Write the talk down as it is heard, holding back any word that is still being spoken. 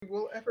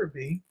ever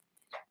be.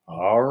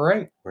 All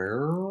right,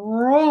 we're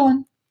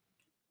rolling.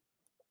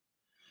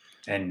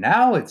 And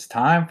now it's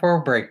time for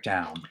a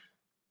breakdown.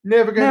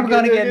 Never gonna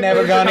get it.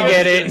 Never gonna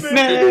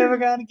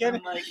get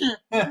it.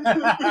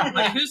 I'm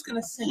like, who's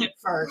gonna sing it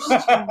first?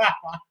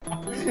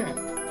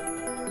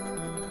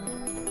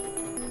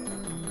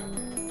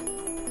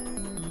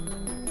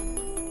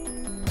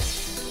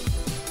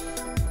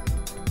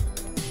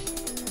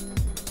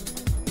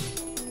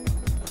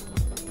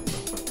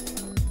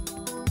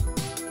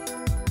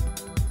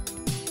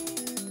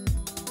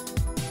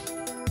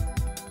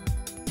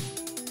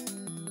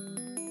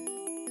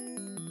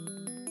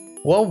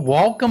 Well,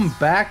 welcome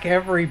back,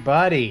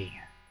 everybody,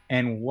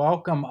 and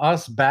welcome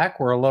us back.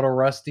 We're a little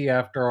rusty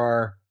after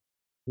our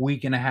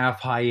week and a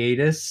half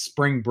hiatus,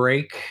 spring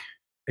break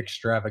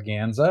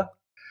extravaganza.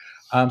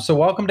 So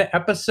welcome to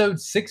episode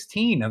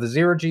 16 of the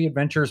Zero G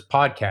Adventures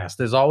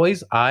podcast. As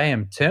always, I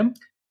am Tim.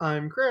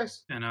 I'm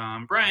Chris. And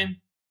I'm Brian.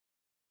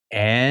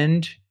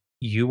 And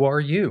you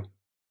are you.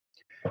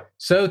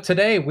 So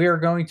today we are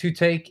going to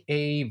take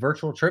a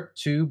virtual trip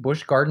to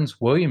Busch Gardens,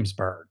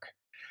 Williamsburg.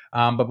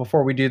 But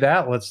before we do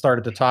that, let's start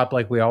at the top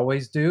like we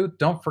always do.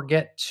 Don't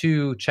forget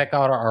to check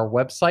out our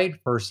website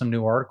for some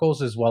new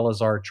articles, as well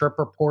as our trip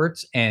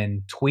reports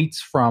and tweets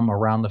from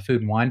around the Food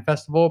and Wine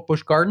Festival at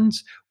Busch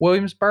Gardens,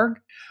 Williamsburg.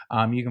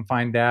 You can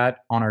find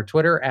that on our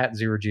Twitter at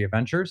Zero G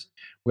Adventures.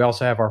 We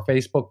also have our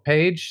Facebook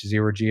page,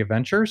 Zero G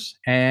Adventures,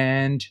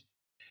 and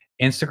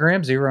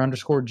Instagram,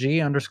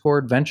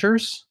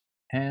 _G_Adventures.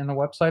 And the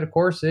website, of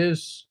course,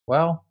 is,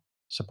 well,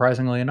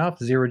 surprisingly enough,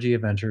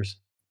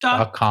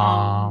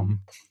 zerogadventures.com.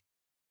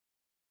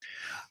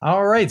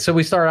 All right, so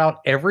we start out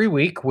every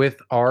week with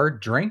our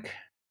drink.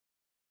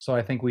 So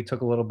I think we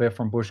took a little bit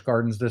from Busch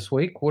Gardens this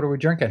week. What are we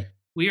drinking?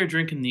 We are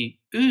drinking the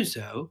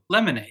Ouzo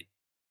lemonade.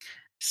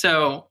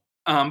 So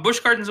Busch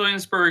Gardens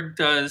Williamsburg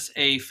does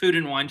a food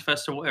and wine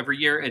festival every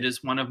year. It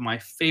is one of my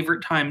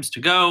favorite times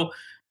to go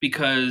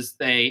because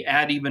they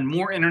add even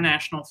more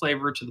international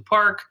flavor to the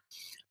park.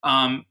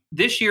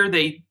 This year,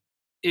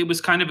 it was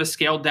kind of a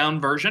scaled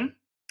down version,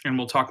 and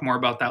we'll talk more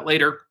about that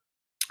later.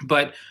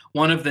 But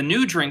one of the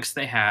new drinks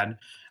they had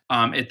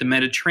at the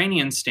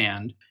Mediterranean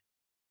stand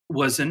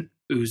was an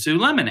Ouzo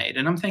lemonade.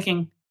 And I'm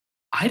thinking,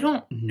 I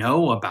don't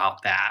know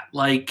about that.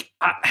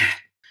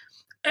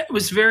 It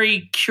was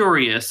very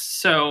curious.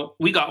 So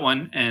we got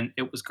one and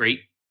it was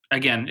great.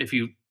 Again, if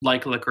you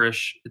like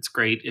licorice, it's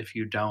great. If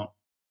you don't,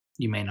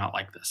 you may not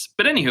like this.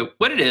 But anywho,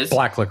 what it is.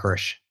 Black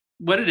licorice.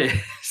 What it is.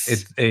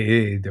 It's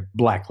a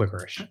black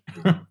licorice.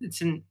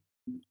 It's an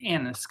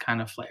anise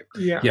kind of flavor.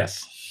 Yeah.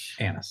 Yes,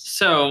 anise.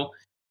 So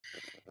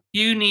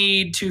you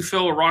need to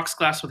fill a rocks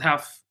glass with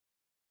half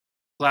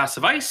glass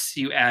of ice.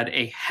 You add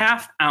a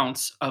half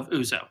ounce of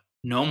Ouzo,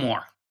 no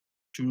more.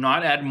 Do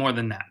not add more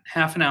than that.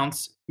 Half an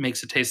ounce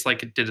makes it taste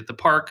like it did at the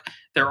park.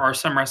 There are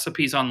some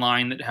recipes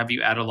online that have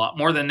you add a lot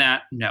more than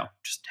that. No,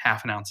 just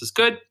half an ounce is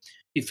good.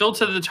 You fill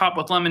to the top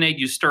with lemonade.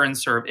 You stir and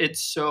serve.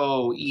 It's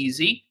so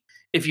easy.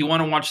 If you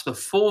want to watch the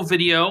full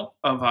video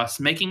of us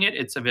making it,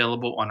 it's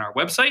available on our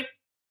website.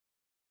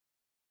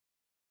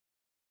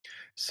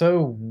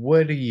 So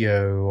what do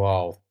you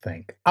all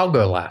think? I'll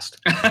go last.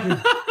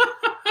 I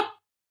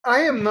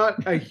am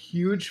not a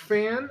huge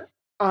fan.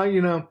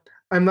 I'm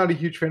not a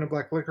huge fan of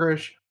black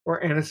licorice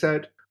or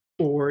anisette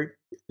or,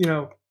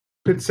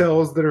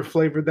 pizzelles that are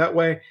flavored that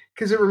way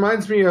because it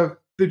reminds me of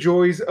the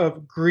joys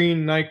of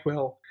green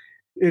NyQuil.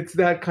 It's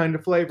that kind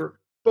of flavor.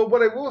 But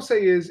what I will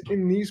say is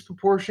in these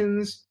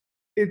proportions,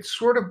 it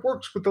sort of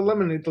works with the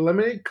lemonade. The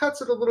lemonade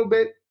cuts it a little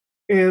bit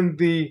and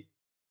the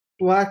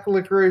black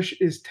licorice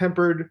is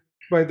tempered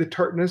by the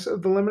tartness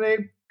of the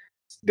lemonade.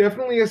 It's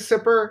definitely a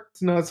sipper.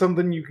 It's not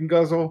something you can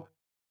guzzle.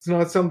 It's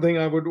not something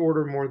I would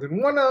order more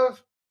than one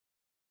of.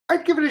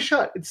 I'd give it a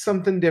shot. It's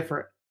something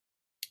different.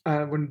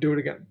 I wouldn't do it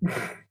again.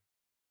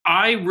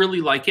 I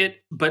really like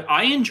it, but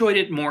I enjoyed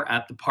it more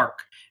at the park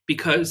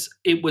because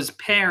it was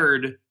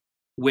paired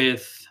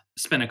with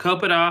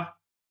spanakopita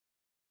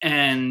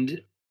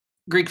and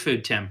Greek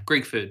food, Tim.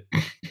 Greek food.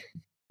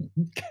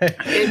 Okay.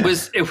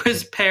 It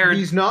was paired.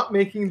 He's not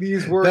making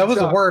these words That was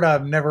up. a word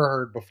I've never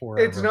heard before.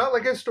 It's ever. not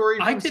like a story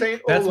from St.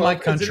 Olaf. That's my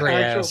It's an country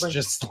actual ass. thing.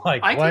 Just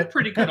like I what? did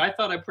pretty good. I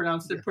thought I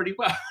pronounced it pretty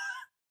well.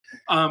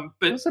 It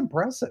But was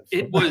impressive.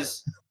 it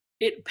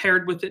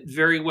paired with it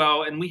very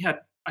well, and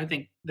I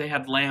think they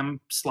had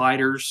lamb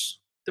sliders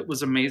that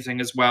was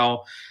amazing as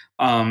well.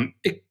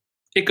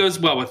 It goes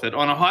well with it.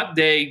 On a hot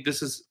day,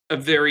 this is a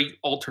very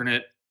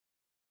alternate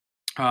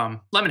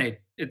lemonade.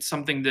 It's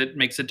something that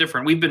makes it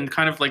different. We've been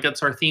kind of like,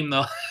 that's our theme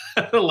the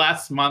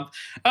last month.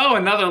 Oh,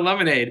 another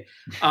lemonade.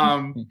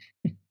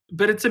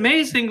 But it's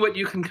amazing what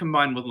you can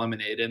combine with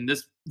lemonade, and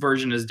this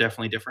version is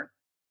definitely different.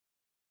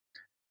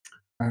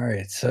 All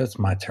right, so it's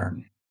my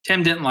turn.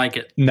 Tim didn't like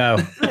it. No.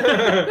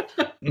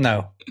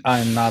 No,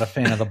 I'm not a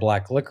fan of the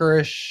black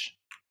licorice.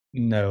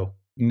 No.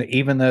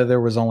 Even though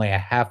there was only a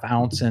half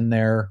ounce in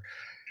there,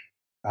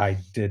 I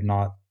did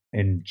not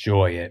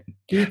enjoy it.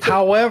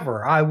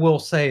 However, I will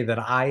say that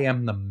I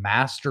am the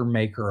master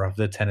maker of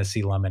the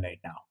Tennessee lemonade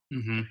now.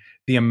 Mm-hmm.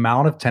 The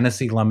amount of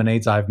Tennessee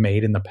lemonades I've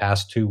made in the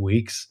past 2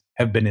 weeks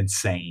have been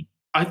insane.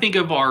 I think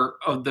of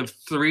the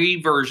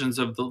 3 versions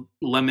of the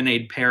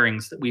lemonade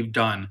pairings that we've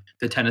done,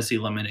 the Tennessee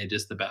lemonade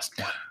is the best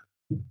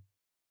one.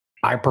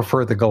 I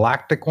prefer the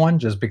Galactic one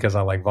just because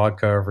I like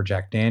vodka over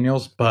Jack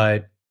Daniels,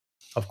 but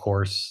of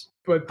course,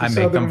 But the I make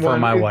them Southern for one,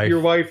 my wife.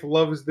 Your wife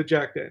loves the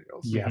Jack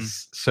Daniels.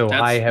 Yes. So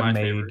That's I have my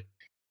made favorite.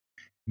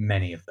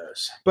 many of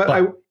those.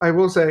 But I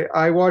will say,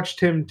 I watched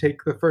him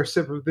take the first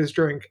sip of this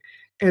drink,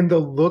 and the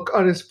look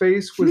on his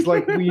face was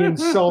like we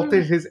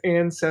insulted his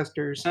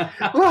ancestors.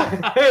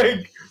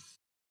 Like,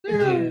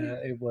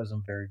 it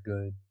wasn't very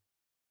good,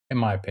 in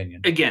my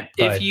opinion. Again,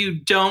 if you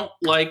don't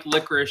like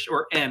licorice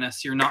or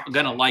anise, you're not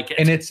gonna like it.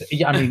 And it's,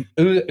 I mean,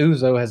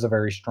 ouzo has a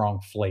very strong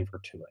flavor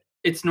to it.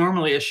 It's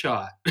normally a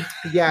shot.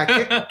 Yeah,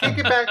 kick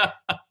it back.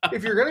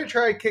 If you're gonna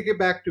try, kick it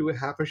back to a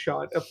half a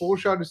shot. A full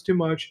shot is too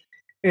much.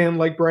 And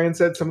like Brian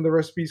said, some of the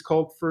recipes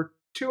called for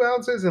 2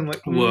 ounces, and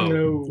like, Whoa,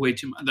 no. way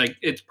too much. Like,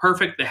 it's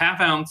perfect. The half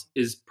ounce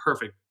is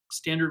perfect.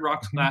 Standard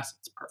rocks glass,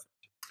 it's perfect.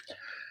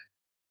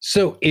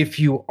 So if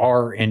you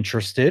are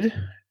interested,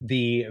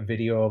 the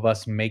video of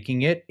us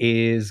making it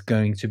is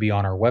going to be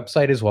on our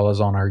website as well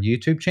as on our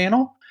YouTube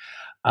channel,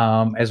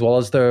 as well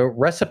as the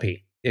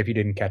recipe if you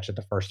didn't catch it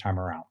the first time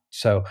around.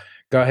 So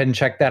go ahead and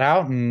check that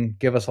out and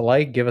give us a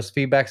like, give us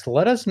feedbacks.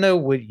 Let us know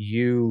what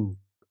you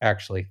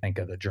actually think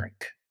of the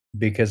drink,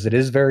 because it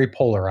is very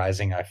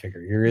polarizing, I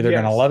figure. You're either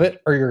going to love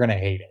it or you're going to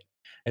hate it.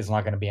 It's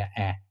not going to be an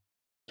eh.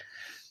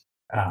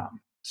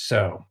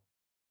 So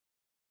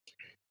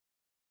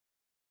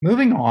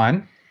moving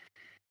on.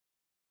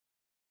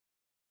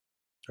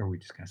 Or are we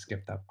just going to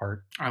skip that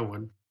part? I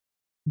would.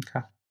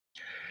 Okay.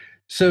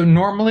 So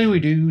normally we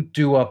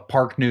do a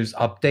park news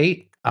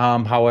update.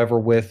 However,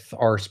 with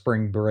our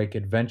spring break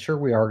adventure,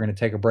 we are going to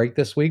take a break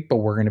this week, but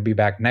we're going to be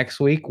back next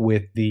week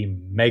with the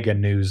mega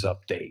news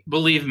update.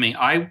 Believe me,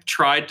 I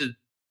tried to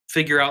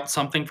figure out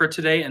something for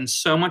today, and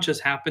so much has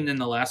happened in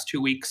the last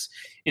 2 weeks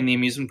in the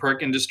amusement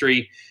park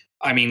industry.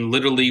 I mean,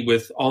 literally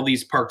with all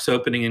these parks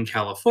opening in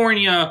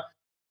California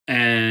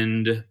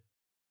and,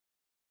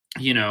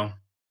 you know,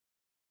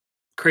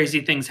 crazy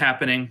things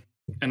happening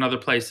in other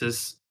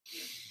places.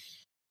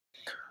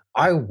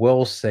 I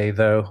will say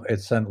though,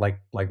 it's like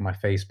my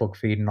Facebook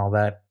feed and all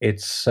that.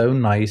 It's so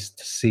nice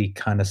to see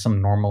kind of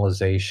some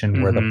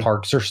normalization where the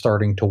parks are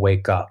starting to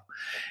wake up,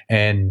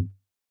 and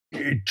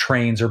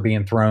trains are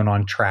being thrown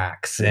on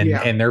tracks,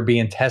 and they're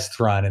being test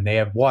run, and they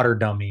have water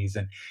dummies,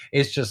 and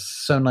it's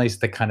just so nice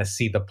to kind of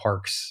see the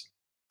parks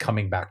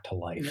coming back to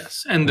life.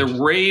 Yes, and the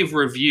rave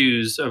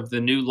reviews of the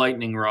new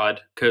Lightning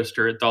Rod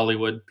coaster at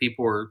Dollywood,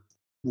 people were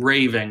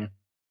raving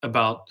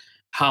about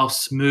how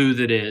smooth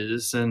it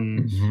is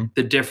and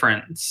the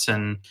difference,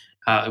 and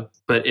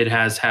but it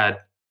has had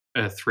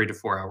a 3 to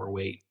 4 hour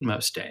wait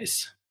most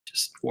days.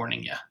 Just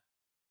warning you,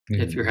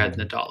 if you're heading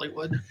to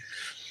Dollywood.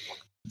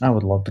 I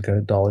would love to go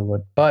to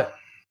Dollywood, but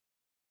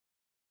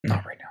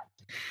not right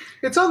now.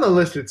 It's on the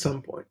list at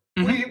some point.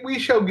 We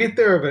shall get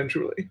there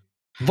eventually.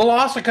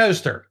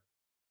 Velocicoaster.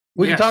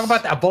 We can talk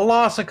about that.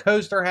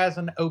 Velocicoaster has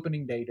an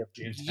opening date of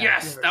June 10th.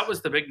 Yes, that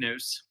was the big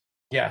news.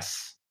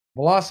 Yes.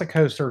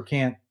 Velocicoaster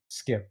can't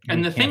skip.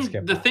 And the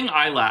thing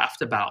I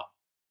laughed about,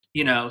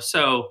 you know,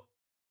 so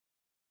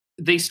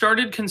they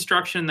started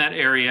construction in that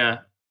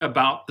area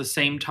about the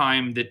same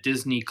time that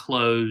Disney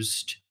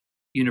closed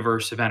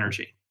Universe of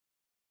Energy.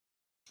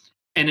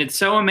 And it's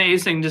so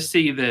amazing to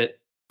see that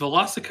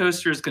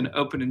Velocicoaster is going to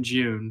open in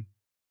June,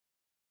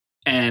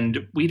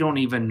 and we don't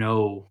even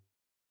know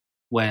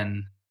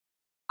when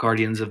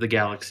Guardians of the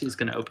Galaxy is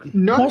going to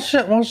open. Well,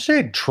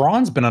 shit.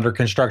 Tron's been under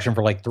construction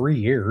for like 3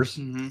 years.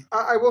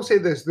 I will say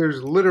this.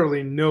 There's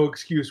literally no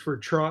excuse for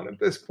Tron at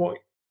this point.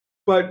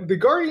 But the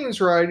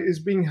Guardians ride is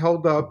being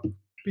held up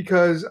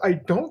because I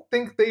don't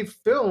think they've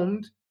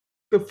filmed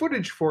the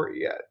footage for it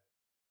yet.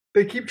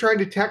 They keep trying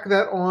to tack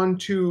that on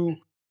to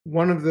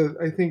one of the,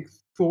 I think,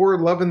 Thor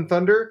Love and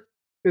Thunder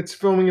that's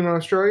filming in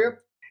Australia.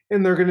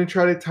 And they're going to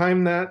try to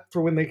time that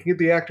for when they can get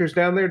the actors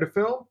down there to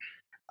film.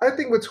 I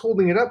think what's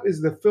holding it up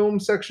is the film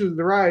sections of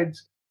the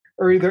rides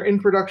are either in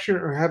production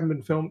or haven't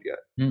been filmed yet.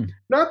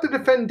 Not to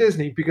defend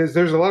Disney, because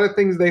there's a lot of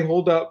things they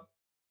hold up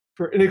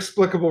for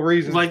inexplicable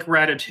reasons. Like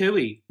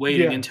Ratatouille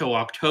waiting until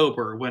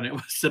October when it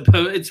was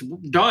supposed. It's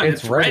done.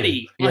 It's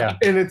ready. Yeah.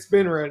 And it's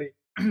been ready.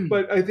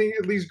 But I think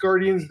at least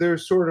Guardians,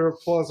 there's sort of a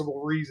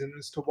plausible reason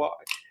as to why.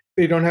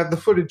 They don't have the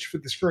footage for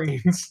the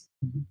screens.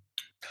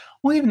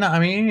 Well, even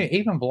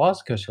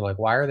Velocicoaster, like,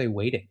 why are they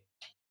waiting?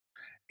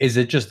 Is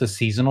it just a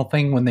seasonal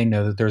thing when they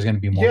know that there's going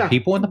to be more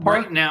people in the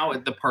park? Right now,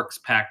 the park's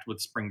packed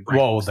with spring break.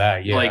 Whoa,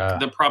 Like,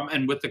 the problem,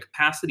 and with the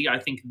capacity, I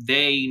think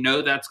they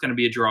know that's going to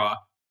be a draw.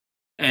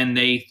 And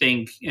they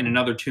think in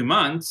another 2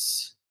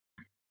 months,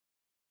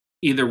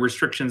 either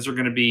restrictions are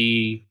going to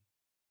be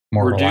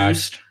more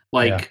reduced.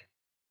 Relaxed.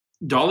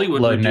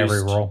 Dollywood reduced.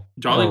 Every rule.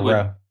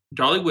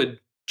 Dollywood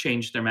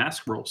changed their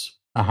mask rules.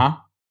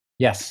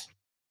 Yes.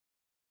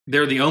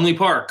 They're the only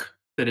park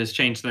that has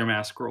changed their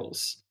mask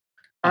rules.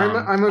 I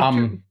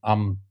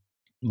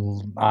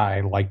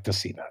like to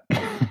see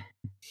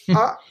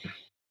that.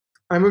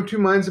 I'm of two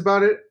minds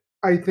about it.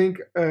 I think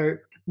a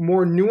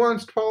more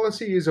nuanced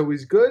policy is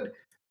always good,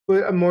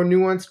 but a more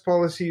nuanced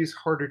policy is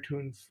harder to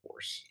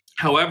enforce.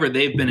 However,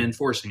 they've been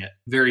enforcing it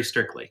very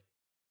strictly.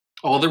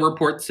 All the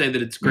reports say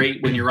that it's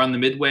great when you're on the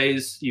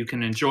midways, you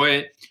can enjoy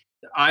it.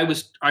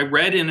 I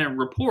read in a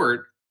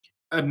report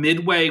a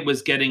midway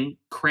was getting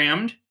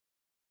crammed.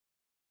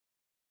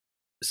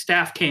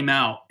 Staff came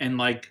out and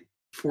like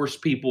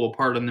forced people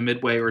apart on the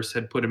midway or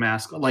said put a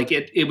mask on. Like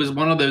it was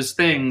one of those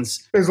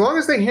things. As long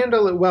as they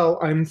handle it well,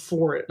 I'm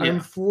for it. Yeah. I'm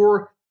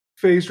for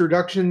phased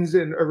reductions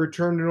and a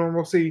return to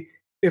normalcy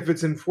if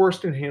it's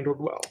enforced and handled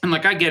well. And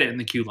like I get it in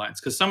the queue lines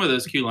because some of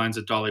those queue lines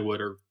at Dollywood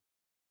are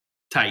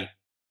tight.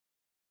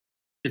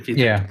 If you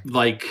think,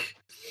 like,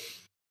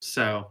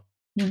 so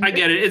I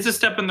get it. It's a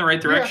step in the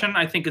right direction.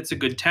 I think it's a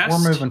good test.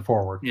 We're moving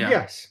forward. Yeah.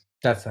 Yes.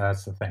 That's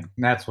the thing.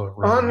 That's what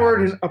really onward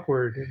matters. and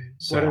upward, and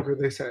whatever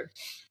they say.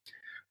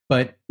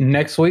 But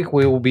next week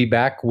we will be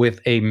back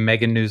with a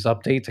mega news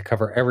update to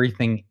cover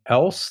everything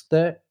else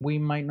that we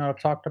might not have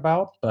talked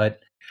about. But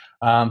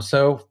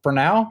so for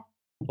now,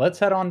 let's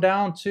head on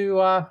down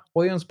to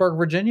Williamsburg,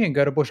 Virginia, and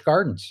go to Busch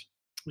Gardens.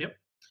 Yep.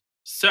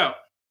 So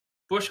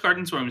Busch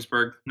Gardens,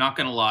 Williamsburg. Not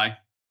gonna lie,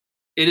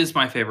 it is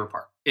my favorite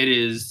park. It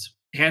is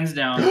hands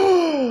down.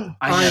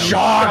 I know.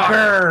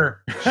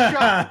 Shocker!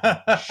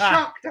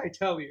 Shocked, I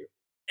tell you.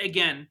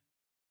 Again,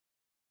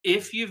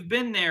 if you've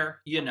been there,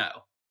 you know.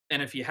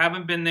 And if you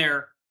haven't been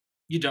there,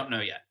 you don't know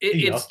yet.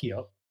 It's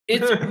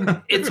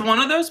one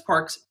of those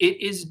parks.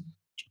 It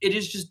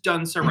is just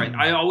done so right.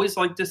 I always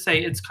like to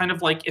say it's kind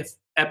of like if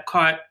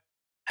Epcot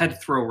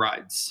had throw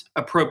rides,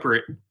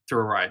 appropriate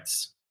throw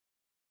rides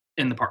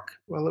in the park.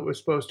 Well, it was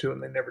supposed to,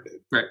 and they never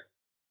did. Right.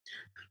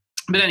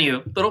 But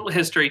anyway, little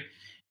history.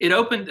 It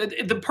opened.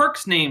 The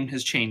park's name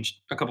has changed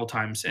a couple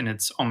times in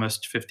its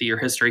almost 50-year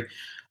history.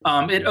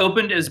 It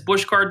opened as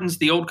Busch Gardens,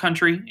 the Old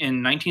Country,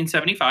 in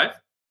 1975,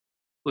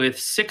 with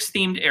 6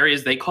 themed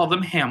areas. They call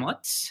them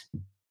hamlets.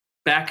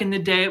 Back in the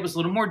day, it was a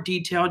little more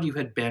detailed. You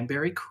had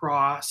Banbury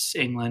Cross,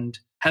 England;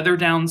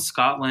 Heatherdown,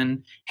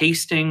 Scotland;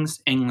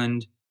 Hastings,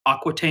 England;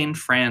 Aquitaine,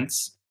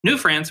 France; New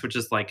France, which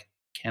is like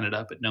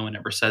Canada, but no one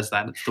ever says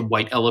that. It's the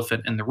white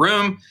elephant in the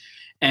room;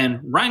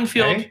 and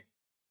Rhinefield.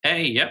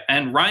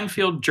 And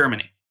Rhinefield,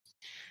 Germany.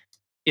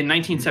 In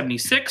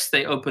 1976,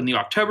 they opened the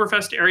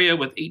Oktoberfest area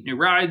with 8 new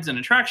rides and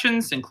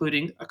attractions,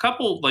 including a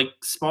couple like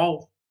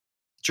small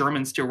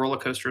German steel roller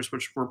coasters,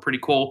 which were pretty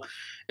cool,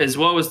 as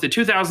well as the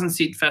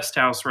 2,000-seat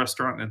Festhaus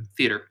restaurant and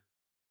theater.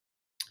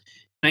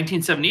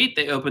 1978,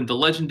 they opened the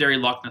legendary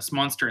Loch Ness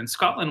Monster in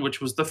Scotland, which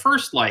was the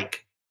first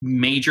like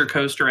major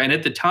coaster, and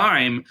at the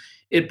time,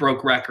 it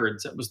broke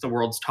records. It was the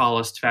world's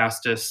tallest,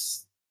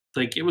 fastest.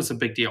 Like it was a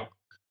big deal.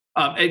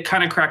 It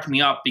kind of cracked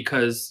me up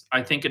because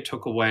I think it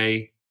took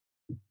away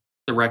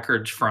the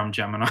records from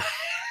Gemini.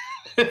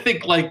 I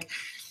think like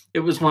it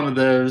was one of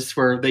those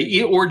where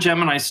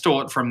Gemini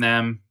stole it from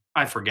them.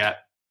 I forget.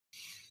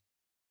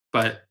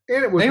 But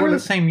And it was They were one the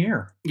of same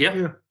year. yep.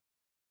 Yeah.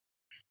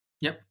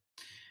 Yep.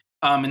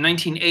 In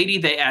 1980,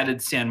 they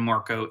added San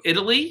Marco,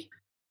 Italy.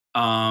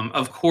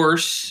 Of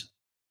course,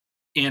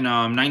 in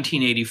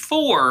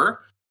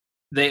 1984,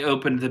 they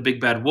opened the Big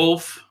Bad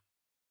Wolf,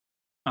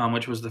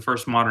 which was the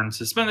first modern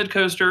suspended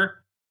coaster.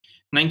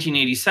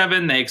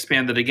 1987, they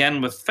expanded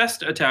again with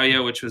Festa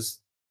Italia, which was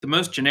the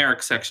most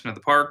generic section of the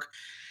park,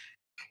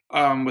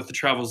 with the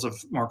travels of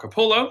Marco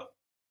Polo.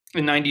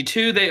 In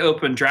 92, they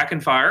opened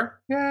Drakenfire,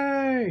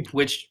 Yay!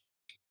 which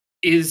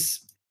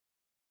is...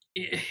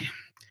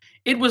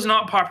 It was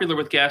not popular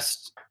with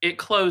guests. It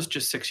closed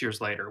just 6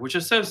 years later, which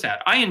is so sad.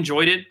 I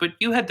enjoyed it, but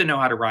you had to know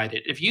how to ride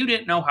it. If you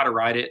didn't know how to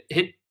ride it,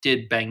 it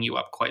did bang you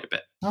up quite a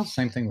bit. Well,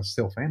 same thing with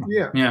Steel Phantom.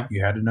 Yeah. Yeah.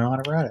 You had to know how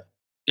to ride it.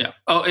 Yeah.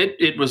 Oh,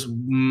 it was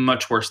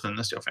much worse than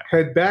the Steel Phantom.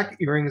 Head back,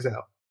 earrings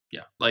out.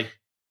 Yeah. Like,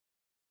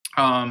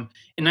 in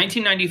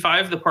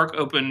 1995, the park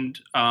opened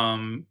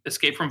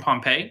Escape from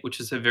Pompeii, which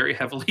is a very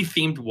heavily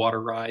themed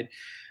water ride.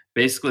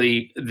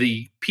 Basically,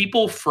 the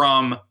people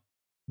from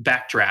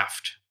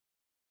Backdraft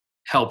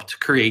helped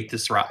create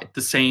this ride.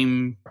 The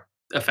same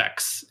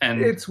effects.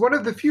 And It's one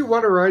of the few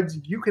water rides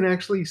you can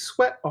actually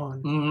sweat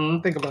on.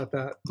 Mhm. Think about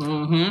that.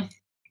 Mhm.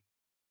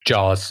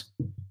 Jaws.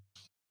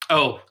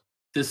 Oh,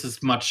 this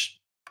is much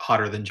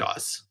hotter than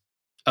Jaws.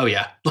 Oh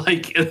yeah,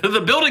 like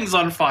the building's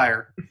on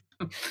fire.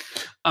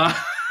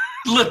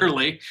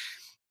 Literally.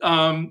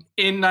 In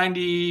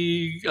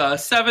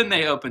 97,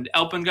 they opened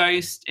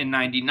Alpengeist. In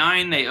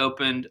 99, they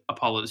opened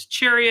Apollo's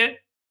Chariot.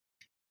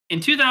 In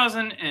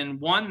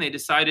 2001, they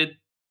decided,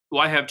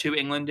 well, I have 2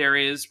 England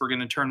areas. We're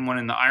going to turn one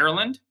into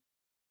Ireland.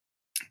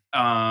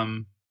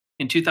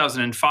 In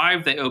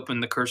 2005, they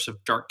opened The Curse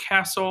of Dark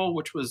Castle,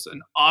 which was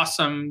an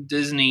awesome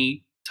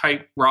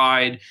Disney-type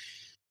ride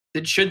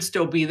that should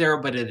still be there,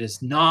 but it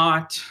is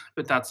not.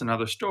 But that's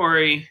another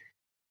story.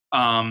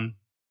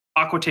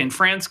 Aquitaine,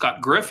 France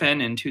got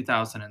Griffin in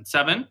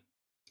 2007.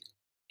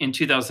 In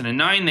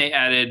 2009, they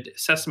added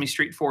Sesame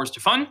Street Forest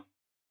of Fun.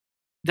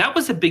 That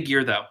was a big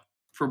year, though,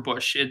 for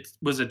Busch. It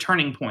was a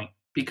turning point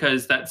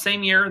because that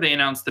same year, they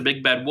announced the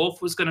Big Bad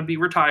Wolf was going to be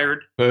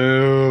retired.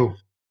 Boo.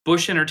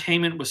 Bush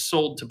Entertainment was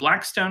sold to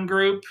Blackstone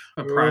Group,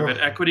 a private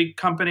Ugh. equity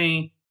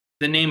company.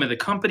 The name of the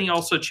company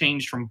also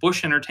changed from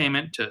Bush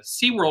Entertainment to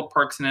SeaWorld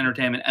Parks and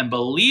Entertainment. And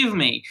believe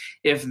me,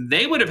 if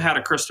they would have had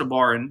a crystal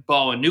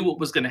ball and knew what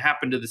was going to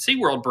happen to the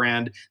SeaWorld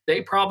brand,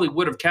 they probably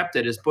would have kept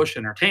it as Bush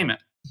Entertainment.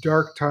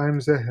 Dark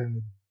times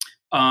ahead.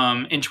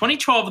 In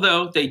 2012,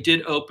 though, they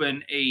did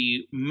open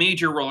a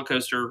major roller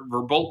coaster,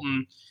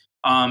 Verbolten.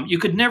 You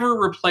could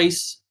never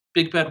replace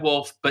Big Bad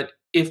Wolf, but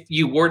if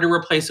you were to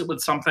replace it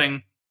with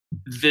something,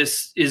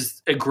 this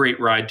is a great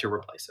ride to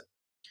replace it.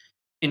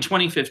 In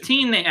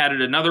 2015, they added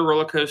another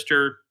roller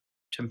coaster,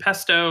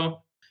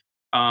 Tempesto.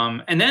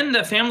 And then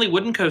the family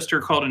wooden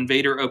coaster called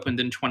Invader opened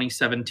in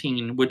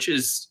 2017, which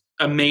is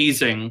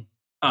amazing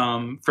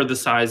for the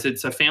size.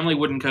 It's a family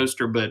wooden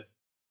coaster, but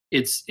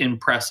it's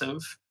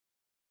impressive.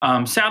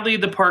 Sadly,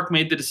 the park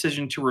made the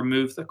decision to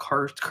remove the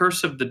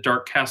Curse of the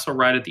Dark Castle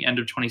ride at the end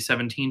of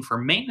 2017 for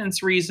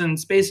maintenance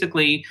reasons.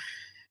 Basically,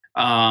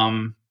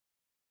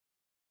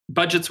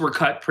 budgets were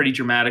cut pretty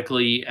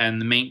dramatically, and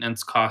the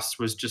maintenance cost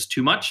was just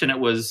too much. And it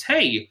was,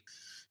 hey,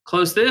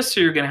 close this,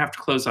 or you're going to have to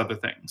close other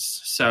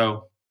things.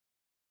 So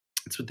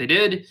that's what they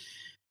did.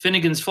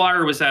 Finnegan's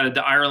Flyer was added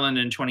to Ireland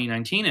in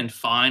 2019, and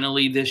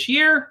finally this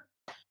year,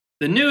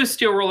 the newest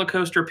steel roller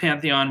coaster,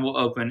 Pantheon, will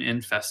open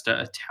in Festa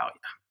Italia.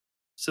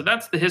 So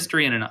that's the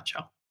history in a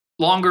nutshell.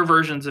 Longer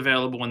versions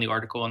available in the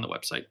article on the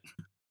website.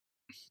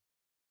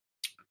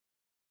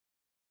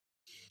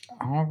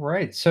 All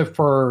right. So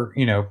for,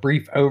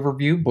 brief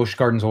overview, Busch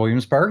Gardens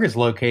Williamsburg is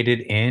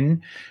located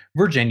in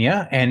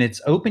Virginia, and it's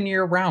open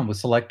year round with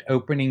select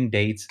opening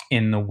dates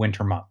in the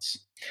winter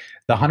months.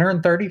 The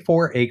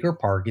 134-acre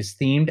park is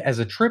themed as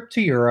a trip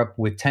to Europe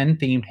with 10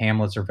 themed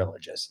hamlets or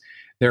villages.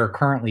 There are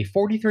currently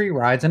 43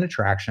 rides and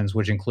attractions,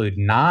 which include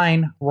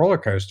 9 roller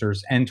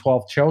coasters and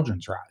 12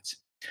 children's rides.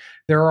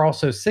 There are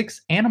also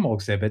 6 animal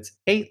exhibits,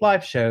 8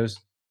 live shows,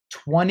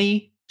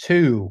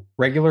 22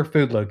 regular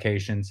food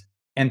locations,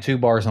 and 2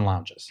 bars and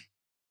lounges.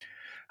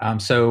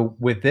 So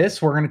with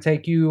this, we're going to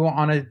take you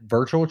on a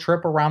virtual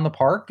trip around the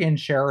park and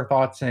share our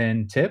thoughts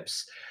and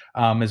tips,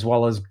 as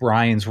well as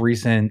Brian's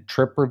recent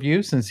trip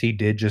review, since he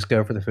did just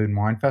go for the Food and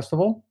Wine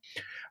Festival.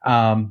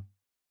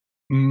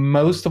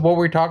 Most of what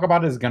we talk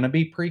about is going to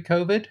be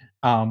pre-COVID,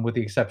 with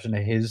the exception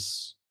of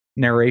his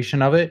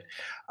narration of it.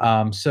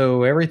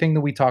 So everything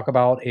that we talk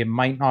about, it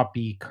might not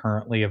be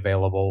currently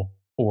available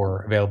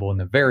or available in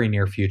the very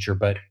near future,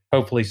 but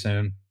hopefully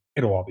soon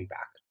it'll all be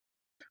back.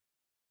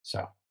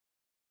 So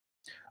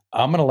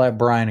I'm going to let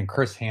Brian and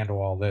Chris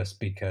handle all this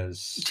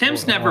because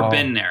Tim's never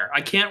been there.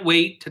 I can't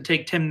wait to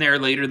take Tim there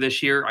later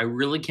this year. I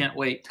really can't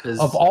wait because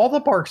of all the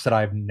parks that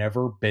I've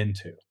never been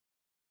to,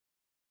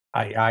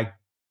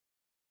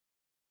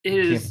 it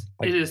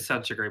is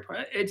such a great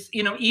park. It's,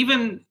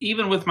 even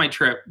with my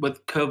trip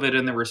with COVID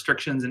and the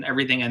restrictions and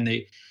everything and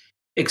the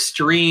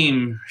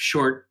extreme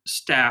short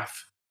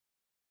staff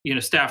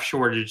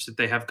shortage that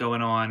they have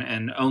going on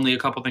and only a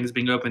couple things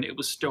being open, it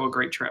was still a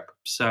great trip.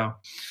 So,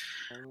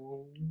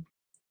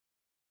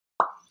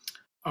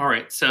 all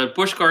right. So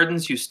Busch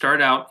Gardens, you start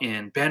out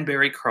in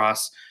Banbury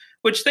Cross,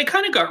 which they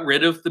kind of got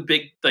rid of the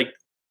big,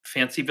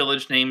 fancy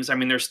village names. I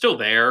mean, they're still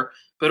there,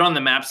 but on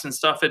the maps and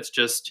stuff, it's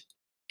just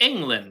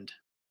England.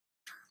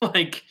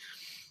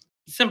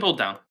 Simple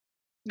down.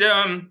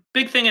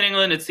 Big thing in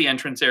England, it's the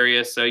entrance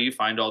area. So you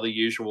find all the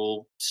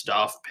usual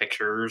stuff,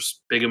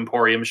 pictures, big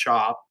emporium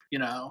shop,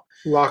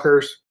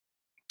 Lockers.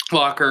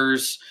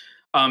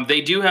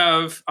 They do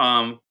have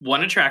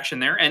one attraction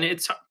there, and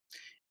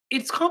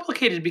it's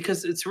complicated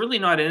because it's really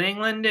not in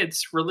England.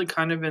 It's really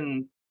kind of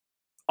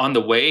on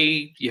the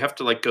way. You have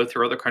to go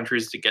through other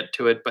countries to get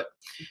to it. But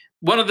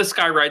one of the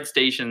Skyride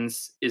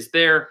stations is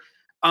there.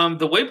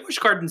 The way Busch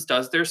Gardens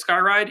does their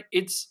Skyride,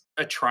 it's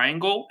a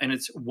triangle and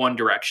it's one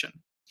direction.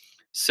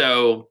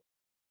 So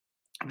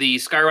the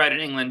Skyride in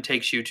England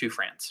takes you to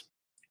France.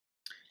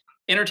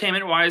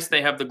 Entertainment-wise,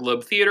 they have the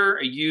Globe Theater,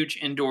 a huge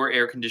indoor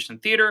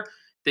air-conditioned theater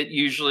that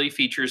usually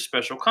features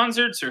special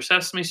concerts or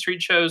Sesame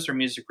Street shows or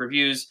music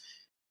reviews.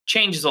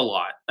 Changes a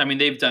lot. I mean,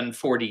 they've done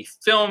 4D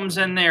films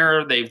in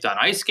there. They've done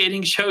ice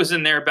skating shows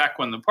in there back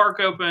when the park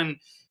opened.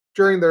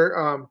 During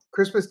their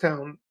Christmas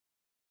Town.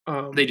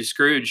 They do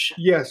Scrooge.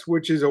 Yes,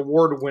 which is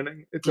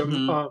award-winning. It's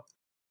a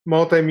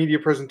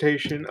multimedia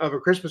presentation of A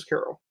Christmas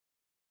Carol.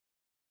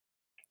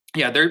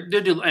 Yeah,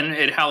 they do, and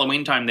at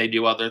Halloween time they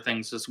do other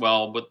things as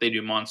well, but they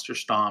do Monster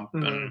Stomp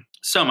and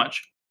so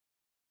much.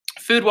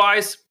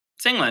 Food-wise,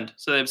 it's England.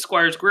 So they have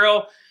Squire's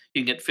Grill.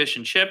 You can get fish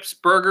and chips,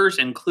 burgers,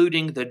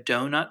 including the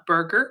donut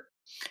burger.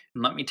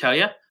 And let me tell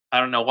you, I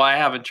don't know why I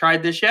haven't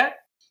tried this yet.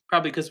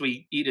 Probably because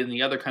we eat in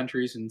the other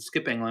countries and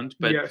skip England.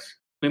 But yes,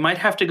 we might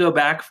have to go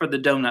back for the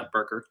donut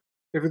burger.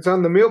 If it's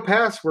on the meal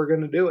pass, we're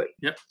going to do it.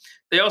 Yep.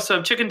 They also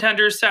have chicken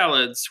tenders,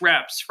 salads,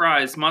 wraps,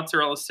 fries,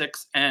 mozzarella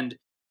sticks, and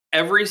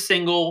every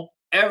single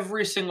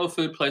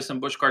food place in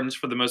Busch Gardens,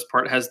 for the most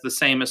part, has the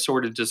same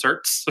assorted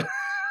desserts.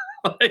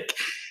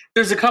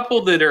 There's a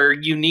couple that are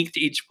unique to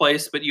each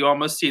place, but you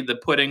almost see the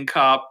pudding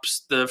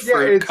cups, the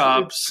fruit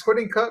cups. It's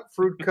pudding cup,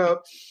 fruit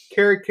cup,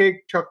 carrot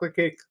cake, chocolate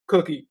cake,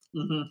 cookie.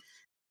 Mm-hmm.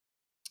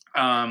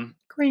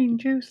 Green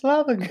juice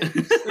lava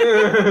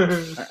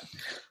goose.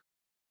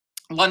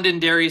 London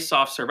Dairy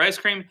soft serve ice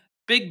cream,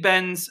 Big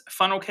Ben's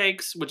funnel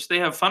cakes, which they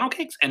have funnel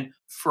cakes and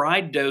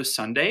fried dough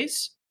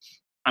sundaes.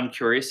 I'm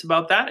curious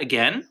about that.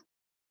 Again,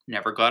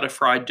 never got a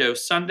fried dough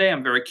sundae.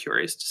 I'm very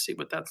curious to see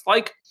what that's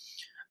like.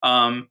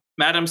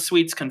 Madame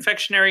Sweet's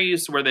Confectionery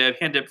is where they have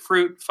hand-dipped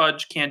fruit,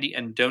 fudge, candy,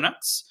 and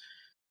donuts.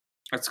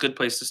 That's a good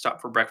place to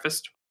stop for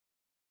breakfast.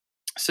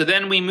 So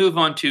then we move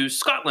on to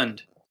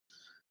Scotland.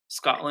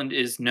 Scotland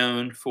is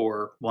known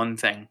for one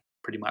thing,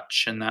 pretty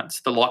much, and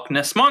that's the Loch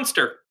Ness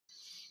Monster.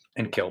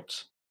 And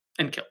kilts.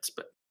 And kilts,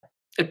 but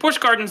at Busch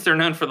Gardens, they're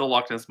known for the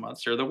Loch Ness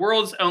Monster, the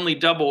world's only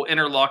double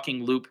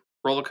interlocking loop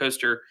roller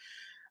coaster.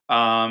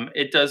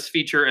 It does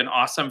feature an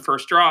awesome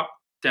first drop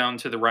down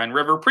to the Rhine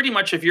River. Pretty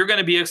much, if you're going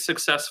to be a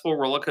successful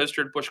roller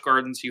coaster at Busch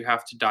Gardens, you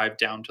have to dive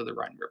down to the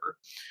Rhine River.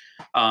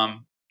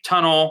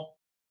 Tunnel,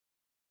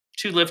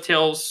 2 lift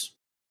hills,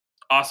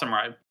 awesome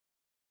ride.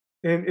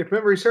 And if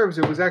memory serves,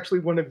 it was actually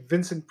one of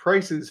Vincent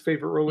Price's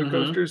favorite roller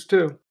coasters,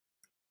 too.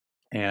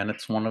 And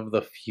it's one of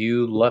the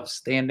few left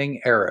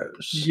standing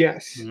arrows.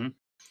 Yes.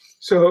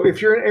 So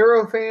if you're an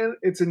Arrow fan,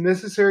 it's a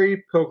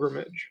necessary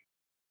pilgrimage.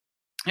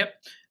 Yep.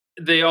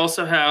 They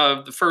also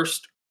have the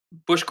first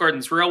Busch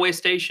Gardens railway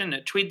station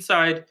at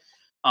Tweedside.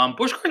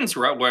 Busch Gardens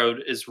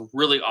Railroad is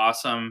really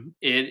awesome.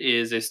 It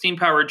is a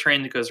steam-powered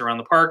train that goes around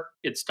the park.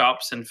 It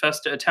stops in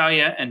Festa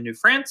Italia and New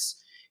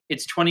France.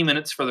 It's 20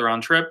 minutes for the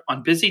round trip.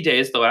 On busy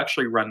days, they'll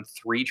actually run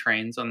 3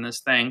 trains on this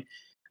thing.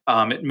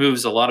 It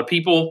moves a lot of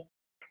people.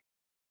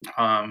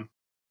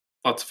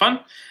 Lots of fun.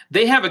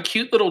 They have a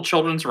cute little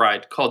children's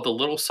ride called the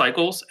Little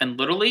Cycles, and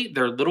literally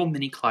they're little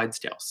mini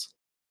Clydesdales.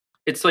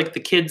 It's like the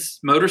kids'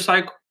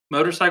 motorcycle,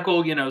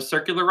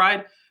 circular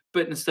ride,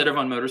 but instead of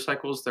on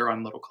motorcycles, they're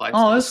on little Clydesdales.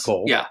 Oh, that's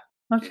cool. Yeah,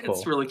 that's cool.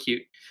 It's really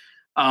cute.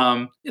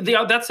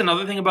 That's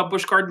another thing about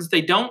Busch Gardens.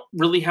 They don't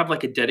really have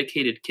like a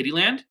dedicated kiddie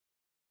land.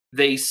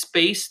 They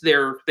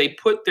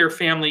put their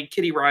family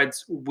kiddie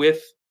rides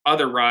with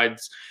other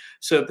rides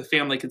so that the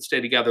family could stay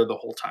together the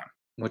whole time.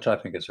 Which I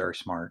think is very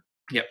smart.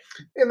 Yep.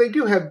 And they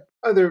do have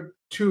other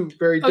 2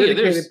 very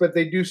dedicated, but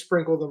they do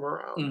sprinkle them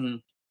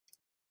around.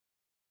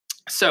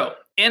 So,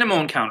 animal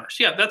encounters.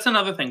 Yeah, that's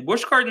another thing.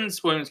 Busch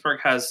Gardens Williamsburg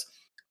has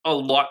a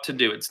lot to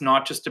do. It's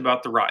not just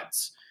about the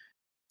rides.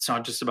 It's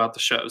not just about the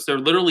shows. There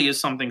literally is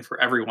something for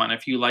everyone.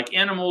 If you like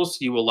animals,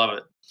 you will love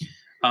it.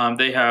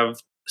 They have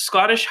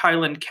Scottish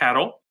Highland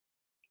cattle.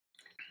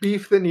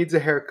 Beef that needs a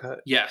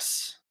haircut.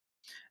 Yes.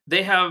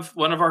 They have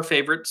one of our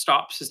favorite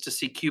stops is to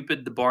see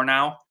Cupid the barn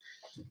owl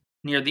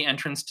near the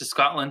entrance to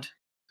Scotland.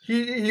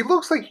 He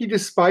looks like he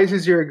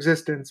despises your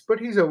existence, but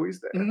he's always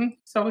there.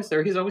 He's always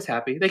there. He's always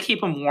happy. They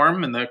keep him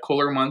warm in the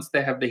cooler months.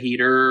 They have the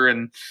heater,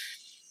 and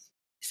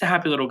he's a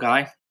happy little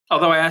guy.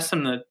 Although I asked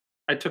him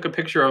I took a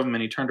picture of him,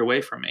 and he turned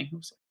away from me. It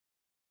was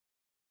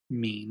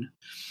mean.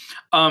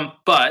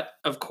 But,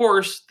 of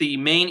course, the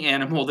main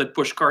animal that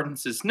Busch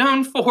Gardens is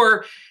known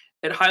for,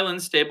 at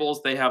Highland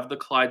Stables, they have the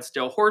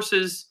Clydesdale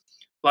horses,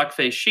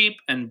 black-faced sheep,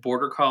 and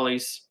border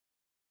collies.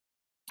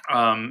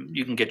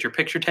 You can get your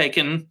picture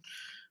taken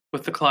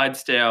with the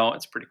Clydesdale.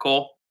 It's pretty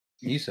cool.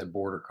 You said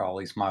border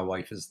collies. My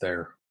wife is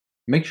there.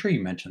 Make sure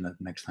you mention that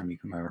the next time you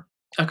come over.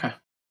 Okay.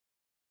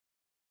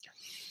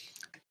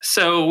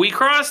 So we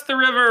crossed the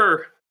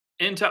river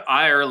into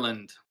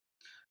Ireland.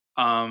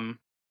 I'm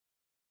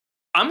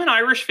an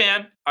Irish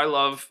fan. I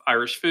love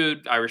Irish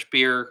food, Irish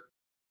beer.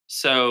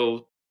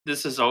 So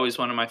this is always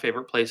one of my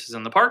favorite places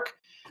in the park.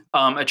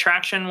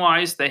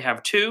 Attraction-wise, they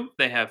have 2.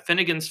 They have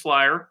Finnegan's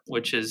Flyer,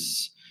 which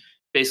is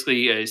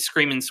basically a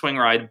screaming swing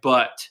ride,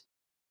 but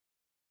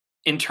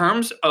in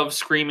terms of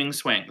screaming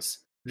swings,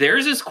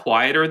 theirs is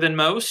quieter than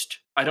most.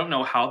 I don't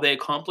know how they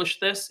accomplished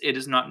this. It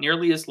is not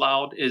nearly as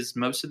loud as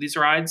most of these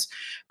rides,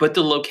 but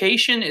the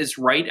location is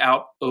right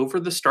out over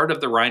the start of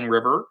the Rhine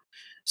River.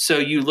 So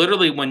you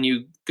literally, when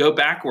you go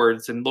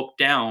backwards and look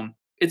down,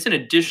 it's an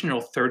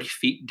additional 30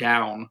 feet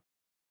down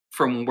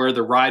from where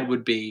the ride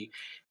would be.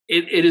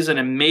 It is an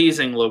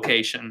amazing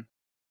location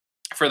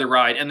for the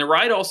ride. And the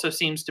ride also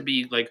seems to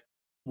be like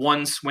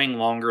one swing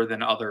longer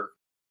than other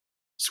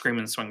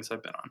screaming swings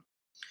I've been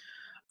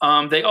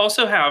on. They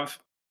also have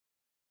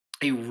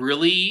a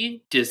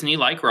really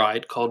Disney-like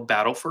ride called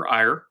Battle for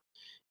Ire.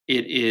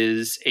 It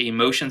is a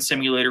motion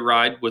simulator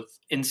ride with,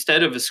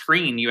 instead of a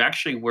screen, you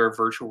actually wear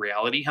virtual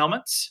reality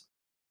helmets.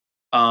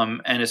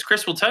 And as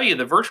Chris will tell you,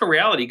 the virtual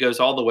reality goes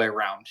all the way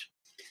around.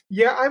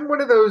 Yeah, I'm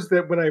one of those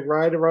that when I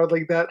ride a ride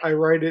like that, I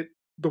ride it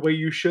the way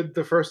you should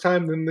the first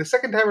time. Then the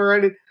second time I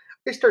ride it,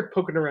 I start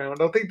poking around.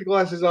 I'll take the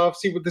glasses off,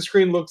 see what the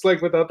screen looks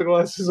like without the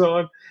glasses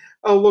on.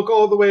 I'll look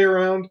all the way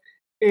around.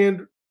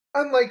 And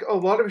unlike a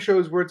lot of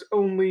shows where it's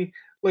only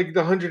like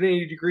the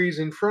 180 degrees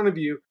in front of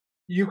you,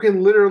 you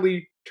can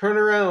literally turn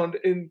around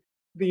and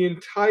the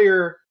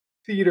entire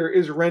theater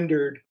is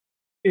rendered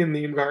in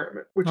the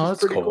environment, which is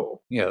pretty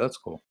cool. Yeah, that's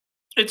cool.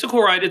 It's a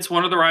cool ride. It's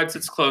one of the rides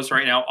that's closed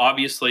right now.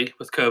 Obviously,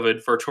 with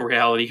COVID, virtual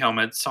reality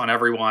helmets on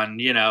everyone.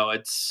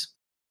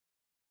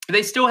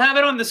 They still have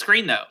it on the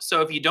screen though.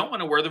 So if you don't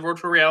want to wear the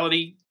virtual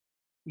reality,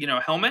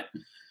 helmet,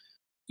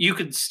 you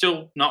could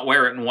still not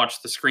wear it and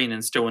watch the screen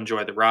and still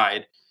enjoy the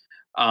ride.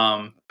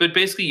 But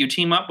basically, you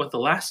team up with the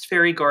last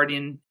fairy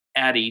guardian,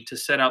 Addie, to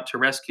set out to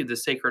rescue the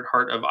Sacred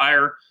Heart of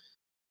Ire.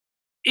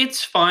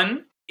 It's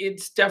fun.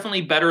 It's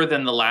definitely better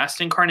than the last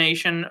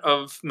incarnation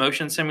of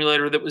Motion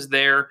Simulator that was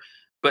there,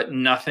 but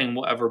nothing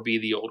will ever be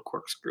the old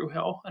Corkscrew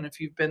Hill. And if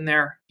you've been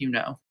there, you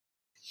know.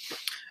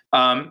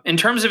 In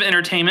terms of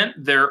entertainment,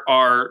 there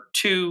are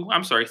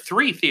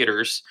three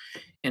theaters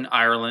in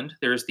Ireland.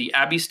 There's the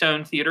Abbey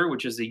Stone Theatre,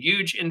 which is a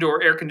huge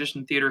indoor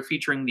air-conditioned theater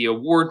featuring the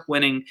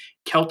award-winning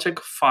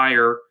Celtic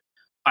Fire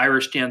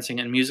Irish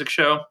dancing and music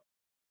show,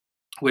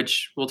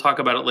 which we'll talk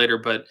about it later.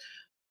 But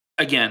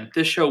again,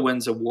 this show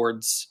wins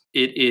awards.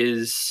 It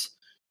is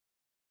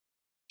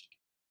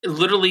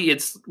literally,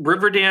 it's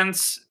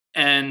Riverdance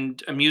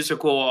and a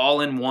musical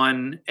all in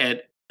one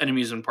at an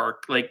amusement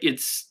park. Like,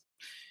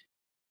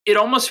 it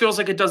almost feels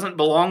like it doesn't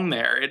belong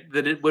there,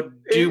 that it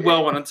would do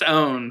well on its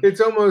own. It's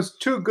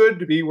almost too good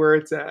to be where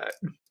it's at.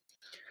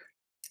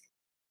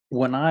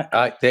 When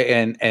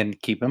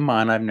and keep in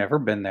mind, I've never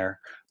been there,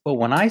 but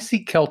when I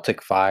see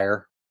Celtic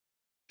Fire,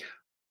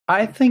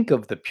 I think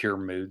of the Pure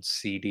Mood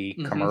CD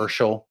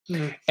commercial,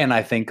 and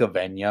I think of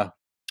Enya.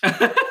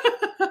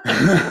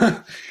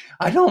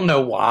 I don't know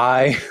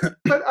why.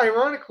 But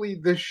ironically,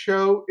 the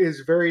show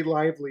is very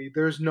lively.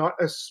 There's not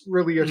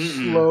really a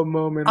slow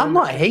moment. I'm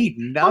not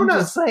hating. I'm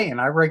just saying.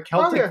 I read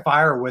Celtic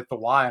Fire with the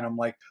Y, and I'm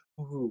like,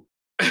 ooh.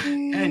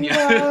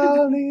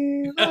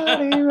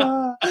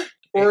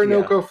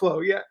 Orinoco Flow.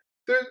 Yeah.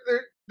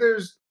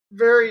 There's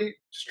very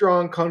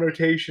strong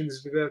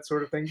connotations to that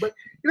sort of thing. But,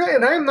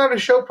 and I am not a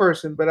show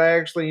person, but I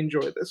actually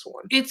enjoy this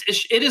one. It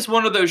is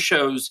one of those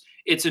shows.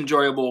 It's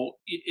enjoyable.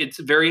 It's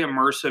very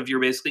immersive. You're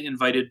basically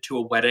invited to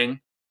a wedding,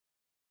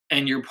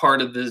 and you're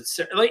part of the,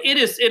 like, it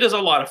is a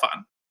lot of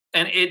fun.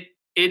 And it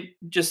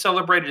just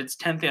celebrated its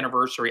 10th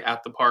anniversary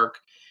at the park.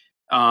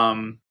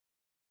 The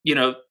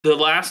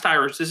last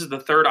Irish, this is the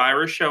third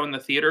Irish show in the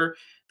theater.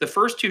 The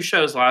first two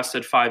shows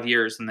lasted 5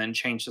 years and then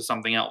changed to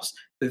something else.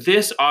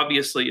 This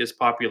obviously is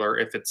popular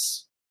if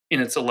it's in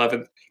its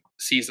 11th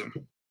season.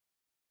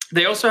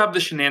 They also have the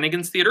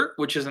Shenanigans Theater,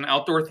 which is an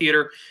outdoor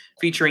theater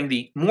featuring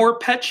the More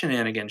Pet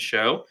Shenanigans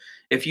show.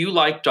 If you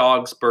like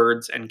dogs,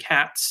 birds, and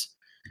cats,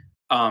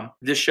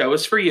 this show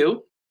is for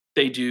you.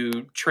 They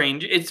do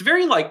it's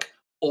very like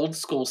old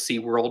school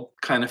SeaWorld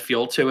kind of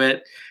feel to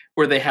it,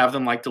 where they have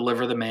them like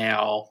deliver the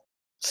mail.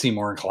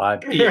 Seymour and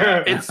Clyde.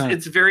 Yeah,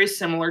 it's very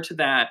similar to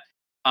that.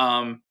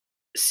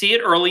 See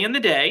it early in the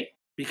day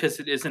because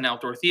it is an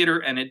outdoor theater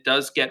and it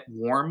does get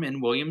warm in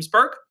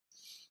Williamsburg.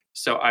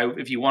 So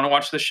if you want to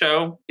watch the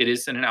show, it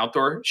is in an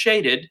outdoor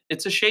shaded.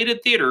 It's a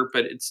shaded theater,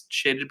 but it's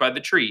shaded by the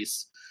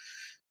trees.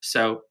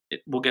 So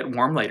it will get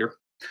warm later.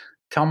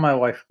 Tell my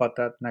wife about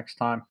that next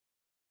time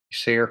you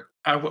see her.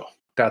 I will.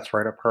 That's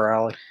right up her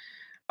alley.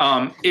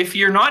 If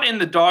you're not in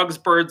the dogs,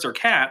 birds, or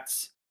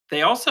cats,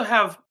 they also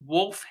have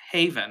Wolf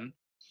Haven,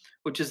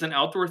 which is an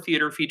outdoor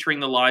theater featuring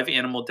the live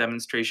animal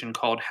demonstration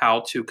called How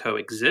to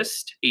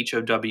Coexist,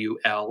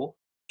 HOWL.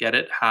 Get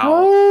it? How?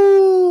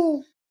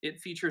 Oh. It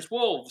features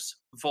wolves,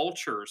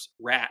 vultures,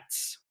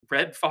 rats,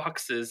 red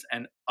foxes,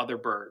 and other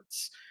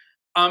birds.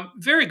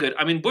 Very good.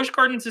 I mean, Busch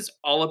Gardens is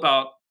all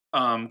about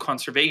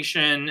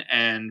conservation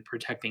and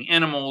protecting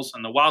animals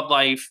and the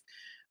wildlife.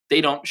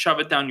 They don't shove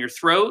it down your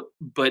throat,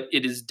 but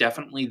it is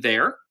definitely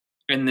there.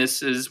 And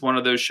this is one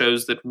of those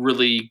shows that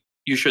really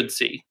you should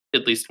see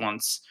at least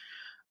once.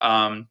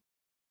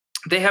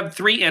 They have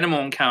 3 animal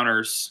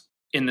encounters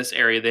in this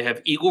area. They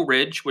have Eagle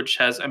Ridge, which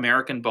has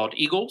American bald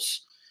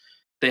eagles.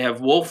 They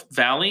have Wolf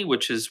Valley,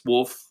 which is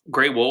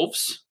gray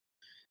wolves.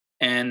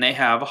 And they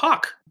have a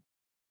hawk.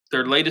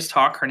 Their latest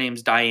hawk, her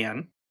name's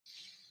Diane.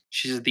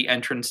 She's at the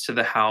entrance to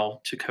the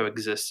How to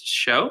Coexist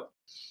show.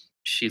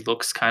 She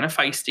looks kind of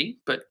feisty,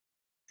 but...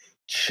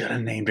 Should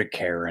have named her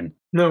Karen.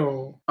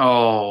 No.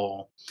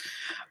 Oh.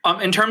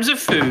 In terms of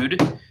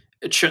food,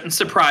 it shouldn't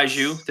surprise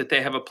you that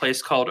they have a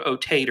place called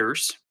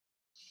O'Taters,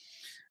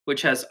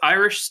 which has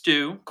Irish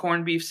stew,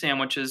 corned beef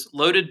sandwiches,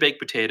 loaded baked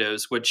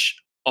potatoes,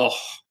 which,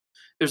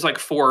 there's like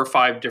 4 or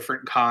 5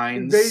 different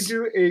kinds. They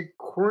do a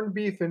corned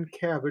beef and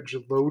cabbage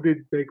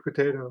loaded baked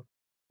potato.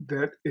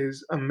 That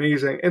is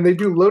amazing. And they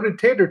do loaded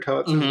tater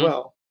tots as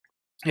well.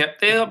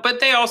 Yep. But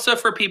they also,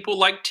 for people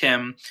like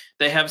Tim,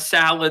 they have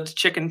salads,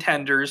 chicken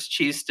tenders,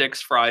 cheese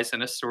sticks, fries,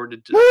 and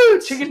assorted desserts.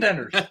 Woo! Chicken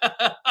tenders.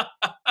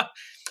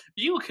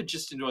 You could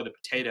just enjoy the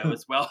potato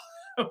as well.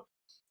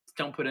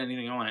 Don't put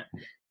anything on it.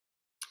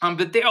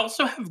 But they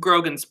also have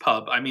Grogan's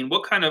Pub. I mean,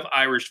 what kind of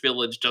Irish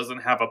village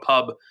doesn't have a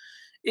pub?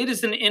 It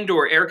is an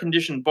indoor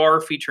air-conditioned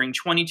bar featuring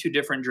 22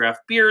 different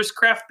draft beers,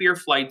 craft beer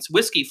flights,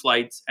 whiskey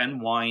flights, and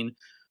wine,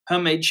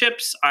 homemade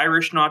chips,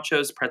 Irish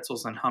nachos,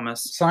 pretzels, and hummus.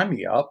 Sign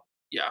me up.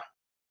 Yeah.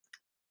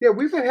 Yeah,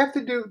 we would have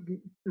to do...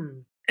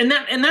 And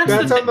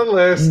that's on the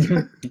list.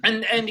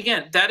 and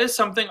again, that is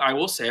something I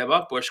will say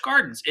about Busch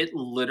Gardens. It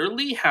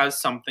literally has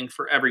something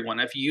for everyone.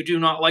 If you do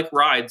not like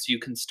rides, you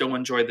can still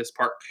enjoy this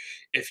park.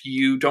 If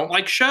you don't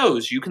like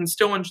shows, you can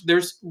still enjoy.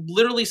 There's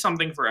literally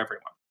something for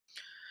everyone.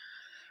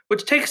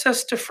 Which takes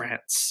us to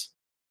France.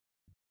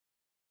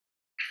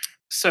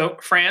 So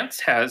France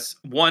has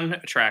one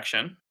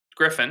attraction,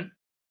 Griffin,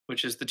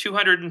 which is the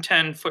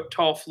 210-foot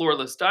tall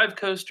floorless dive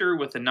coaster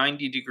with a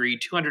 90-degree,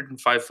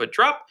 205-foot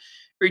drop,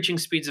 reaching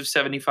speeds of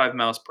 75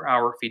 miles per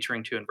hour,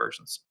 featuring 2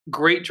 inversions.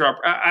 Great drop.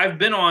 I've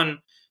been on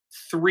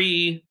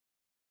 3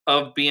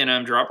 of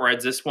B&M drop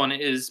rides. This one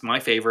is my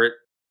favorite.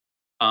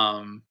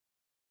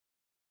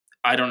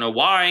 I don't know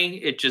why.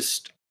 It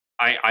just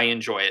I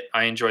enjoy it.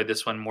 I enjoy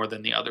this one more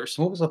than the others.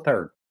 What was the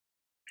third?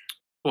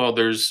 Well,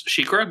 there's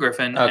Shikra,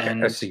 Griffin, Okay, I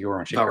and see you were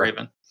on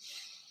Valraven.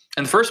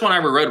 And the first one I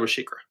ever rode was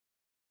Shikra.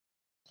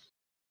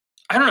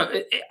 I don't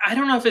know. I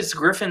don't know if it's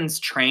Griffin's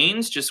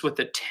trains, just with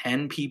the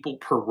 10 people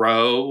per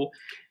row.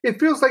 It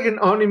feels like an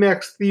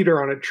Omnimax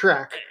theater on a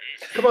track.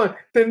 Come on,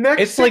 the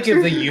next. It's like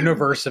if the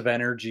universe of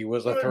energy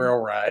was a thrill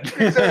ride.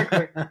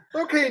 Exactly.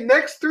 Okay,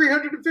 next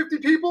 350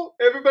 people,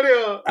 everybody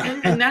up.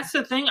 And that's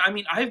the thing. I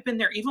mean, I've been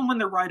there even when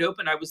the ride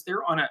opened. I was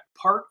there on a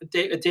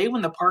day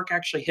when the park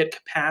actually hit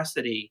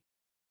capacity,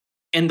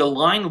 and the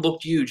line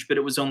looked huge, but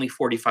it was only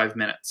 45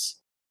 minutes.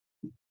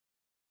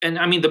 And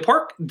I mean, the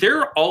park,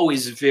 they're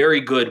always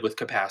very good with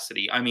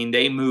capacity. I mean,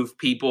 they move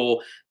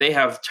people, they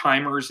have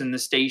timers in the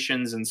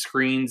stations and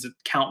screens that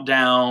count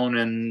down,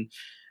 and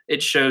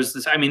it shows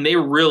this. I mean, they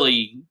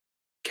really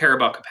care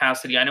about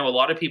capacity. I know a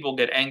lot of people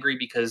get angry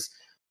because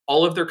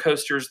all of their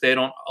coasters,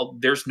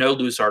 there's no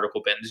loose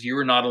article bins. You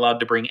are not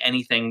allowed to bring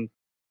anything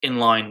in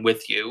line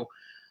with you.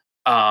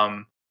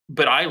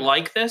 But I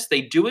like this.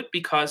 They do it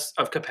because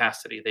of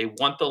capacity. They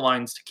want the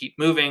lines to keep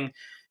moving.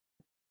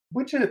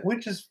 Which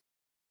is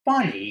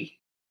funny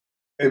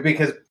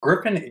because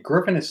Griffin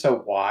is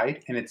so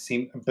wide, and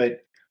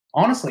but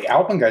honestly,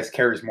 Alpengeist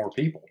carries more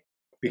people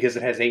because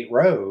it has 8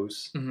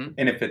 rows, and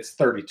if it's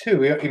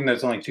 32, even though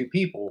it's only 2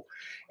 people,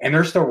 and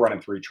they're still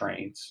running 3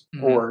 trains,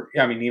 or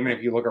I mean, even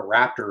if you look at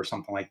Raptor or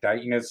something like that,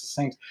 it's the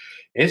same.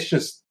 It's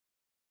just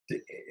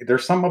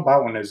there's something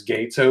about when those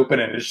gates open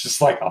and it's just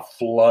like a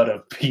flood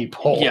of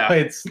people. Yeah,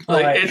 it's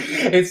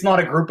it's not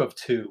a group of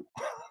 2.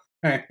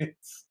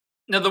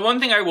 Now, the one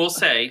thing I will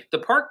say, the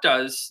park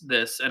does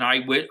this, and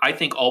I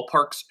think all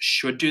parks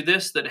should do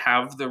this that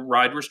have the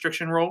ride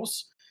restriction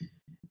rules.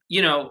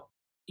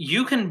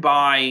 You can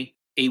buy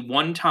a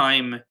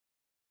one-time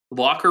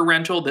locker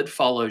rental that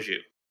follows you.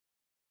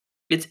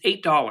 It's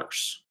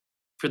 $8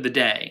 for the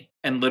day,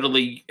 and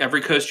literally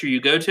every coaster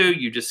you go to,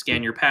 you just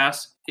scan your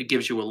pass. It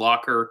gives you a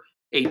locker,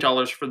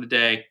 $8 for the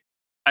day.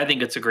 I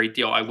think it's a great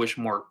deal. I wish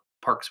more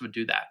parks would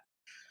do that,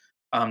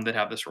 that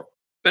have this rule.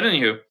 But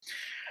anywho,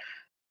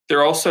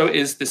 there also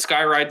is the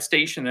Skyride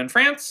station in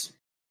France.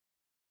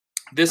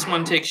 This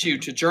one takes you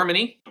to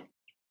Germany.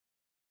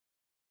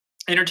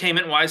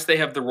 Entertainment-wise, they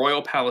have the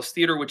Royal Palace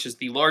Theater, which is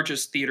the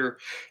largest theater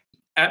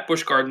at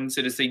Busch Gardens.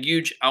 It is a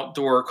huge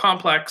outdoor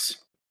complex.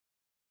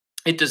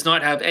 It does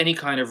not have any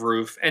kind of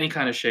roof, any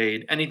kind of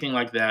shade, anything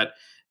like that.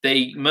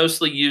 They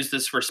mostly use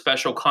this for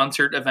special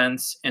concert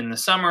events in the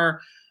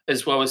summer,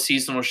 as well as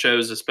seasonal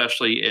shows,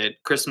 especially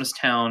at Christmas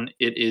Town.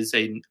 It is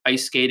an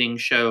ice skating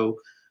show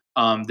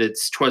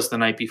that's 'Twas the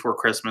Night Before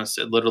Christmas.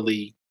 It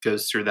literally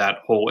goes through that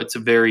whole. It's a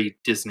very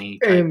Disney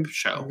type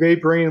show. They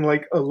bring in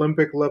like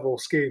Olympic level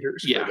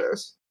skaters for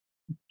this.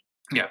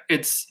 Yeah,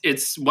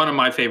 it's one of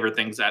my favorite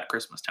things at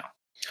Christmas Town.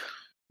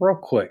 Real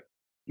quick,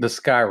 the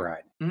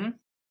Skyride. Mm-hmm.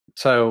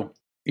 So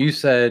you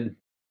said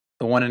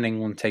the one in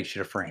England takes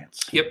you to France.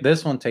 Yep.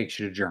 This one takes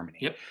you to Germany.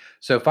 Yep.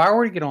 So if I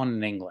were to get on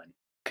in England,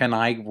 can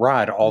I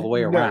ride all the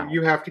way around? No,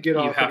 you have to get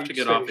off. You have to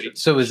get off at each.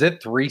 So is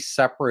it 3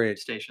 separate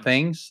stations.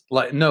 Things?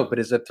 No, but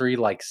is it 3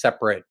 like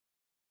separate?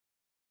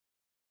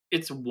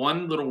 It's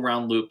one little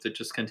round loop that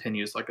just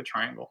continues like a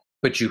triangle.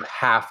 But you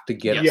have to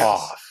get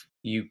off.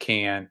 You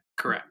can.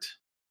 Correct.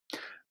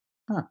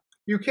 Huh.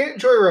 You can't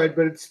joyride,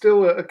 but it's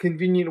still a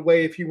convenient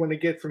way if you want to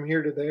get from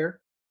here to there.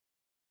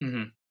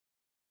 Mm-hmm.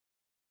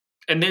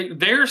 And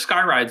their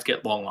Skyrides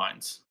get long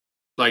lines.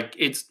 Like,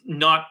 it's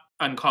not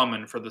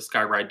uncommon for the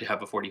Skyride to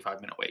have a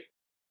 45-minute wait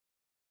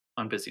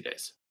on busy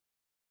days.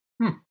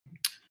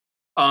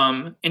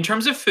 In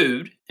terms of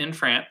food in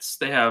France,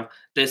 they have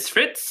Les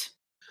Frites,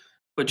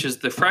 which is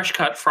the fresh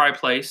cut fry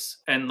place.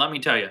 And let me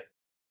tell you,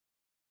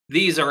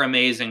 these are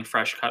amazing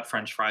fresh cut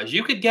French fries.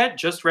 You could get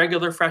just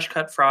regular fresh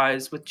cut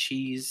fries with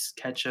cheese,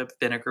 ketchup,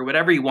 vinegar,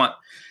 whatever you want.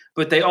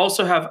 But they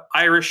also have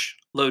Irish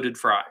loaded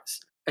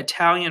fries,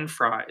 Italian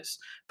fries,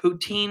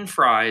 poutine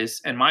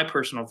fries, and my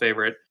personal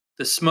favorite,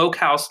 the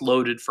smokehouse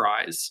loaded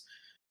fries.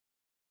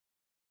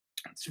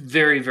 It's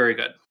very, very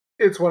good.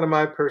 It's one of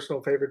my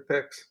personal favorite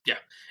picks. Yeah.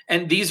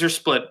 And these are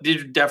split.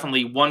 These are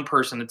definitely one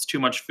person. It's too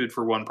much food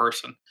for one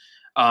person.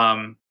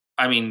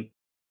 I mean,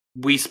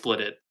 we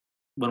split it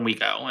when we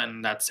go,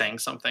 and that's saying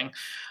something.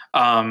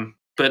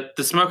 But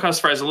the smokehouse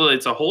fries, literally,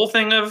 it's a whole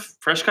thing of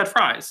fresh cut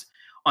fries.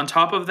 On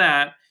top of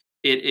that,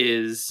 it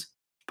is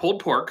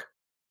pulled pork,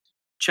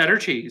 cheddar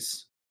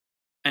cheese,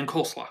 and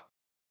coleslaw.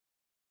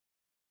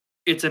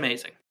 It's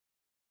amazing.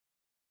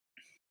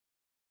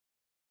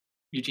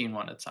 Eugene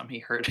wanted some. He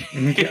heard.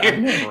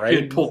 Yeah,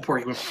 right. Pulled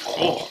pork.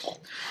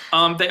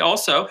 They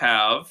also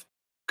have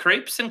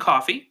crepes and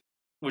coffee,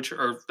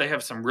 they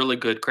have some really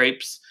good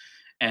crepes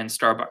and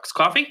Starbucks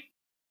coffee.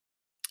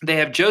 They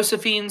have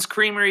Josephine's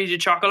Creamery de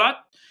Chocolat,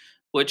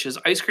 which is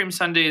ice cream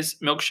sundaes,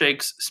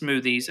 milkshakes,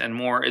 smoothies, and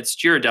more. It's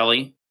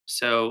Ghirardelli,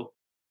 so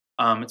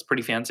it's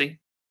pretty fancy,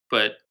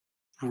 but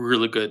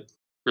really good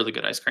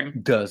ice cream.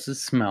 Does it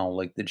smell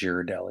like the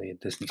Ghirardelli at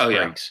Disney Oh, yeah.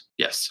 Springs?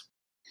 Yes.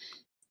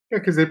 Yeah,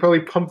 because they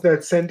probably pump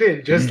that scent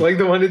in, just like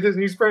the one at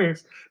Disney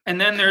Springs.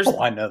 And then there's Oh,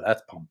 I know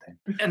that's pumped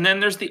in. and then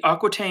there's the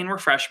Aquitaine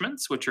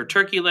refreshments, which are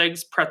turkey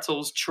legs,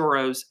 pretzels,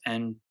 churros,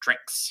 and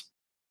drinks.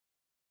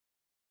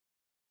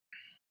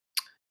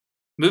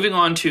 Moving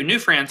on to New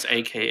France,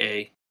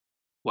 aka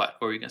what?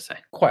 What were you gonna say?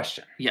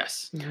 Question.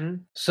 Yes.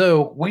 Mhm.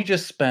 So we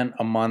just spent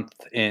a month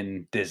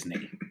in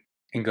Disney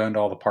and going to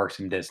all the parks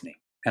in Disney.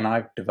 And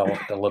I've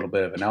developed a little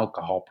bit of an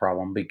alcohol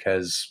problem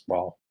because,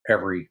 well,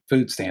 every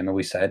food stand that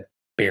we said,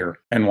 beer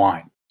and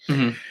wine.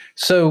 Mhm.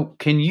 So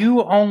can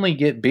you only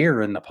get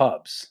beer in the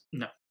pubs?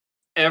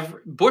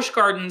 Busch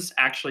Gardens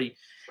actually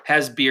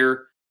has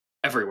beer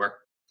everywhere.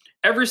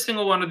 Every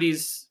single one of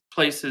these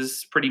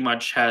places pretty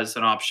much has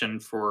an option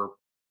for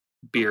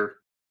beer.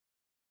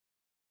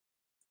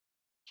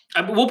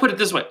 We'll put it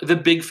this way: the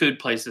big food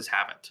places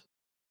haven't.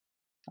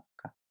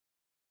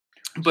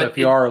 So But if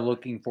you are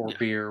looking for yeah.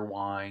 beer,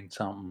 wine,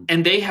 something.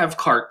 and they have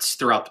carts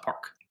throughout the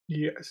park.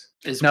 Yes.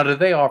 Is Now, do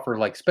they offer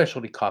like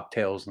specialty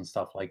cocktails and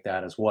stuff like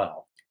that as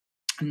well?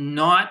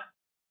 not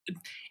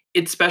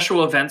it's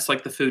special events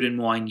like the food and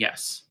wine,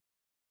 yes,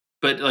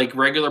 but like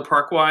regular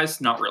park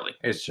wise, not really.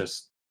 It's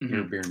just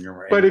your Mhm. beer and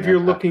your But if you're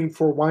okay. looking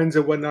for wines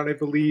and whatnot, I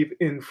believe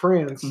in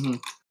France, Mhm.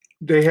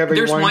 they have a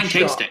There's wine wine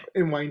shop tasting.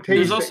 and wine tastings.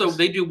 There's also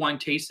they do wine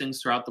tastings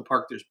throughout the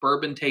park. There's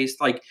bourbon taste,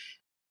 like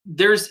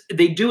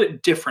they do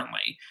it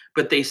differently,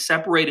 but they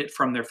separate it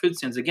from their food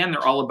stands. Again,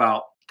 they're all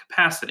about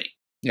capacity.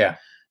 Yeah.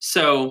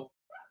 So,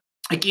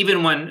 like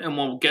even when, and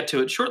we'll get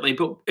to it shortly,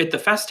 but at the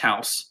Fest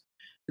House,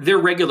 their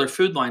regular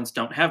food lines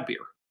don't have beer.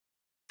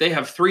 They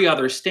have 3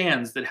 other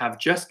stands that have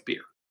just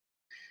beer.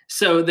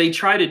 So they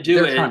try to do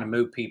They're it. trying to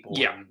move people.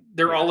 Yeah, and-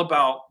 they're yeah, all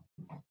about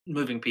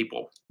moving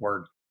people.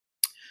 word.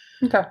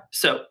 Okay.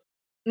 So,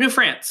 New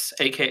France,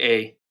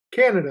 aka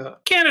Canada.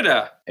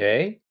 Canada.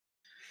 Eh?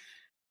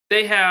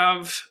 They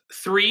have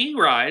 3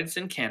 rides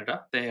in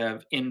Canada. They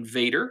have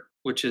Invader,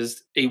 which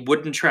is a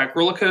wooden track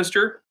roller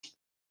coaster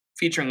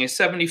featuring a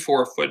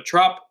 74-foot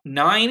drop,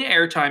 9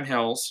 airtime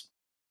hills,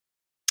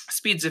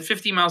 speeds of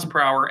 50 miles per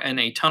hour, and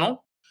a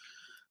tunnel.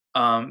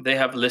 They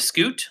have Le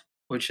Scoot,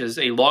 which is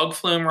a log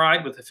flume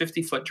ride with a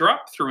 50-foot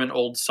drop through an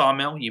old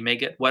sawmill. You may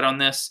get wet on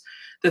this.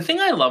 The thing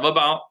I love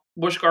about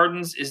Busch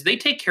Gardens is they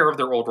take care of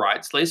their old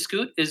rides. Le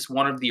Scoot is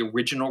one of the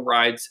original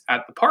rides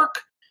at the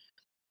park.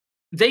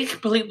 They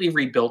completely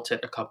rebuilt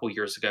it a couple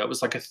years ago. It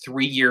was like a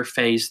 3-year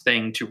phase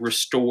thing to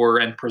restore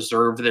and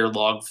preserve their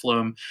log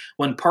flume.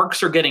 When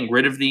parks are getting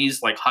rid of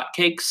these like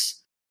hotcakes,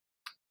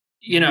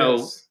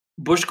 Yes.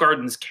 Busch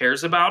Gardens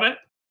cares about it.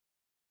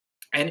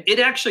 And it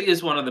actually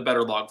is one of the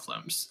better log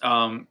flumes.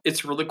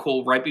 It's really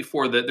cool. Right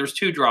before there's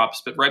 2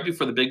 drops, but right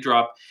before the big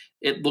drop,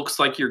 it looks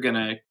like you're going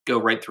to go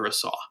right through a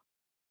saw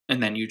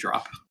and then you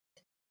drop.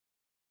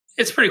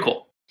 It's pretty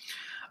cool.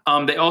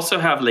 They also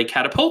have Le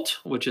Catapult,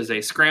 which is a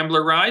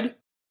scrambler ride.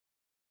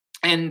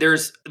 And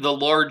there's the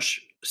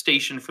large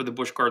station for the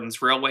Busch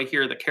Gardens Railway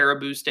here. The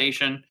Caribou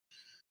Station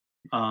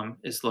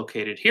is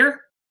located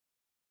here.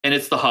 And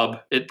it's the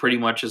hub. It pretty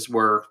much is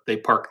where they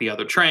park the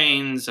other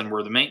trains and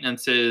where the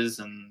maintenance is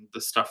and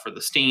the stuff for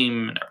the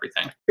steam and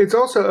everything. It's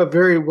also a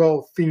very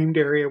well themed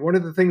area. One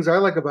of the things I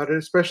like about it,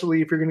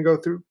 especially if you're going to go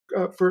through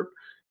for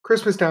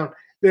Christmas Town,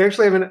 they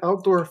actually have an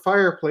outdoor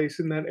fireplace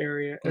in that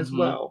area as Mhm.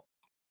 well.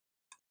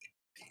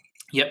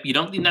 Yep, you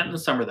don't need that in the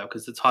summer though,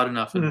 because it's hot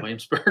enough in Mhm.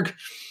 Williamsburg.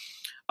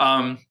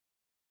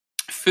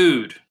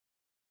 Food.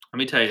 Let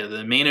me tell you,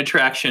 the main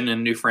attraction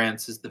in New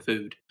France is the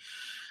food.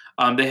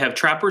 They have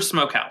Trapper's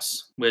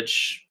Smokehouse,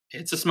 which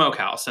it's a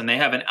smokehouse, and they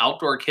have an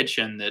outdoor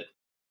kitchen that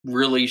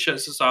really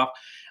shows us off.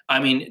 I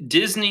mean,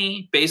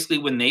 Disney, basically,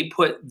 when they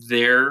put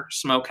their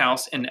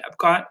smokehouse in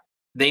Epcot,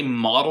 they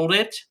modeled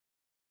it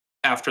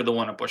after the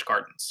one at Busch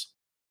Gardens.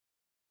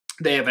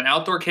 They have an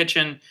outdoor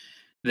kitchen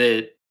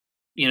that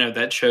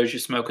that shows you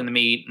smoking the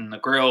meat and the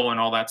grill and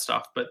all that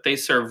stuff. But they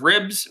serve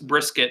ribs,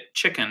 brisket,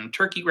 chicken,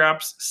 turkey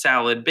wraps,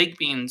 salad, baked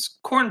beans,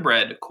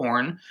 cornbread,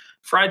 corn,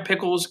 fried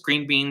pickles,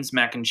 green beans,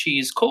 mac and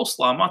cheese,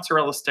 coleslaw,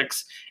 mozzarella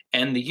sticks,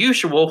 and the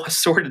usual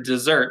assorted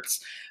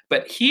desserts.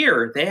 But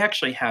here they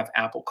actually have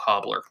apple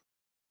cobbler,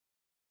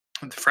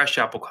 the fresh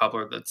apple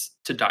cobbler that's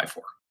to die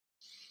for.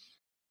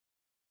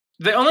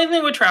 The only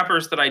thing with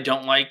Trappers that I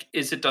don't like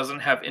is it doesn't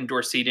have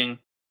indoor seating.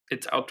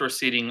 It's outdoor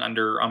seating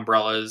under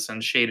umbrellas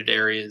and shaded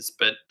areas,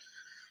 but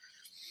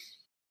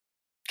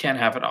can't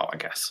have it all, I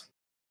guess.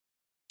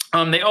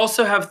 They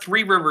also have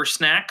Three River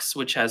Snacks,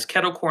 which has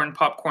kettle corn,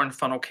 popcorn,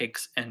 funnel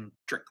cakes, and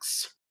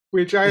drinks.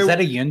 Which Is that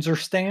a Yinzer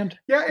stand?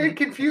 yeah, it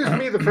confused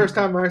me the first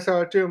time I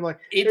saw it too. I'm like,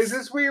 It's- is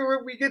this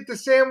where we get the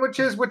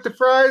sandwiches with the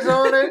fries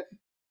on it?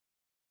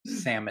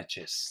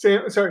 Sandwiches.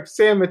 Sandwiches.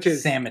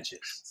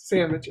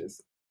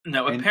 Sandwiches.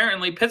 No, And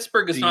apparently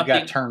Pittsburgh is You not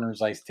got the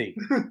Turner's iced tea.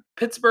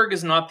 Pittsburgh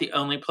is not the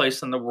only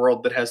place in the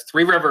world that has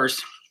 3 rivers.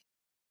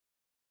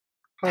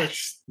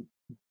 Hush.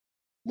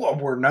 What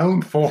we're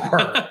known for.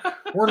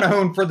 We're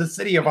known for the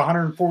city of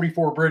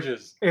 144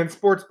 bridges. And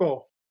Sports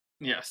Bowl.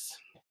 Yes.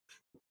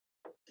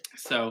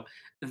 So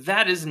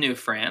that is New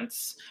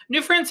France.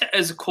 New France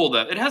is cool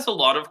though. It has a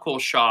lot of cool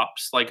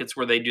shops. Like it's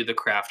where they do the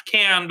craft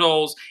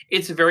candles.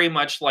 It's very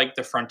much like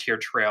the Frontier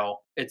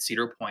Trail at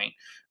Cedar Point,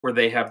 where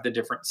they have the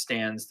different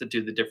stands that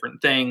do the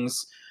different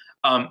things.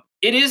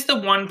 It is the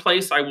one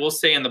place I will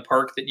say in the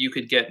park that you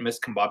could get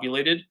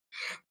miscombobulated.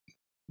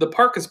 The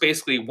park is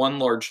basically one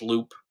large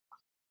loop,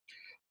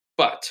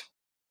 but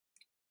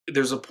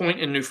there's a point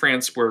in New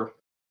France where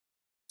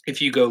if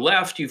you go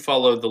left, you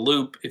follow the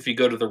loop. If you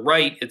go to the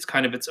right, it's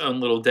kind of its own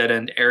little dead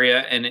end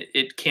area, and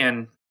it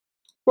can.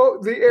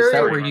 Well, the Is that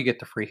area where you get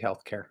the free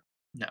healthcare?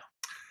 No.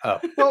 Oh,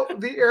 well,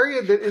 the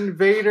area that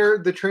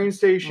Invader, the train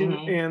station,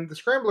 Mhm. and the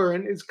Scrambler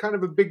in is kind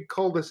of a big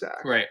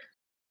cul-de-sac. Right.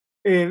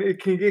 And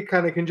it can get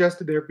kind of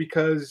congested there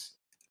because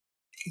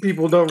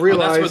people don't Well,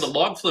 realize that's where the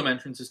log flume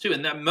entrance is too,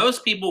 and that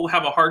most people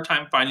have a hard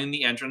time finding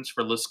the entrance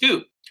for Le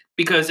Scoop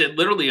because it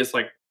literally is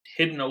like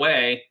hidden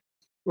away.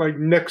 like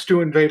next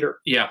to Invader.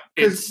 Yeah,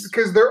 it's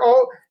Because they're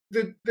all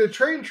the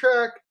train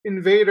track,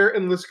 Invader,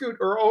 and Le Scoot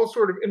are all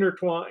sort of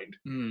intertwined.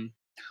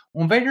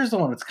 well, Invader's the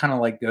one that's kind of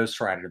like Ghost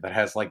Rider that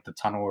has like the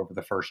tunnel over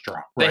the first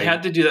drop. they Right?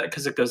 had to do that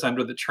because it goes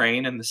under the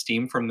train and the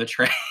steam from the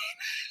train.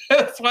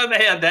 That's why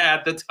they had to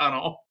add the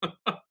tunnel.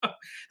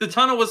 The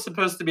tunnel was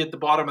supposed to be at the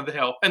bottom of the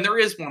hill, and there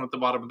is one at the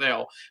bottom of the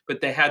hill,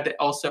 but they had to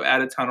also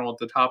add a tunnel at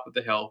the top of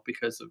the hill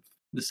because of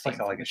the It's steam like,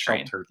 from like the a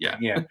train. shelter. Yeah.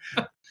 Thing.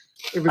 Yeah.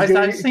 It was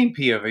I've seen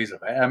POVs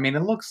of it. I mean, it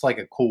looks like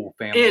a cool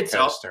family It's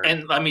coaster.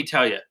 and let me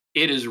tell you,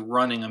 it is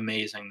running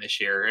amazing this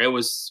year. It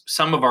was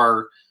some of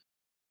our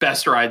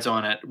best rides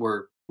on it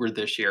were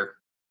this year.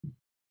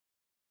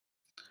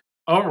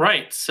 All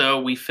right,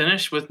 so we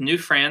finished with New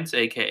France,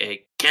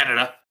 aka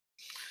Canada,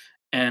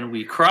 and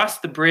we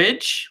crossed the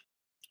bridge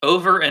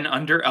over and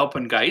under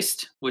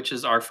Alpengeist, which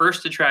is our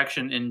first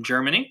attraction in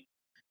Germany.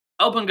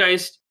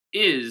 Alpengeist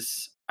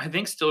is, I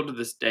think, still to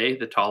this day,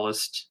 the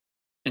tallest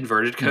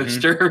inverted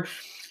coaster.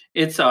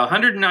 It's a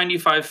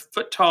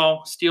 195-foot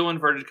tall steel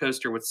inverted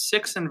coaster with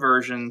 6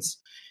 inversions.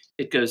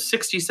 It goes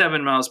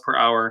 67 miles per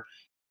hour.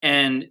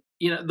 And,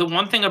 the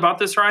one thing about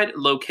this ride,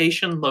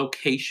 location,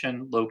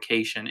 location,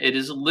 location. It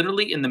is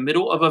literally in the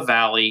middle of a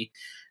valley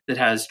that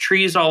has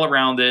trees all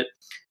around it.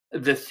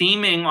 The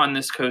theming on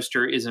this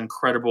coaster is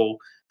incredible.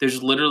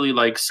 There's literally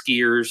like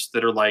skiers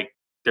that are like,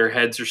 their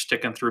heads are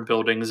sticking through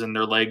buildings and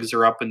their legs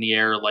are up in the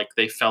air like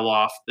they fell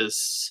off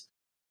this.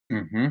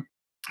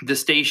 The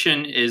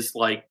station is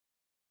like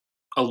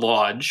a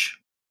lodge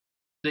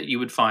that you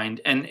would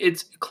find, and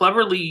it's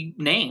cleverly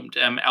named.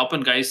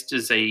 Alpengeist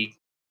is a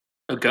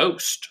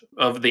ghost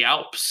of the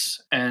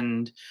Alps,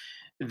 and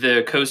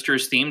the coaster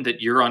is themed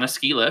that you're on a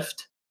ski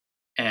lift,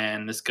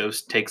 and this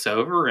ghost takes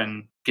over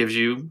and gives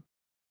you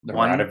The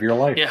ride of your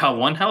life. Yeah,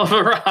 one hell of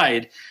a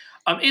ride.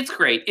 It's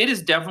great. It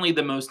is definitely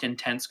the most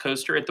intense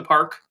coaster at the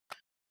park.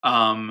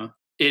 It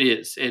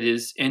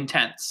is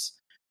intense,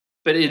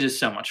 but it is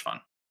so much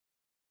fun.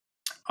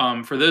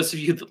 For those of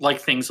you that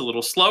like things a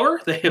little slower,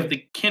 they have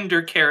the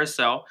Kinder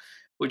Carousel,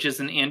 which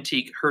is an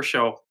antique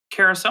Herschel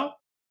carousel.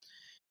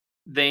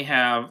 They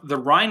have the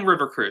Rhine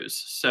River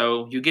Cruise.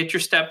 So you get your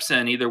steps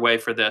in either way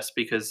for this,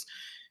 because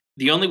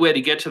the only way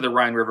to get to the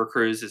Rhine River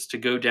Cruise is to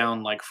go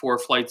down like 4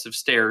 flights of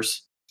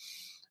stairs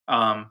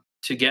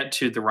to get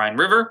to the Rhine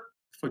River,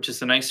 which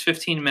is a nice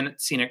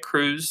 15-minute scenic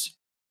cruise.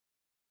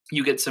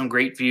 You get some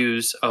great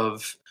views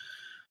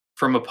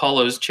from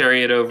Apollo's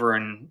Chariot over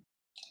in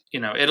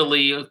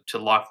Italy, to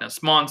Loch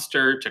Ness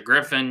Monster, to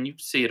Griffin. You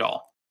see it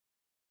all.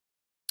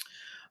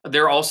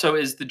 There also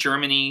is the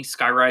Germany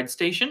Skyride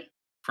station.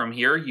 From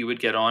here, you would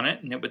get on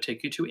it, and it would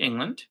take you to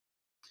England.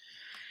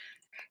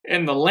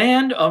 And the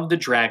Land of the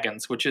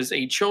Dragons, which is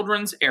a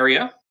children's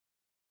area.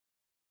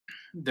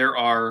 There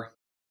are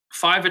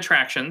 5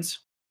 attractions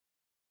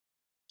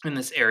in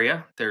this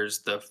area.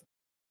 There's the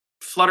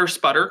Flutter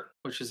Sputter,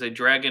 which is a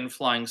dragon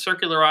flying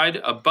circular ride,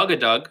 a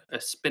Bug-a-Dug,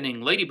 a spinning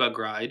ladybug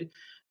ride,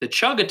 the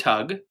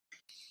Chug-a-Tug,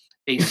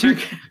 a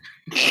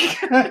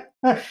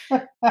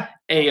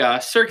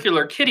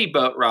circular kiddie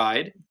boat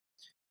ride,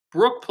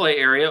 brook play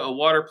area, a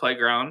water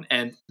playground,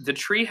 and the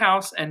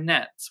Treehouse and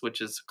Nets, which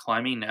is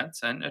climbing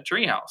nets and a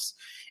treehouse.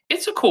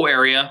 It's a cool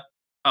area.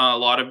 A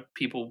lot of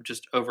people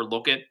just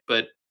overlook it,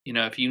 but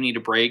if you need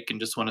a break and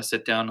just want to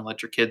sit down and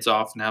let your kids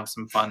off and have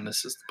some fun,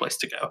 this is the place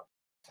to go.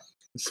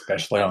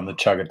 Especially on the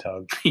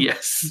Chug-a-Tug.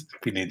 Yes.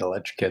 If you need to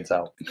let your kids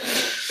out.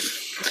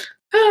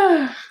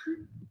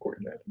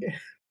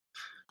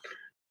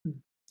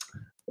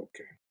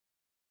 Okay.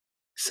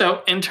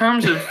 So, in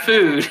terms of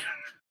food,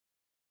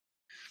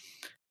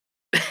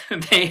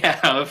 they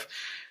have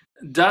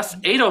Das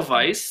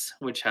Edelweiss,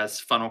 which has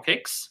funnel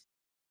cakes,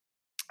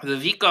 the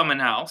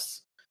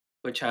Willkommenhaus,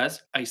 which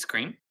has ice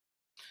cream.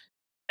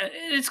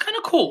 It's kind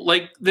of cool.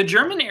 Like, the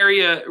German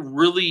area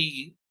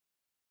really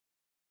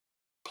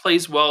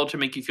plays well to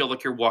make you feel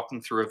like you're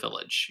walking through a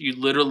village. You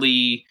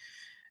literally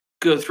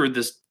go through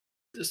this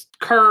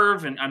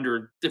curve and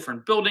under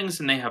different buildings,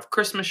 and they have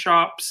Christmas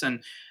shops,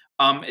 and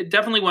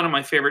Definitely one of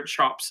my favorite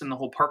shops in the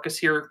whole park is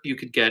here. You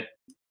could get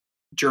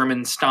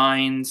German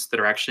steins that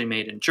are actually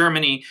made in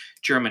Germany,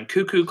 German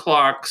cuckoo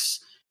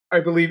clocks. I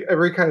believe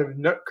every kind of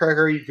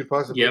nutcracker you could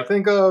possibly Yep.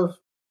 think of.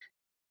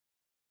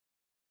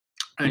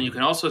 And you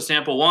can also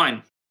sample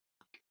wine.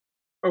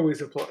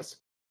 Always a plus.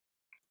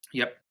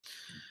 Yep.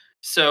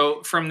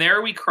 So from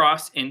there, we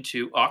cross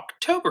into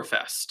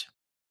Oktoberfest.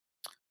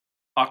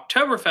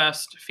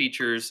 Oktoberfest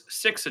features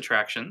 6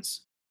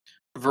 attractions.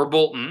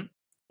 Verbolten,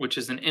 which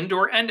is an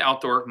indoor and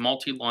outdoor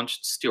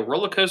multi-launched steel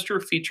roller coaster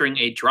featuring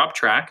a drop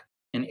track,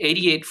 an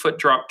 88-foot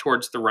drop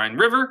towards the Rhine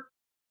River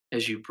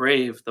as you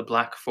brave the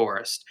Black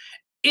Forest.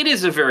 It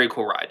is a very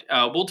cool ride.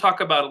 We'll talk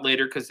about it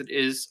later because it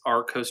is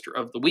our coaster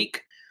of the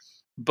week.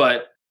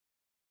 But,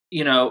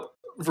 you know,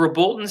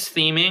 Verbolten's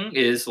theming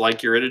is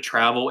like you're at a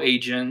travel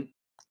agency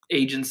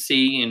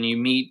and you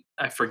meet,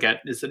 I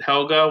forget, is it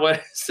Helga?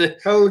 What is it?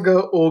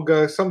 Helga,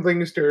 Olga, something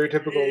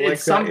stereotypical like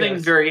It's something that.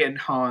 Yes. very in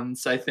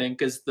Hans, I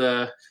think, is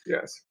the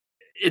Yes.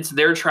 it's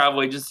their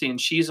travel agency and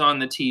she's on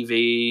the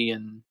TV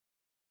and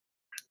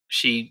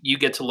you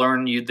get to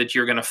learn that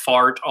you're going to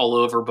fart all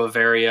over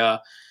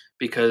Bavaria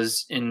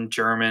because in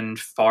German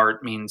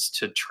fart means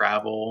to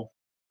travel.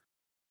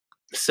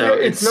 So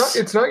yeah,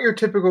 it's not your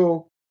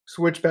typical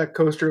switchback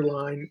coaster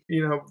line.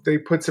 You know, they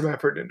put some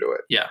effort into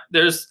it. Yeah,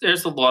 there's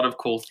a lot of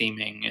cool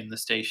theming in the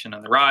station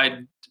and the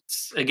ride.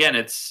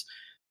 It's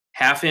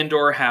half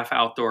indoor, half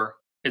outdoor.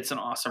 It's an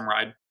awesome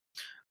ride.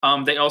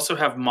 They also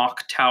have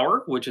Mock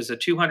Tower, which is a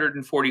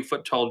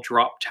 240-foot tall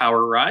drop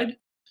tower ride.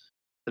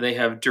 They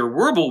have Der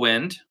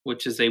Wirbelwind,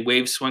 which is a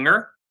wave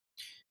swinger.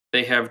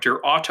 They have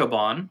Der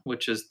Autobahn,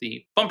 which is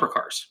the bumper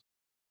cars.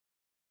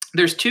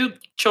 There's 2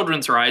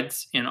 children's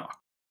rides in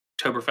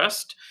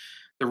Oktoberfest.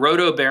 The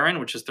Roto Baron,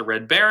 which is the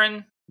Red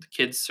Baron, the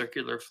kids'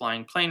 circular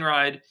flying plane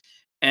ride,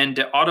 and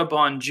the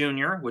Autobahn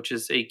Junior, which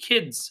is a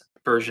kids'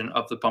 version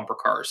of the bumper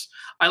cars.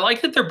 I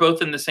like that they're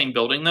both in the same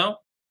building, though.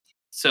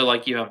 So,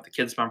 like, you have the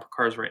kids' bumper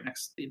cars right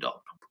next to the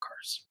adult bumper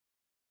cars.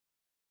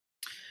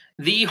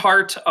 The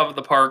heart of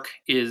the park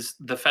is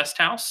the Fest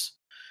House,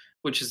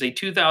 which is a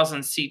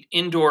 2,000-seat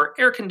indoor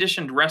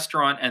air-conditioned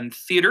restaurant and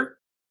theater.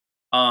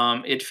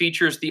 It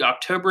features the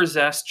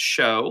Oktoberzest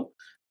show,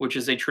 which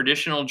is a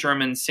traditional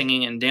German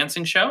singing and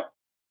dancing show.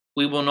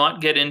 We will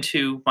not get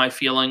into my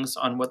feelings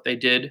on what they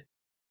did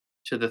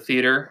to the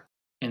theater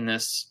in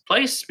this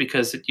place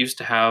because it used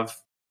to have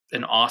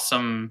an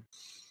awesome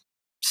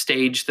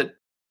stage that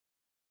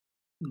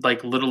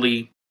like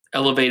literally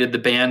elevated the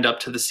band up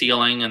to the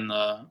ceiling and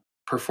the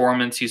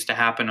performance used to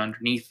happen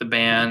underneath the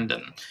band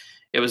and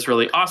it was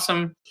really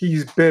awesome.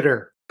 He's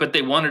bitter. But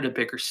they wanted a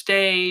bigger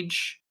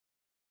stage.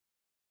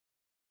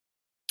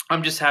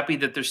 I'm just happy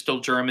that there's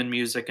still German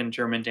music and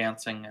German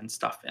dancing and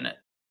stuff in it.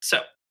 So,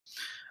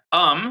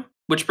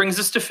 which brings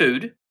us to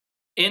food.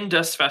 In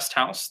Das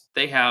Festhaus,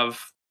 they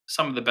have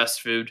some of the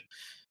best food.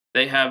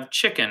 They have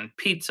chicken,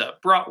 pizza,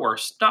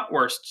 bratwurst,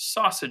 knotwurst,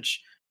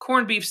 sausage,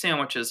 corned beef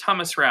sandwiches,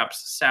 hummus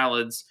wraps,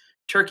 salads,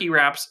 turkey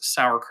wraps,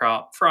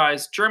 sauerkraut,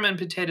 fries, German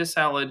potato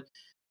salad,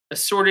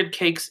 assorted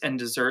cakes and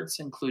desserts,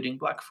 including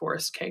Black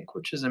Forest cake,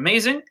 which is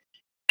amazing.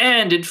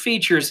 And it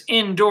features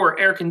indoor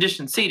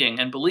air-conditioned seating.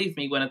 And believe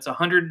me, when it's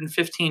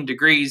 115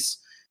 degrees,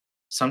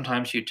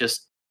 sometimes you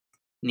just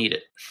need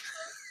it.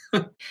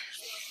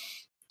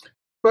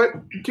 But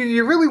do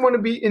you really want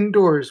to be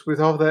indoors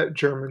with all that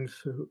German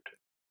food?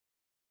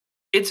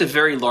 It's a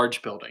very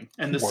large building,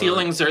 and the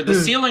ceilings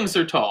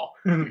are tall.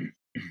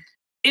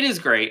 It is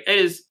great.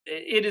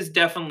 It is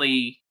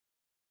definitely.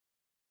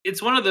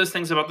 It's one of those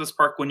things about this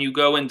park when you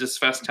go into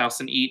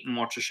Festhaus and eat and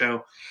watch a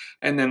show,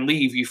 and then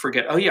leave, you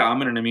forget. Oh yeah,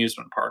 I'm in an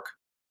amusement park.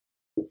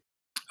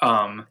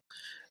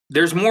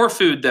 There's more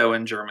food though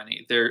in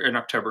Germany. There in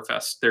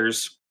Oktoberfest.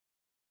 There's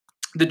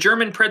the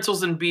German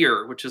pretzels and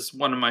beer, which is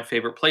one of my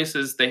favorite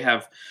places. They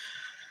have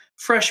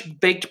fresh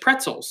baked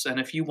pretzels, and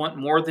if you want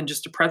more than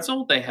just a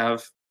pretzel, they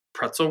have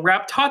pretzel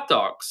wrapped hot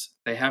dogs.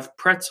 They have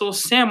pretzel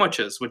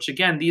sandwiches, which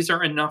again, these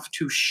are enough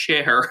to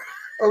share.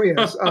 Oh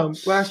yes.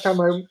 Last time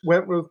I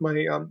went with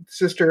my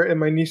sister and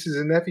my nieces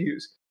and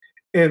nephews,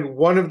 and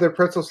one of their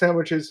pretzel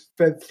sandwiches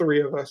fed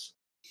 3 of us.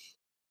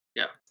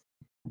 Yeah.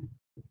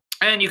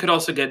 And you could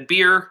also get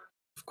beer,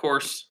 of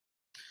course.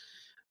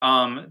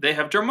 They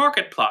have Der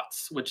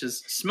Marktplatz, which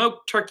is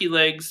smoked turkey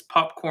legs,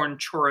 popcorn,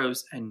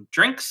 churros, and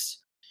drinks.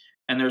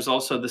 And there's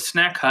also the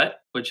Snack Hut,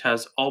 which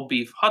has all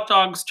beef hot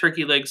dogs,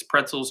 turkey legs,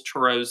 pretzels,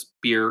 churros,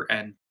 beer,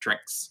 and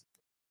drinks.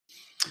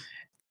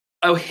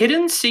 A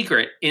hidden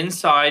secret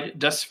inside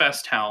Das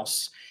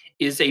Festhaus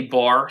is a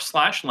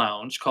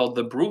bar/lounge called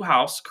the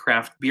Brewhaus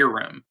Craft Beer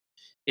Room.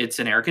 It's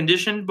an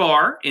air-conditioned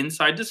bar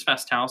inside Das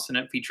Festhaus, and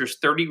it features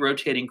 30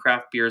 rotating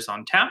craft beers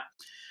on tap.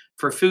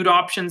 For food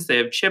options, they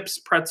have chips,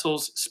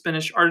 pretzels,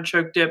 spinach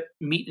artichoke dip,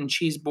 meat and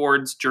cheese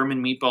boards,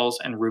 German meatballs,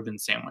 and Reuben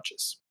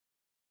sandwiches.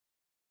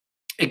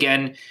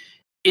 Again,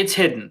 it's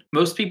hidden.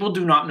 Most people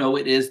do not know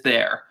it is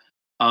there.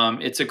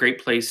 It's a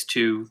great place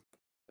to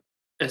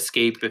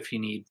escape if you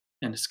need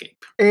an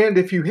escape. And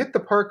if you hit the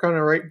park on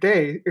a right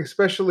day,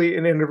 especially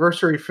an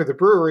anniversary for the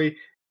brewery,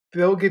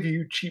 they'll give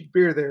you cheap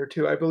beer there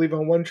too. I believe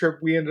on one trip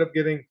we ended up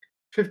getting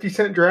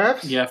 50-cent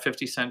drafts. Yeah,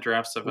 50-cent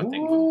drafts of, I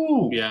think.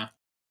 Ooh. Yeah.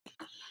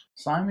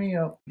 Sign me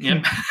up.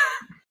 Yep.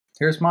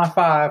 Here's my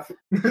 5.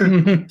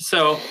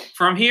 So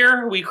from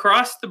here, we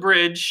cross the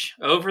bridge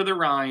over the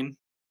Rhine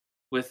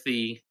with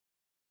the,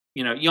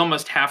 you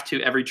almost have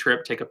to every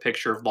trip take a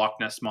picture of Loch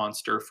Ness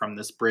Monster from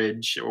this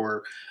bridge,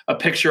 or a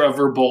picture of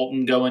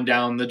Verbolten going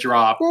down the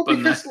drop. Well,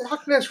 because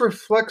Loch Ness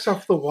reflects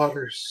off the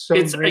water so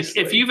it's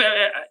nicely. if you've,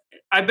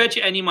 I bet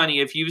you any money,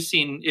 if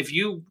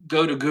you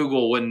go to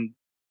Google and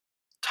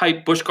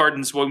type Busch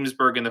Gardens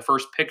Williamsburg, and the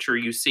first picture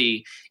you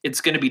see, it's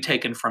going to be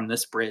taken from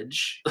this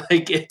bridge.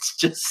 Like, it's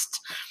just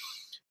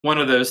one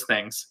of those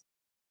things.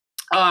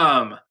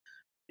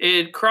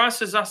 It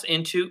crosses us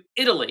into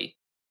Italy.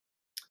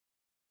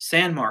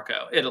 San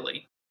Marco,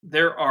 Italy.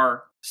 There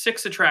are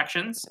 6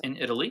 attractions in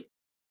Italy.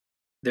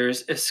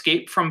 There's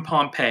Escape from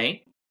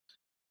Pompeii,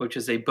 which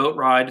is a boat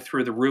ride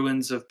through the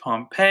ruins of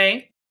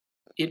Pompeii.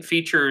 It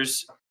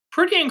features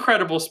pretty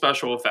incredible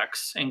special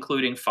effects,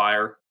 including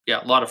fire.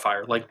 Yeah, a lot of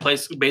fire. Like,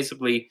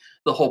 basically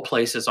the whole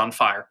place is on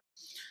fire.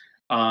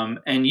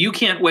 And you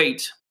can't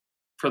wait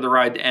for the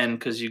ride to end,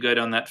 because you go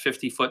down that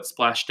 50-foot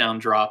splashdown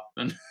drop.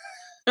 And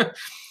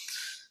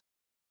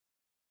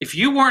if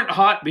you weren't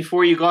hot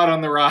before you got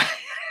on the ride,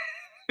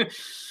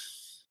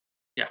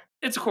 yeah,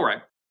 it's a cool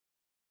ride.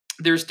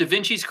 There's Da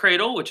Vinci's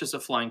Cradle, which is a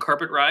flying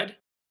carpet ride.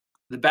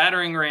 The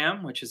Battering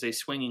Ram, which is a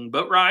swinging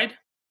boat ride.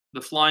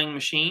 The Flying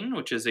Machine,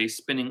 which is a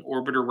spinning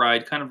orbiter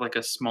ride, kind of like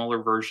a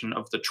smaller version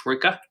of the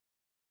Troika.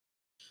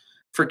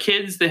 For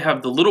kids, they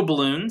have the Little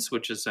Balloons,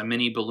 which is a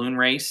mini balloon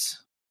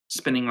race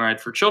spinning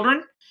ride for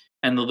children.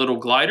 And the Little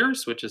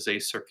Gliders, which is a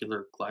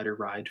circular glider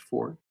ride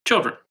for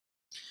children.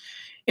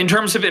 In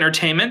terms of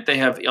entertainment, they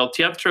have El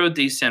Teatro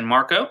di San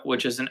Marco,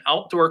 which is an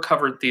outdoor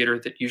covered theater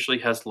that usually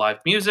has live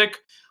music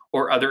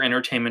or other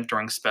entertainment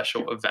during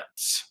special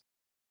events.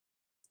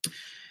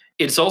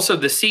 It's also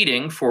the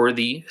seating for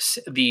the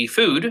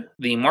food,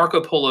 the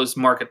Marco Polo's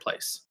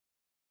Marketplace.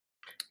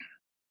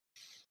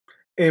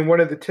 And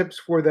one of the tips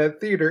for that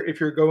theater, if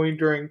you're going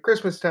during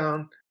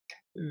Christmastown,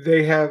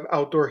 they have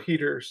outdoor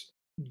heaters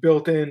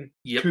built in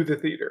to the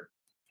theater.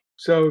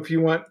 So if you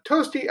want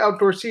toasty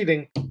outdoor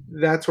seating,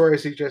 that's where I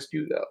suggest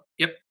you go.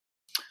 Yep.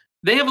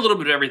 They have a little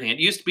bit of everything. It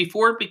used to,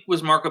 before it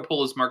was Marco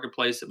Polo's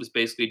Marketplace, it was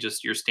basically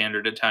just your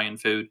standard Italian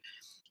food.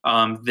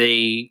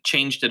 They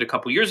changed it a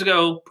couple years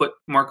ago, put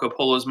Marco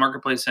Polo's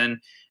Marketplace in.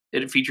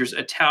 It features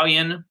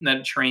Italian,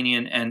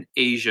 Mediterranean, and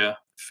Asia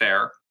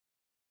fare.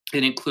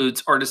 It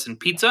includes artisan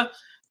pizza,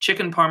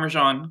 chicken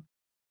parmesan,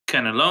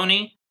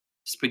 cannelloni,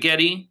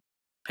 spaghetti,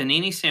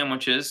 panini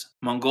sandwiches,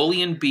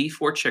 Mongolian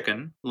beef or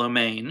chicken, lo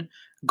mein,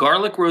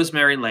 garlic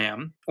rosemary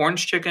lamb,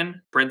 orange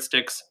chicken,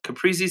 breadsticks,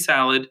 caprese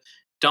salad,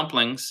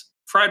 dumplings,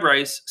 fried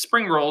rice,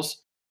 spring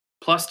rolls,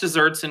 plus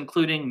desserts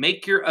including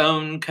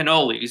make-your-own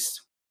cannolis,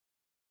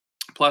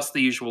 plus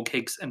the usual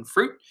cakes and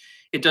fruit.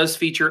 It does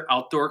feature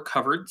outdoor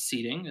covered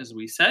seating, as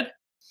we said.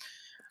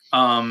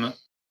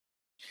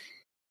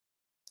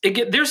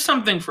 There's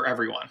something for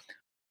everyone,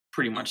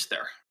 pretty much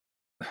there.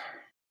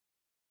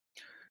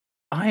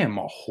 I am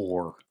a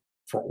whore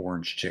for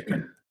orange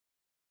chicken.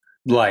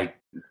 Like,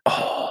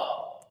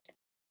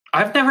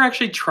 I've never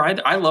actually tried.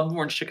 I love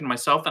orange chicken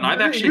myself, and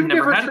I've actually You've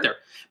never never had it there.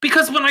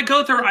 Because when I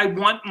go there, I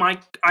want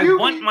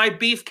my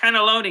beef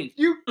cannelloni.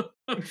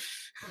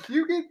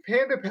 You get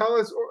Panda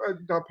Palace,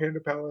 or not Panda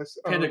Palace,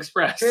 Panda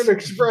Express. Panda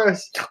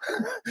Express.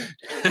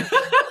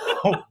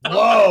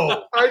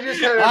 Whoa! I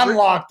just had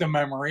unlocked the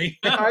memory.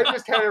 I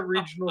just had a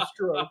regional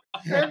stroke.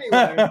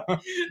 Anyway,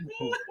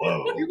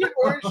 whoa! You get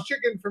orange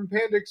chicken from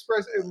Panda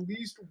Express at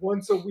least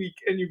once a week,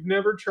 and you've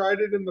never tried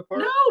it in the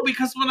park? No,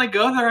 because when I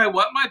go there, I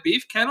want my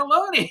beef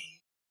cannelloni.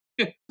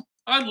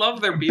 I love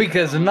their beef.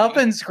 Because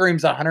nothing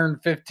screams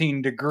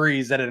 115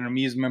 degrees at an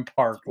amusement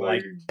park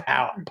like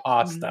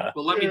pasta.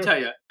 Well, let me tell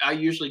you, I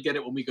usually get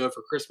it when we go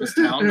for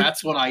Christmastown.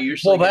 That's when I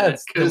usually get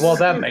it. Well,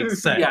 that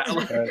makes sense.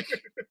 Yeah.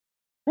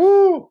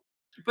 Woo!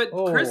 But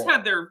Chris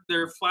had their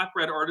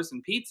flatbread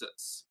artisan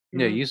pizzas.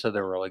 Yeah, you said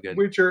they were really good.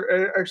 Which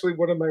are actually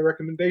one of my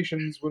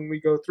recommendations when we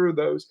go through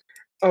those.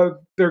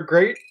 They're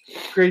great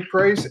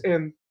price,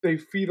 and they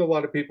feed a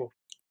lot of people.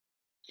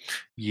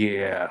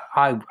 Yeah,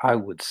 I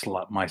would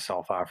slut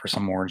myself out for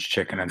some orange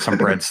chicken and some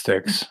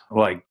breadsticks.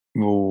 Like,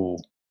 ooh,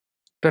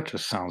 that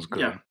just sounds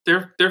good.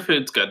 Yeah, their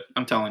food's good.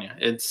 I'm telling you,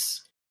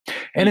 it's.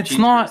 And it's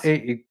not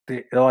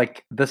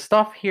like the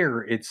stuff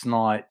here. It's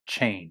not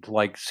chained.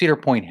 Like Cedar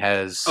Point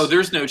has. Oh,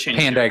 there's no chain.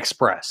 Panda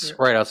Express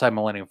right outside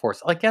Millennium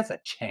Forest. Like that's a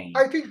chain.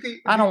 I think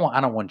I don't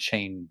want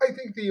chain. I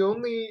think the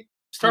only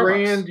Starbucks.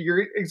 brand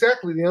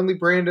the only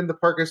brand in the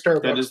park is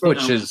Starbucks.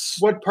 Which is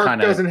what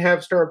park doesn't have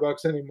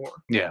Starbucks anymore?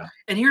 Yeah.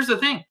 And here's the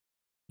thing,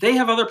 they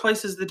have other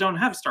places that don't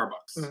have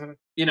Starbucks. Mm-hmm.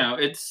 You know,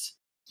 it's.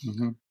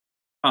 Mm-hmm.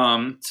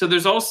 So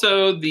there's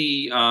also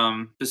the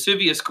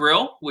Vesuvius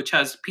Grill, which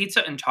has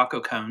pizza and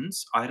taco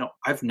cones.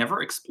 I've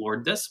never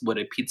explored this, what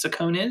a pizza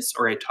cone is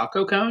or a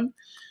taco cone.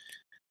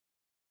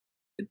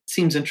 It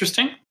seems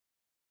interesting.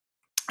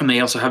 And they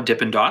also have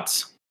Dippin'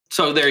 Dots.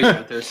 So there you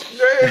go. There's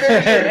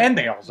And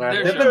they also have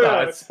There's Dippin' your-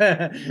 Dots.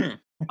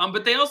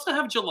 but they also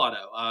have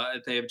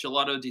gelato. They have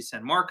gelato di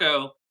San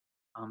Marco,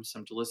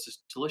 some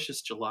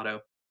delicious gelato.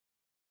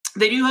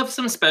 They do have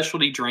some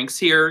specialty drinks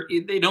here.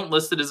 They don't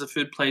list it as a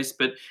food place,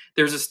 but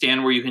there's a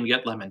stand where you can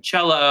get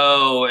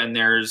limoncello, and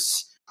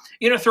there's,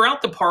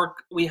 throughout the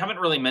park, we haven't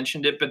really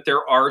mentioned it, but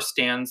there are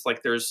stands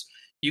like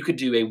you could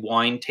do a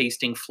wine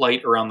tasting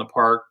flight around the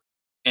park,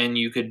 and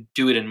you could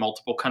do it in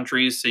multiple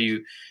countries. So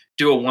you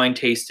do a wine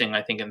tasting,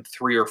 I think, in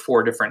 3 or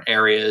 4 different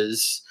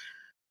areas.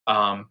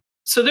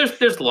 So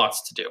there's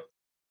lots to do.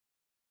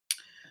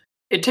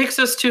 It takes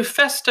us to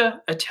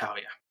Festa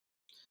Italia,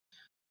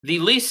 the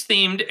least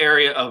themed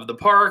area of the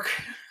park.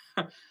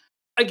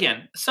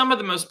 Again, some of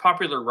the most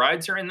popular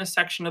rides are in this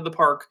section of the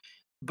park,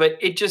 but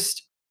it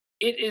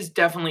is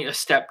definitely a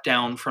step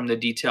down from the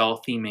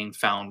detail theming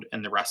found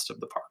in the rest of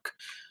the park.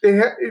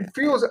 It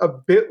feels a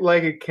bit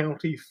like a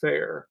county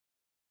fair.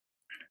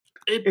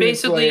 It in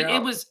its basically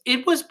layout.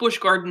 it was Busch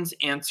Gardens'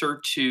 answer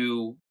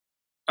to.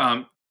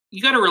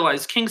 You got to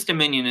realize King's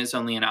Dominion is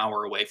only an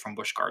hour away from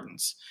Busch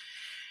Gardens,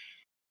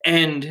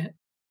 and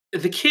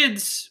the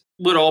kids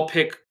would all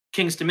pick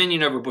King's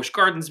Dominion over Busch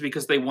Gardens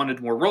because they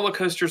wanted more roller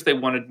coasters, they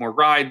wanted more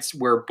rides,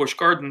 where Busch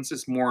Gardens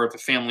is more of a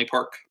family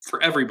park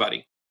for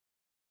everybody.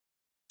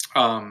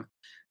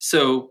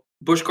 So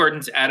Busch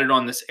Gardens added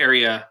on this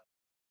area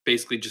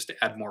basically just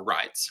to add more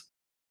rides.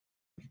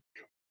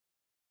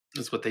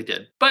 That's what they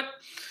did. But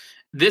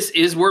this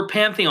is where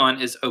Pantheon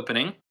is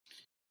opening.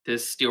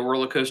 This steel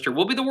roller coaster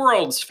will be the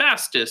world's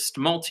fastest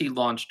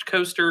multi-launched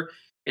coaster.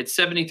 It's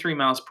 73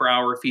 miles per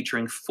hour,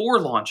 featuring 4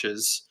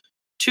 launches,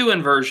 2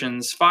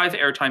 inversions, 5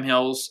 airtime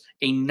hills,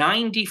 a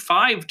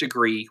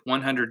 95-degree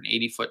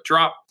 180-foot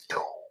drop,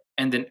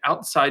 and an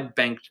outside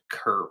banked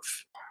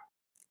curve.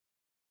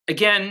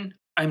 Again,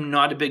 I'm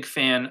not a big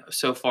fan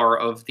so far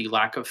of the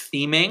lack of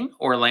theming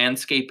or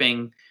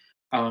landscaping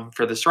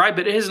for this ride,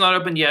 but it has not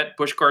opened yet.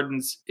 Busch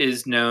Gardens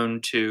is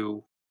known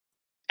to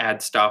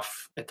add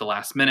stuff at the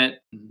last minute.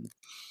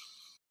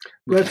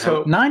 Let's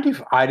hope. 90.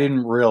 I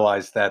didn't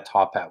realize that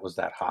top hat was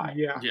that high.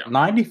 Yeah.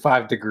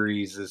 95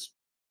 degrees is.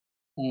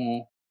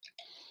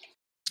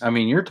 I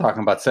mean, you're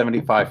talking about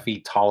 75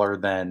 feet taller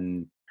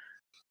than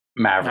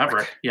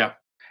Maverick. Yeah.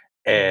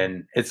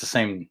 And it's the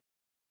same.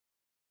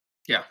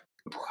 Yeah.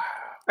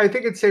 I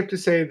think it's safe to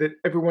say that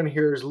everyone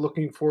here is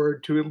looking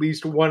forward to at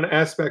least one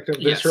aspect of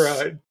this Yes.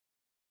 ride.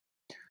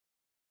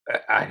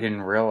 I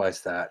didn't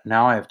realize that.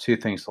 Now I have 2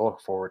 things to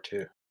look forward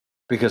to,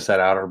 because that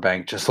Outer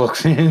Bank just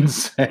looks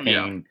insane.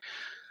 Yeah.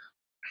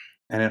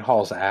 And it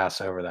hauls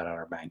ass over that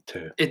Outer Bank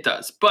too. It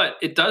does, but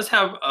it does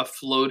have a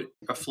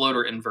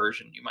floater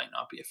inversion you might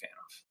not be a fan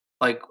of.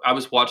 Like, I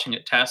was watching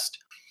it test.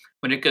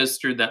 When it goes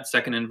through that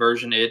second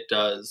inversion, it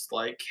does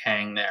like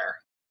hang there.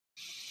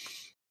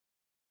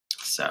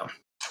 So,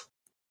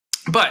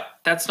 but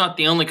that's not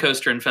the only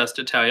coaster in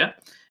Festa Italia.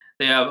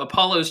 They have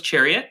Apollo's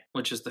Chariot,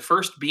 which is the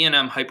first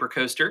B&M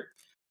hypercoaster,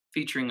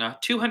 featuring a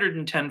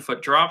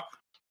 210-foot drop,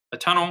 a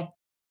tunnel,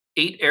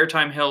 8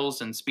 airtime hills,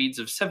 and speeds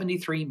of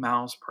 73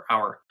 miles per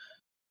hour.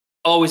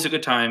 Always a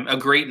good time, a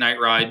great night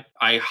ride.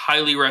 I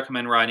highly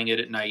recommend riding it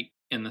at night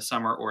in the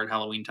summer or at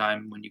Halloween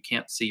time when you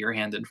can't see your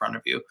hand in front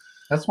of you.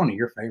 That's one of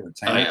your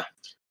favorites. Oh, yeah.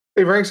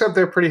 It ranks up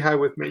there pretty high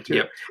with me too.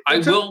 Yep.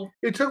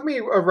 It took me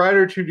a ride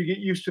or 2 to get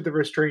used to the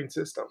restraint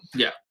system.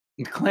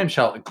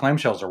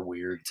 Clamshells are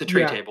weird. It's a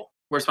tray Yeah. table.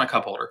 Where's my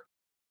cup holder?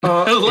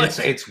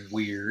 It's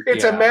weird.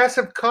 It's a yeah.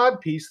 massive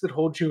cod piece that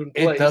holds you in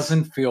place. It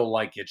doesn't feel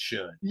like it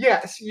should.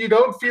 Yes, you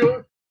don't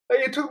feel.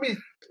 It took me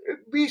at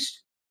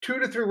least 2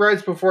 to 3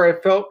 rides before I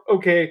felt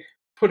okay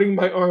putting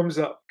my arms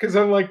up, because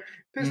I'm like,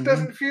 this Mhm.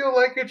 doesn't feel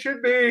like it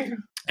should be.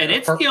 And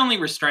it's the only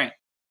restraint.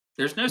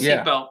 There's no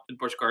Yeah. seatbelt at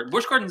Busch Gardens.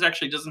 Busch Gardens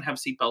actually doesn't have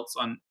seatbelts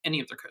on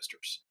any of their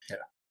coasters.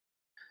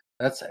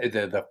 That's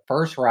the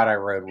first ride I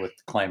rode with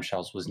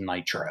clamshells was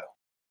Nitro.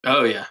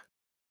 Oh, yeah.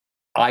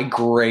 I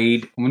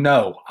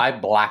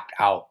blacked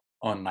out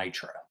on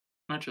Nitro.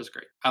 Nitro's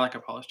great. I like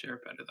Apollo's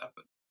Chariot better though.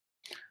 But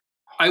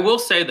I will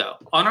say though,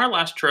 on our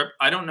last trip,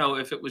 I don't know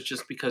if it was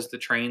just because the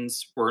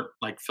trains weren't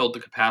like filled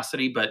to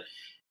capacity, but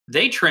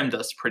they trimmed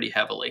us pretty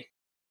heavily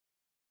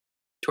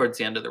towards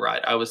the end of the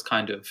ride. I was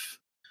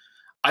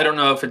I don't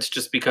know if it's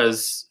just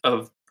because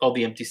of all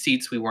the empty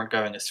seats, we weren't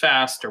going as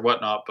fast or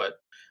whatnot, but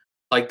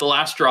like the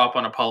last drop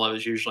on Apollo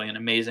is usually an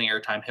amazing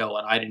airtime hill,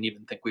 and I didn't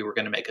even think we were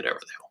going to make it over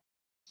the hill.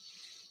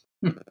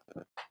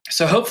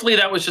 So hopefully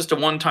that was just a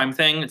one-time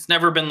thing. It's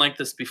never been like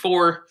this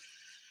before.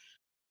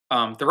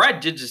 The ride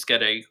did just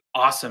get a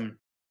awesome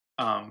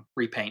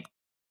repaint,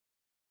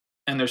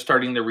 and they're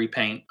starting to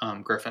repaint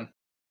Griffin.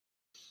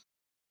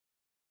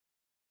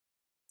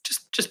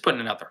 Just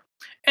putting it out there.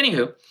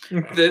 Anywho,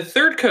 the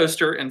third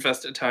coaster in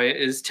Festa Italia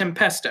is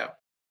Tempesto.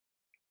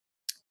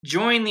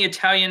 Join the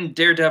Italian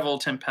daredevil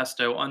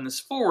Tempesto on this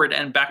forward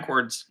and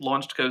backwards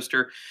launched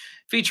coaster,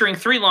 featuring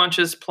 3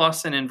 launches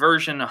plus an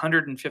inversion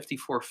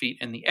 154 feet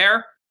in the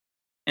air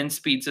and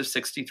speeds of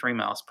 63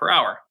 miles per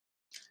hour.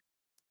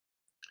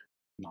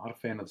 Not a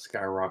fan of the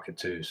Skyrocket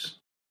 2s,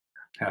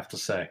 have to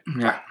say.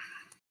 Yeah.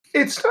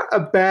 It's not a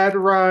bad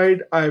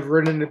ride. I've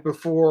ridden it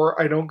before.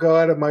 I don't go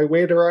out of my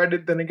way to ride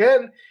it. Then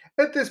again,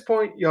 at this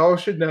point, y'all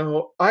should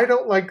know I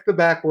don't like the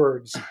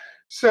backwards.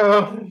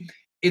 So,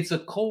 It's a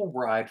cool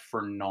ride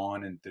for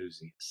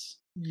non-enthusiasts.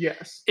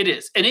 yes. It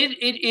is, and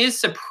it is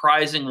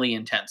surprisingly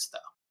intense though.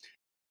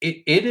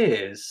 It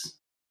is,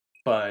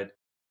 but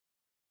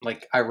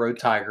like I rode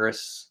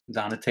Tigris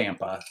down to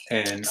Tampa,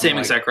 and I'm Same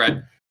like, exact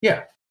ride.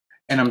 yeah,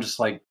 and I'm just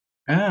like,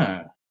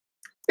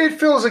 It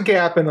fills a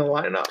gap in the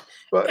lineup.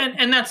 But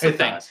And that's the it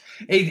thing. does.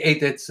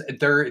 It's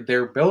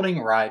they're building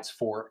rides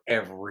for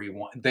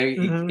everyone. They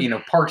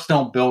Mhm. parks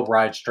don't build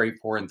rides straight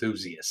for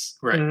enthusiasts.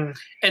 Right. Mhm.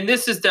 And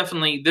this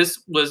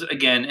was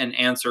again an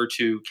answer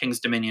to King's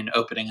Dominion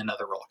opening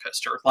another roller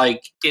coaster.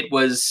 Like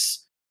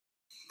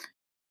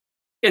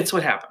it's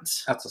what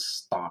happens. That's a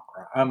stock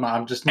ride.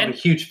 I'm just not And- a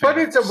huge fan.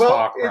 But it's a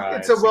stock it's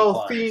rides a and well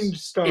climbs. themed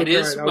stock It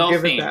is ride. well I'll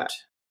give it themed, that.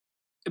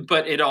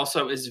 but it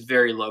also is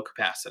very low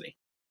capacity.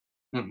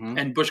 Mhm.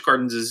 And Busch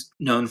Gardens is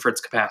known for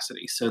its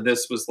capacity. So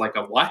this was like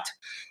a what?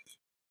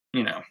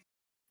 Mhm.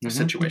 Do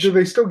Situation.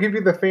 they still give you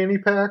the fanny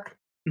pack?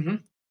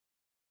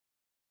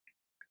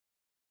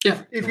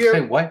 Yeah. If you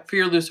Say have, what? For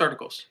your loose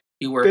articles.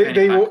 You wear a they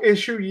fanny pack. will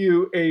issue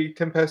you a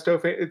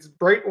Tempesto. It's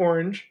bright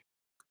orange.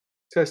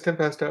 It says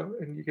Tempesto,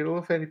 and you get a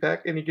little fanny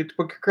pack, and you get to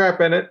put your crap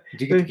in it.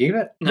 Do you get to keep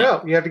it?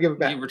 No, you have to give it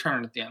back. You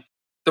return it at the end.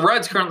 The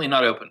ride's currently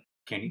not open.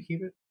 Can you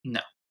keep it?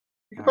 No.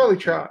 You can probably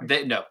try.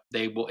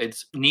 They will.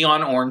 It's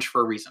neon orange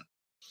for a reason.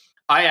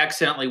 I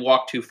accidentally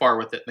walked too far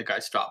with it, and the guy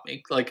stopped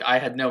me. Like I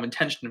had no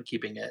intention of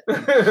keeping it.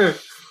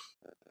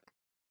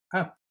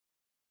 Oh.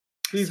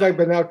 He's like,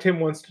 but now Tim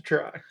wants to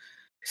try.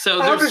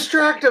 So I'll there's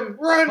distract him.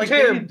 Run, Like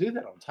they Tim. didn't do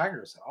that on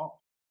Tigers at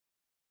all.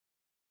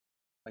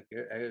 Like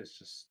it's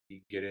just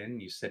you get in,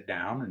 you sit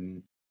down,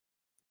 and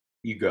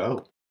you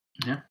go.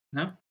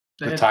 no.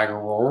 The tiger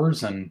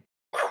roars, and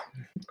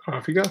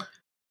Off you go.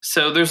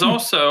 So there's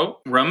also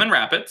Roman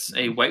Rapids,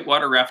 a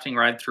whitewater rafting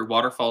ride through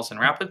waterfalls and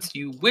rapids.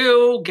 You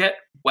will get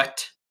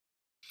wet.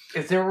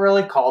 is it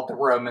really called the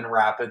Roman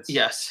Rapids?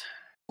 Yes.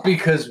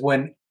 Because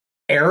when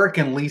Eric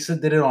and Lisa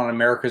did it on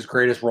America's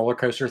Greatest Roller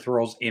Coaster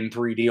Thrills in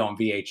 3D on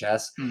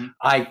VHS, Mhm.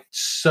 I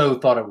so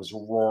thought it was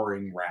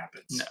Roaring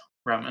Rapids. No.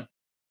 Roman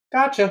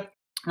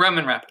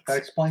Rapids. That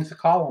explains the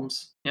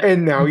columns. Yep.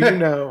 And now you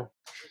know.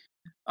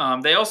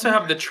 They also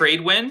have the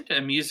Tradewind,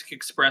 a Music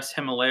Express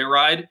Himalaya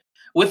ride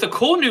with a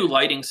cool new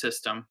lighting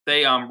system.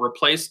 They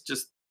replaced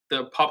just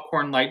the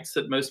popcorn lights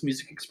that most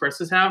Music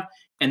Expresses have,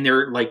 and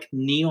they're like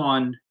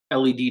neon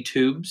LED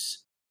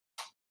tubes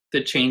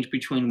that change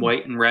between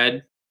white and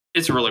red.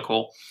 It's really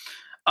cool.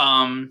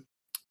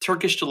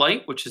 Turkish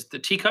Delight, which is the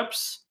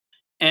teacups,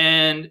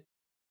 and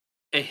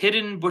a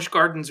hidden Busch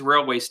Gardens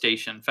railway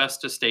station,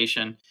 Festa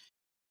Station.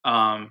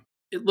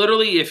 It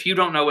literally, if you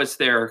don't know what's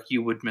there,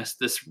 you would miss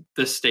this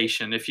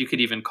station, if you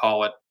could even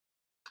call it.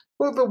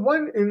 Well, the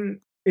one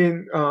in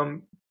In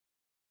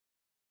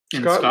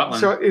Scotland.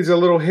 So is a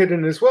little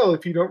hidden as well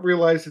if you don't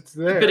realize it's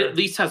there. But at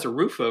least has a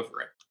roof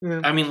over it.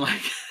 Yeah. I mean,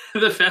 like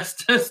the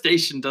Festa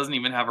Station doesn't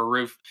even have a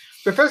roof.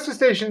 The Festa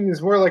Station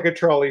is more like a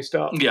trolley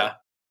stop. Yeah.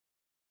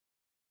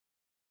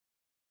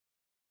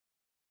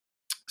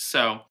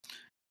 So,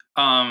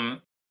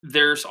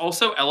 there's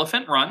also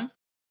Elephant Run,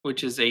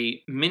 which is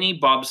a mini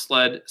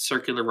bobsled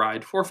circular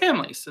ride for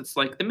families. It's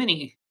like the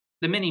mini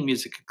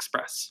Music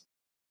Express.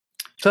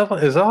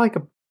 Is that like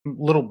a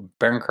little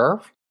barren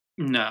curve?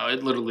 No,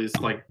 it literally is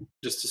like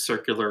just a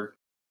circular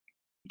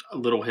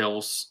little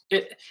hills.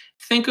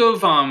 Think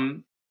of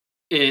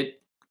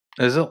it.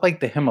 Is it like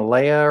the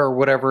Himalaya or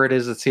whatever it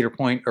is at Cedar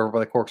Point over by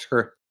the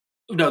Corkscrew?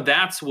 No,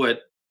 that's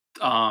what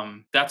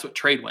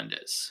Tradewind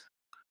is.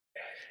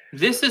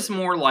 This is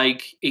more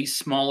like a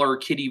smaller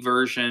kiddie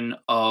version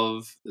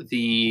of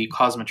the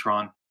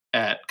Cosmotron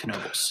at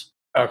Knoebels.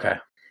 Okay.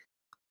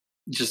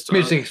 Just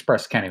Music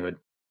Express Kennywood.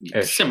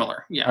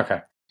 similar, yeah.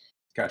 Okay.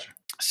 Gotcha.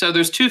 So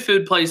there's two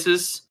food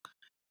places.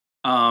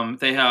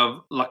 They have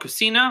La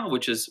Cucina,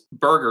 which is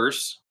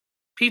burgers,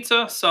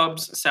 pizza,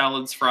 subs,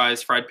 salads,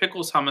 fries, fried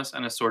pickles, hummus,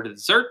 and assorted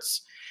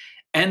desserts.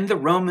 And the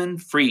Roman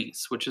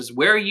Freeze, which is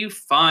where you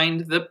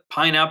find the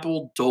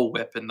pineapple Dole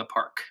Whip in the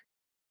park.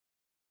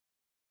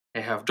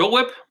 They have Dole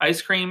Whip,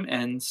 ice cream,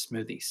 and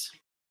smoothies.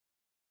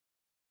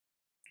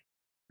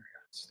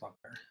 Stop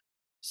there.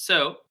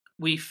 So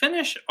we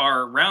finish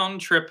our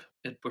round trip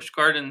at Busch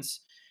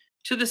Gardens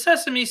to the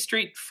Sesame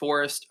Street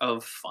Forest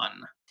of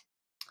Fun.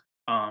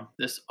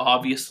 This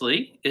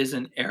obviously is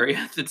an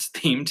area that's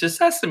themed to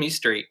Sesame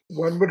Street.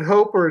 One would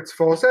hope, or it's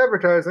false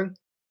advertising.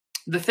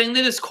 The thing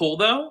that is cool,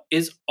 though,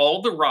 is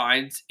all the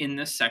rides in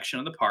this section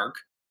of the park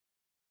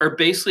are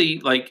basically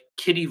like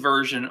kiddie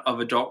version of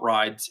adult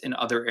rides in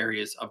other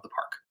areas of the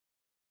park.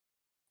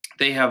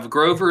 They have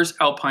Grover's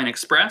Alpine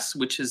Express,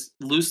 which is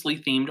loosely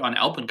themed on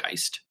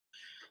Alpengeist,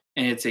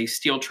 and it's a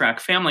steel track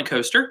family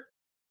coaster.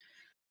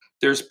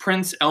 There's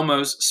Prince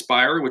Elmo's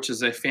Spire, which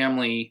is a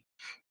family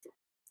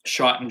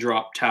shot and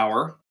drop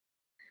tower.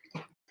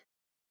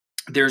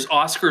 There's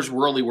Oscar's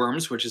Whirly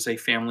Worms, which is a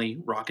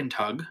family rock and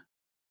tug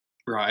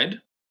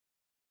ride.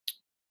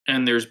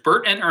 And there's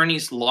Bert and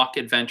Ernie's Lock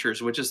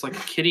Adventures, which is like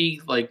a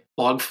kiddie like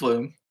log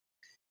flume.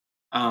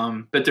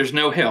 But there's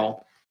no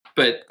hill,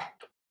 but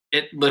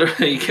it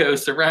literally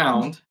goes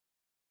around,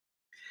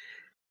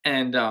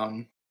 and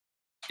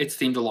it's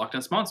themed to Loch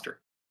Ness Monster.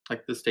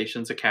 Like the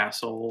station's a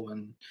castle,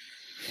 and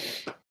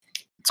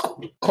it's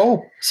cool.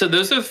 Cool. So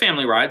those are the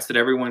family rides that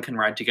everyone can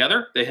ride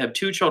together. They have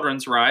 2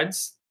 children's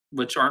rides,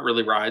 which aren't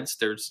really rides.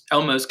 There's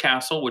Elmo's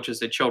Castle, which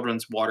is a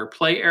children's water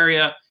play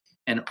area,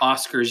 and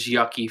Oscar's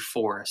Yucky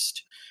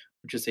Forest,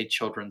 which is a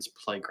children's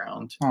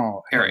playground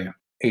area.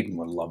 Aiden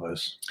would love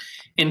us.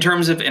 In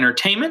terms of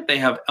entertainment, they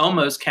have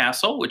Elmo's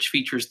Castle, which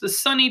features the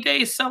Sunny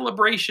Day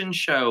Celebration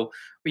Show,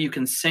 where you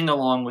can sing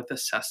along with the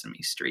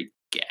Sesame Street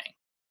gang.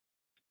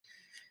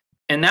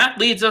 And that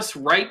leads us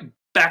right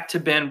back to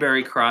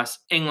Banbury Cross,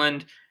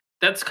 England.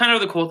 That's kind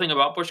of the cool thing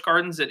about Busch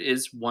Gardens. It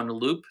is one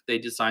loop. They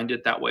designed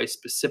it that way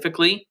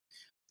specifically.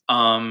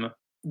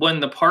 When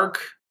the park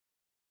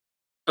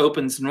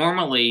opens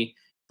normally,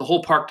 the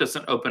whole park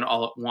doesn't open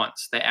all at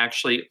once. They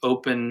actually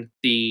open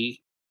the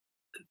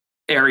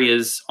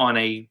areas on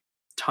a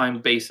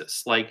time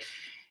basis. Like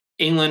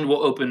England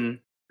will open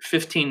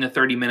 15 to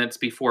 30 minutes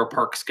before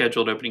park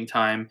scheduled opening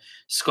time.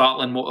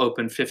 Scotland will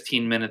open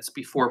 15 minutes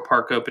before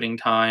park opening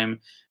time.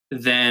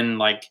 Then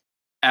like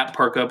at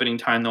park opening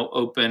time, they'll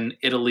open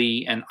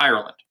Italy and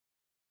Ireland.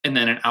 And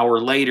then an hour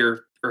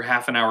later or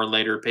half an hour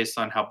later, based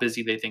on how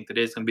busy they think that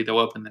is going to be, they'll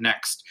open the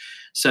next.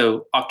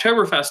 So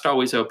Oktoberfest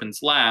always opens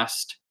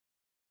last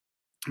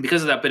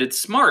because of that. But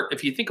it's smart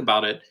if you think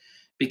about it,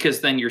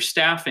 because then your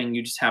staffing,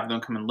 you just have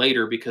them come in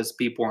later because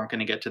people aren't going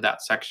to get to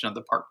that section of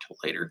the park till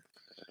later.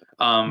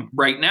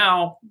 Right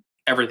now,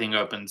 everything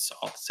opens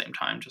all at the same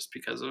time just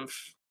because of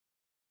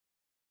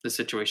the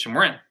situation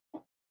we're in.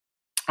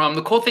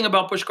 The cool thing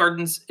about Busch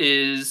Gardens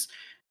is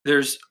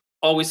there's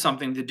always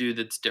something to do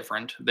that's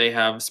different. They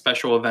have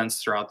special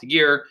events throughout the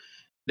year.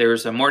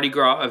 There's a Mardi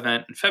Gras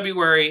event in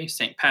February,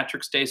 St.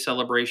 Patrick's Day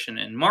celebration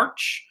in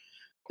March,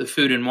 the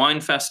Food and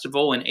Wine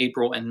Festival in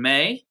April and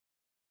May,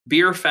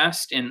 Beer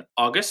Fest in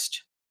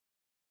August,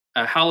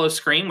 Hallow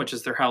Scream, which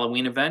is their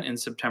Halloween event in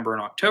September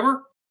and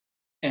October,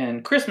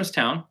 and Christmas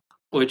Town,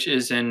 which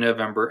is in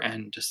November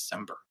and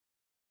December.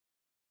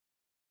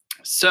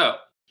 So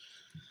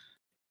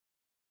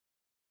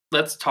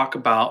let's talk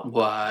about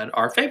what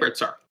our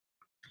favorites are.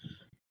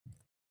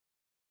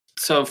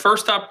 So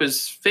first up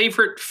is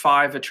favorite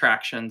 5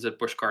 attractions at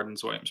Busch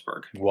Gardens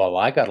Williamsburg. Well,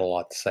 I got a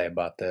lot to say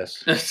about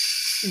this.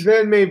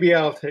 Then maybe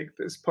I'll take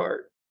this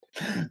part.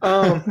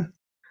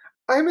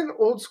 I'm an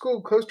old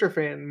school coaster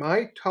fan.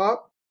 My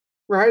top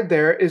ride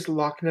there is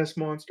Loch Ness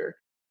Monster.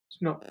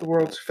 It's not the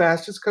world's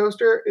fastest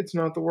coaster. It's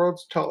not the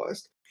world's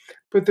tallest.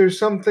 But there's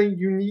something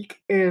unique,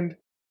 and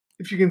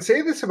if you can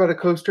say this about a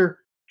coaster,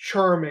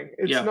 charming.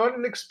 It's not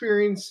an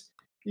experience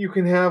you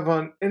can have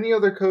on any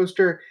other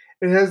coaster.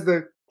 It has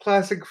the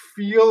classic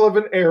feel of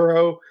an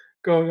arrow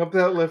going up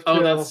that lift hill.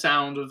 Oh, that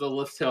sound of the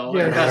lift hill.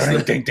 Yeah. It has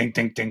the, Ding, ding,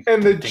 ding, ding,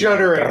 and the ding,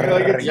 juddering.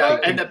 Like it's yeah,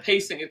 not, and the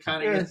pacing, it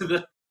kind of gets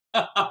the...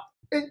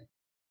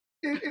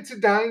 it's a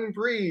dying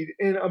breed,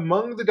 and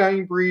among the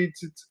dying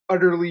breeds, it's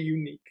utterly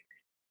unique.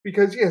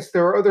 Because yes,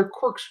 there are other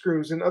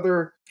corkscrews and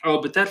other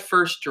but that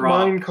first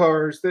drop, mine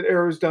cars that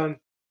Arrow's done.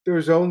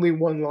 There's only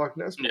one Loch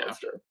Ness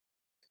Monster.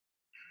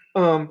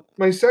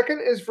 My second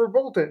is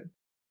Verbolten.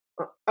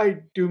 I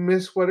do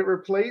miss what it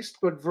replaced,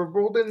 but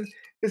Verbolten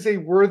is a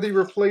worthy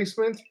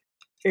replacement,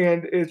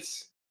 and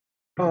its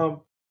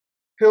hill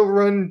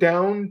run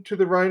down to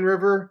the Rhine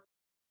River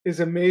is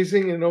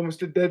amazing and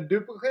almost a dead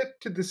duplicate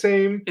to the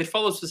same. it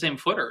follows the same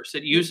footers.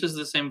 It uses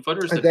the same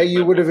footers That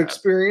you would have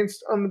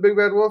experienced on the Big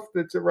Bad Wolf.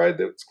 That's a ride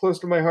that's close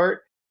to my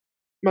heart.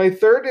 My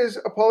third is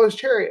Apollo's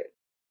Chariot.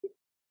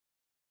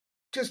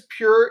 Just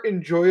pure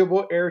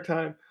enjoyable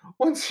airtime.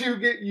 Once you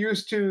get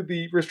used to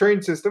the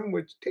restraint system,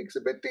 which takes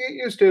a bit to get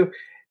used to,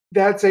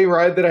 that's a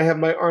ride that I have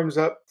my arms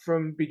up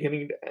from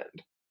beginning to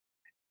end.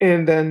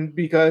 And then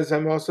because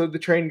I'm also the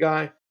train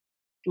guy,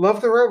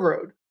 love the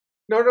railroad.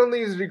 Not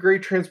only is it a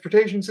great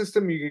transportation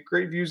system, you get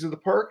great views of the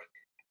park,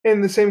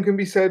 and the same can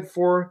be said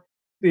for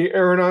the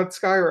Aeronaut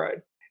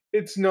Skyride.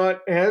 It's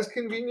not as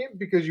convenient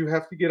because you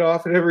have to get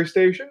off at every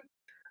station,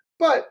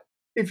 but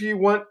if you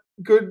want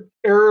good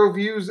aerial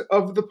views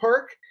of the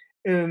park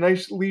and a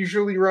nice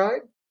leisurely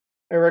ride,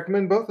 I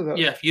recommend both of those.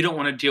 Yeah, if you don't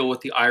want to deal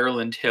with the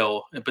Ireland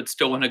hill, but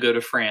still want to go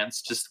to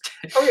France, just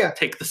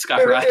take the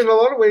Sky And Ride. in a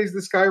lot of ways,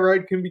 the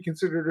Skyride can be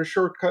considered a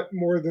shortcut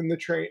more than the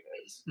train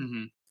is.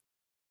 Mm-hmm.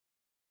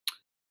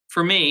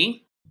 For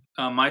me,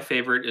 my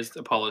favorite is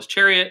Apollo's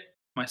Chariot.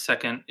 My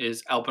second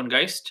is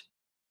Alpengeist.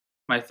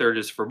 My third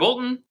is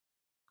Verbolten.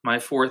 My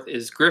fourth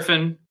is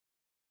Griffon.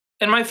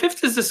 And my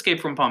fifth is Escape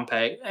from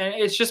Pompeii. And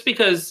it's just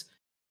because,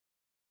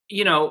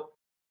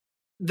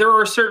 there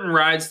are certain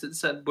rides that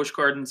set Busch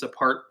Gardens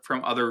apart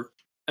from other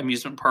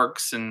amusement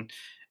parks. And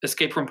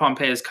Escape from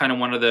Pompeii is kind of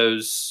one of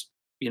those,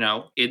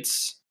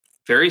 it's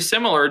very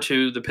similar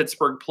to the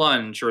Pittsburgh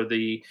Plunge or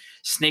the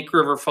Snake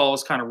River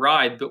Falls kind of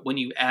ride. But when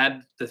you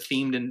add the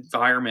themed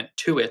environment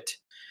to it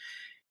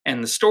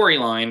and the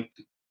storyline,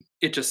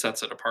 it just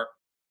sets it apart.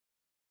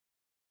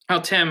 Now,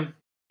 Tim,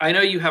 I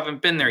know you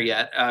haven't been there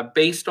yet.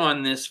 Based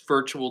on this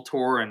virtual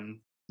tour and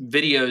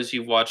videos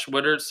you've watched,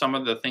 what are some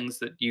of the things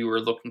that you are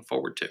looking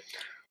forward to?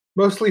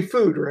 Mostly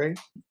food, right?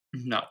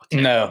 No,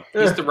 Tim. No.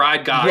 He's the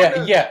ride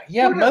guy. Yeah.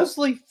 Who knows?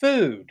 Mostly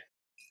food,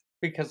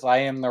 because I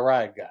am the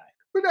ride guy.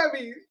 But I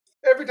mean,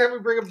 every time we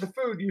bring up the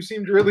food, you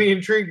seemed really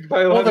intrigued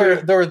by a Well,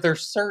 lot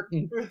there's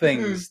certain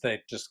things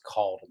that just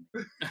call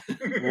to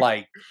me,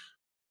 like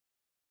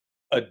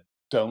a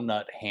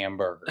donut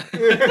hamburger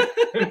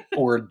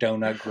or a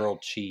donut grilled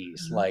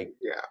cheese. Like,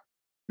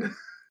 yeah.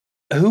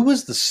 who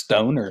was the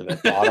stoner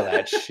that thought of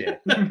that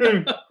shit?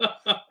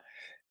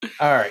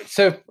 All right,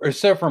 so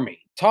for me,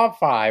 top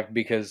 5,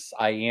 because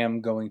I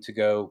am going to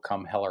go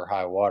come hell or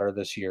high water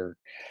this year.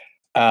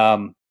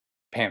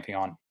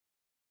 Pantheon.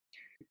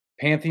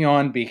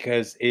 Pantheon,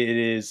 because it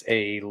is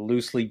a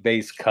loosely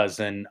based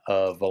cousin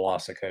of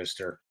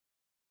Velocicoaster.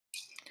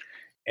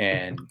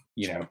 And,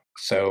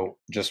 so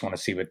just want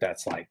to see what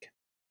that's like.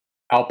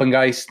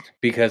 Alpengeist,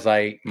 because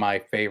my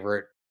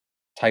favorite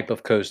type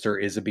of coaster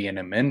is a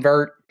B&M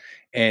invert,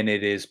 and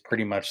it is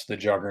pretty much the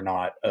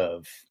juggernaut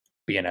of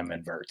B&M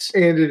inverts.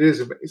 And it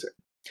is amazing.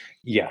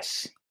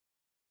 Yes.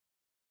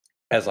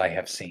 As I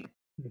have seen.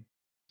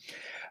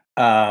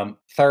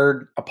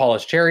 Third,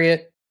 Apollo's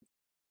Chariot.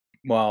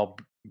 Well,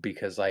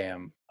 because I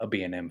am a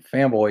B&M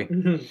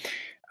fanboy.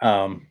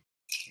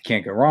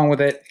 Can't go wrong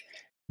with it.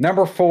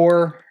 Number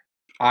 4,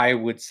 I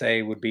would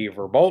say would be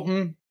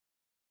Verbolten.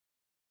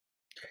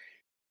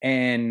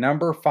 And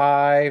number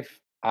 5,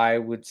 I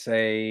would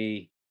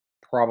say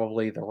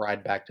probably the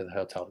ride back to the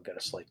hotel to go to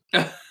sleep.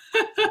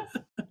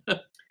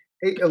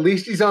 Hey, at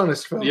least he's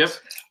honest, folks. Yep.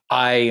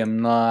 I am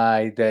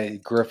not, that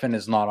Griffin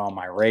is not on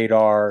my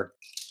radar.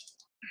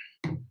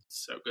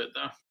 So good,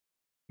 though.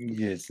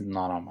 It's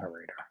not on my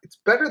radar. It's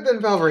better than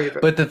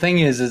Valraven. But the thing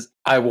is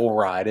I will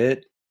ride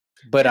it,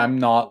 but I'm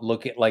not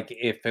looking, like,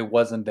 if it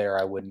wasn't there,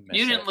 I wouldn't miss it.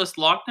 You didn't list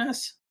Loch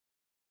Ness?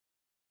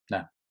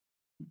 No.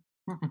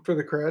 For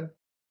the cred?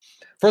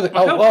 For the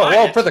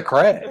for the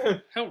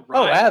credit. Hell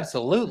Oh, right.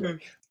 absolutely.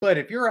 But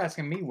if you're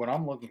asking me what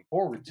I'm looking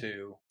forward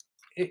to,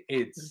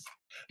 it's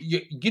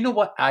you know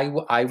what,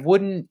 I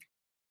wouldn't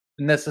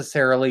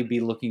necessarily be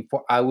looking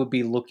for. I would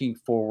be looking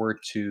forward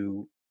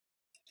to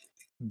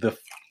the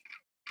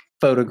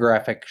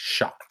photographic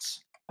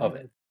shots of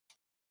it,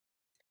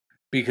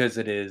 because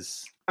it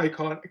is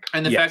iconic.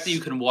 And the fact that Yes.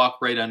 you can walk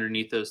right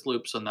underneath those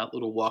loops on that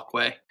little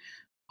walkway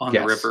on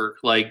Yes. the river,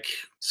 like,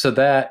 So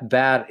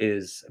that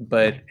is,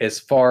 but as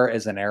far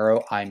as an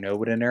arrow, I know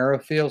what an arrow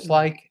feels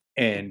like,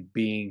 and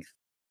being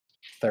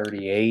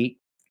 38,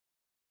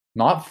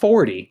 not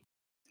 40,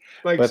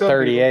 Like but some people.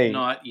 38.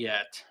 not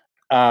yet.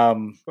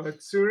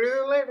 But sooner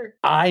than later.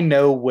 I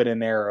know what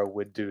an arrow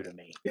would do to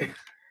me.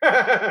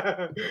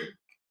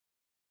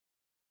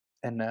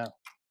 And no.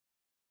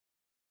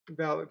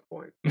 Valid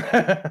point.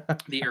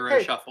 The arrow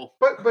Hey. shuffle.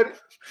 But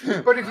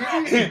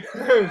if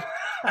you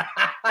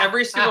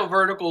Every single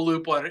vertical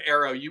loop on an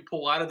arrow, you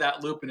pull out of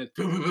that loop and it's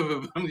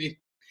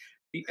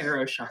the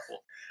arrow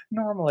shuffle.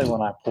 Normally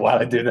when I pull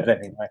out, I do that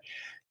anyway.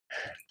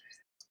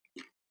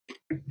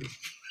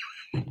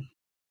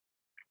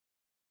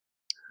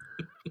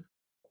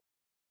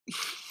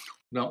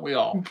 Don't we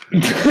all?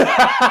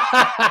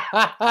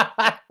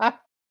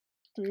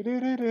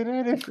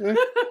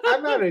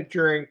 I'm out of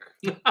drink.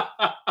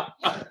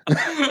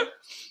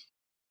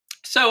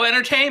 So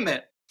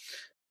entertainment.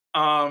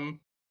 Well,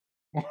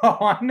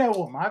 I know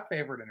what my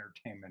favorite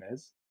entertainment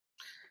is.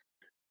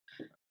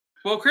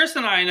 Well, Chris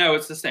and I know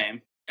it's the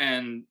same,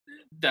 and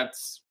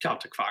that's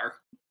Celtic Fire.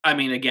 I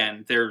mean,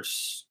 again, it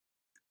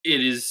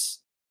is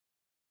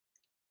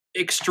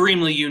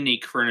extremely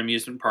unique for an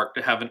amusement park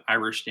to have an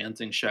Irish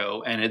dancing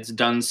show, and it's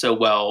done so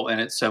well,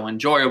 and it's so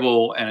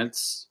enjoyable, and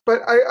it's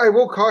But I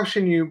will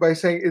caution you by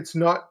saying it's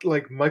not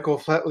like Michael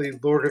Flatley,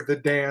 Lord of the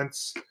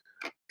Dance,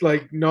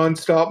 like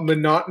nonstop,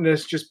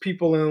 monotonous, just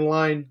people in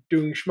line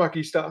doing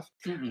schmucky stuff.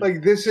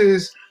 Like this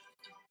is.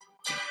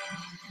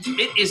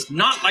 it is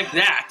not like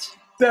that.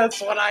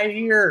 That's what I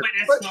hear. But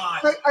it's But,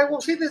 not. but I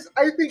will say this: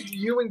 I think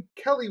you and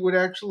Kelly would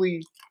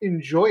actually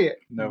enjoy it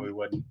No, we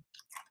wouldn't.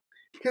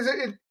 because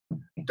it.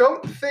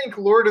 Don't think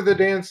Lord of the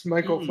Dance,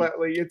 Michael Mm.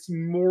 Flatley. It's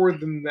more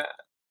than that.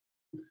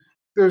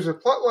 There's a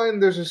plot line.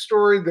 There's a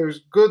story.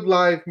 There's good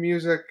live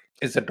music.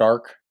 Is it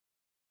dark?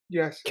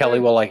 Yes, Kelly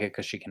and, will like it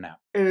because she can nap.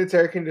 and it's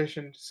air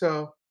conditioned.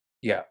 So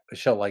Yeah,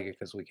 she'll like it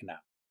because we can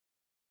nap.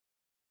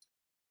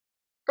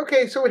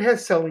 okay, so it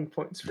has selling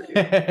points for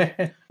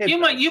you.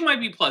 You might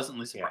be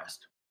pleasantly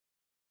surprised.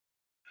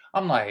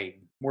 I'm not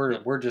hating.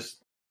 We're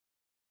just.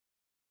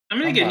 I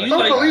mean, I'm again, not you a Don't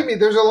like fan. believe me.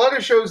 There's a lot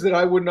of shows that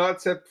I would not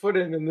set foot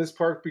in this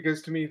park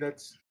because to me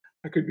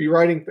I could be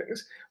writing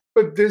things.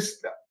 But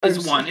this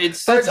this one.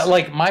 It's That's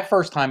like my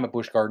first time at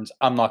Busch Gardens.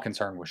 I'm not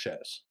concerned with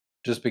shows,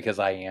 just because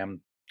I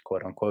am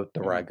quote unquote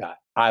the ride guy.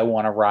 I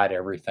want to ride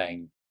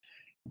everything,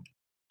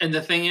 and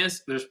the thing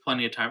is, there's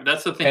plenty of time.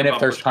 That's the thing. and if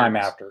about there's Busch time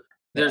Gardens. after,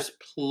 There's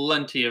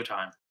plenty of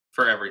time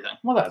for everything.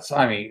 well, that's.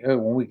 I mean,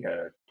 when we go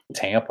to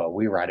Tampa,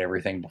 we ride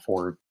everything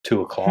before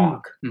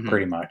 2:00, Mhm.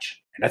 pretty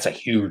much, and that's a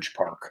huge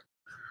park.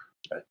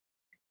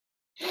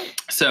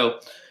 So,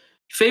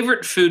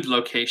 favorite food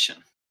location?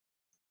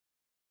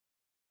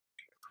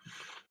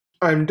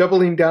 I'm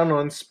doubling down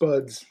on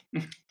Spuds.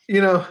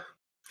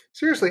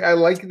 Seriously, I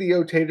like the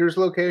O'Taters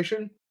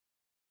location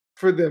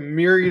for the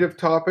myriad of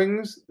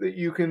toppings that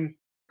you can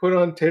put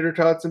on tater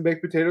tots and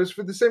baked potatoes.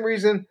 For the same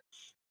reason,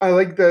 I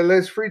like the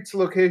Les Frites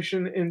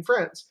location in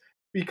France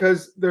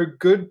because they're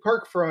good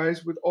park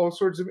fries with all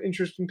sorts of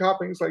interesting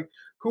toppings. Like,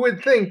 who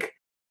would think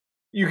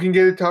you can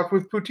get it topped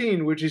with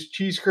poutine, which is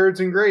cheese curds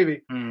and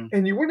gravy?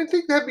 And you wouldn't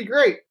think that'd be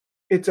great.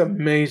 It's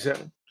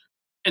amazing.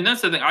 And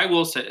that's the thing I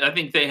will say. I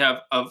think they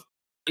have a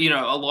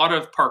lot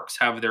of parks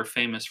have their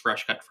famous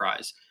fresh cut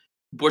fries.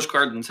 Busch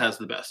Gardens has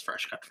the best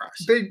fresh cut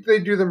fries. They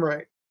do them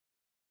right.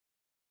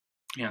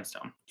 Hands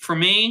down. For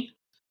me,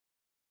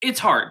 it's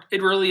hard.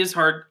 It really is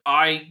hard.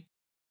 I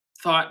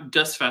thought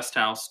Das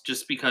Festhaus,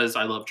 just because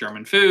I love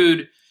German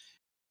food.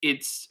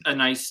 It's a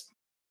nice,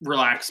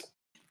 relaxed,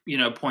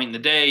 point in the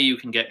day. You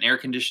can get an air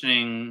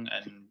conditioning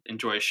and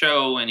enjoy a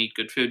show and eat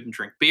good food and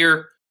drink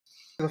beer.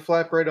 The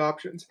flatbread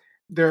options.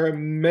 There are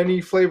many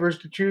flavors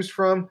to choose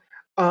from.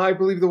 I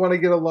believe the one I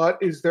get a lot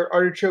is their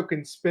artichoke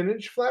and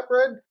spinach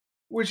flatbread,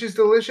 which is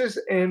delicious,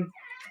 and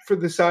for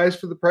the size,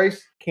 for the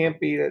price, can't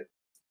beat it.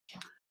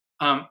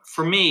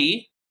 For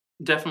me,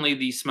 definitely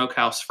the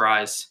smokehouse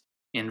fries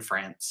in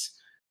France.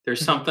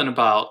 There's something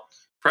about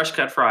fresh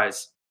cut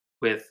fries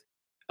with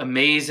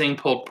amazing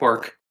pulled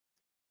pork,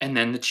 and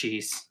then the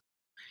cheese,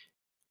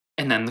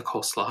 and then the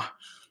coleslaw.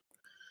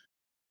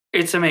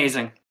 It's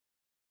amazing.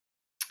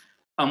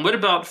 What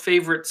about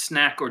favorite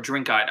snack or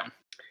drink item?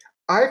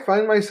 I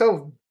find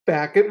myself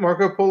back at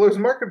Marco Polo's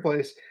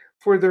Marketplace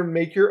for their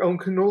make your own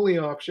cannoli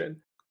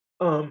option.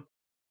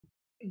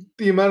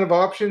 The amount of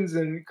options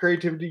and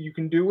creativity you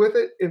can do with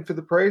it, and for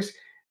the price,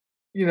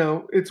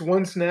 it's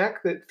one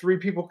snack that 3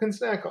 people can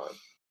snack on.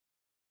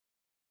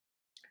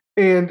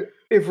 And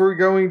if we're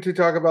going to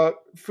talk about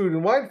food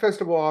and wine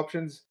festival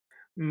options,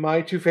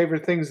 my 2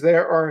 favorite things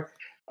there are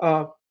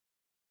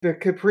the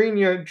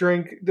Caipirinha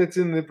drink that's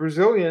in the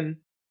Brazilian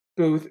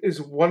booth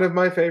is one of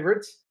my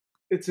favorites.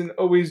 It's an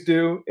always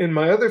do. And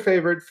my other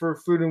favorite for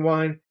food and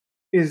wine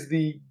is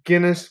the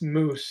Guinness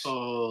Mousse.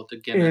 Oh, the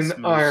Guinness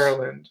in mousse.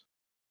 Ireland.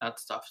 That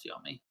stuff's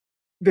yummy.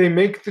 They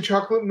make the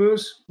chocolate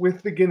mousse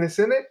with the Guinness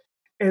in it,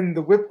 and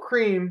the whipped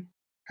cream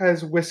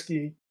has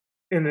whiskey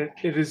in it.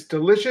 It is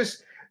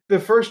delicious. The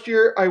first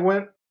year I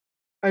went,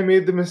 I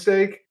made the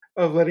mistake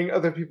of letting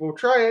other people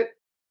try it,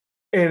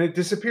 and it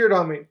disappeared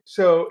on me.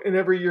 So in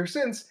every year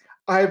since,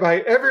 I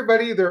buy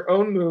everybody their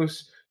own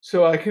mousse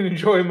so I can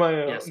enjoy my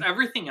own. Yes,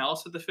 everything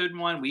else at the food and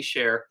wine we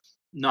share,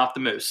 not the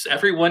mousse.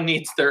 Everyone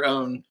needs their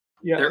own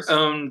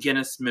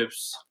Guinness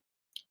mousse.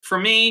 For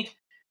me,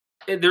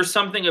 there's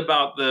something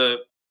about the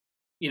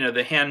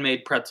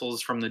handmade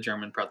pretzels from the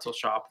German pretzel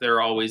shop.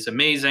 They're always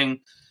amazing.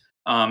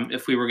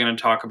 If we were going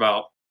to talk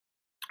about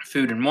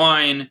food and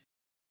wine,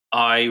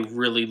 I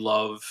really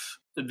love.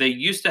 They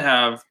used to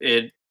have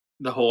it.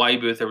 The Hawaii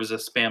booth, there was a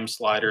Spam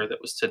slider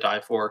that was to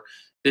die for.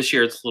 This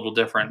year it's a little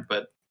different,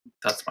 but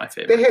that's my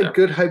favorite. They had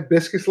good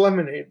hibiscus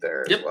lemonade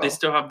there. Yep, they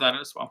still have that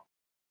as well.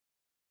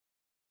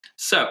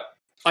 So,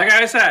 like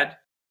I said,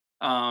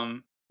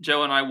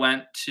 Joe and I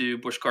went to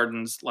Busch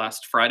Gardens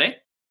last Friday.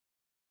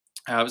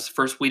 It was the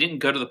first. We didn't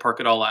go to the park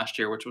at all last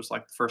year, which was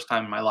like the first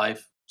time in my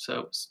life.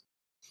 So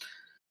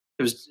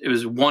it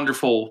was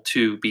wonderful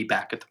to be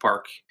back at the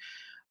park.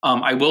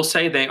 I will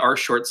say they are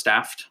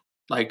short-staffed,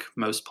 like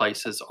most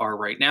places are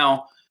right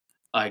now.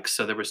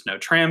 So there was no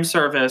tram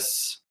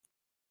service.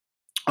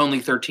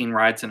 Only 13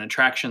 rides and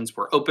attractions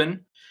were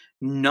open.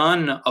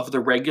 None of the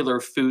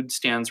regular food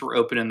stands were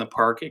open in the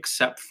park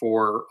except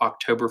for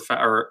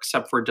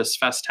except for Das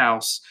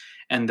Festhaus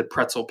and the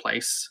pretzel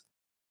place.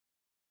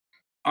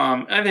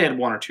 And they had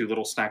 1 or 2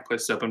 little snack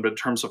places open, but in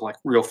terms of like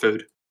real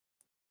food.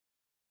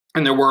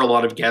 And there were a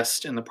lot of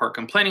guests in the park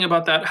complaining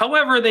about that.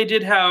 However, they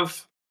did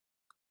have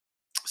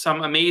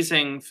some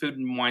amazing food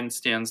and wine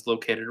stands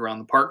located around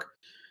the park.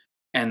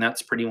 And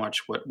that's pretty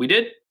much what we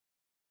did.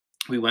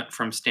 We went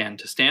from stand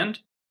to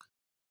stand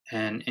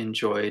and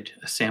enjoyed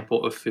a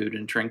sample of food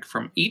and drink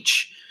from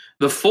each.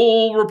 The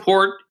full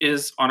report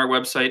is on our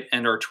website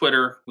and our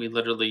Twitter. We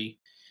literally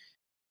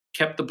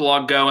kept the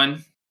blog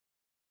going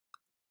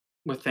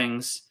with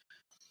things.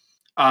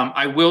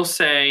 I will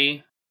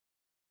say,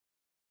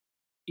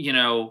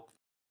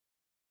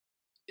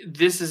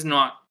 this is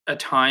not a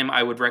time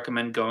I would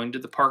recommend going to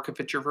the park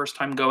if it's your first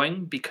time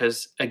going,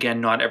 because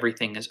again, not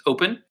everything is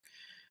open.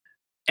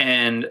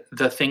 And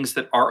the things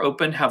that are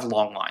open have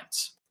long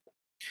lines.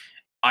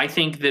 I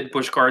think that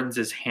Busch Gardens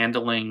is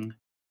handling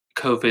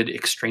COVID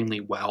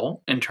extremely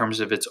well in terms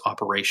of its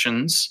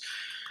operations.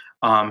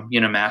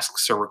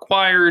 Masks are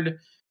required,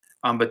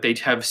 but they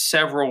have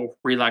several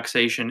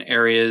relaxation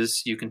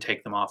areas. You can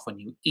take them off when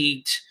you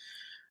eat.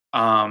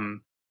 The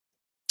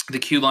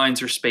queue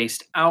lines are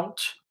spaced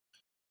out.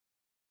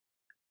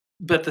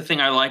 But the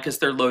thing I like is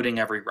they're loading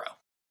every row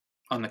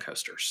on the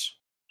coasters.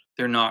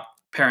 They're not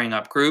pairing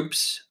up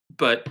groups,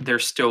 but they're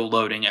still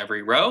loading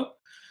every row.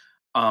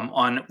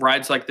 On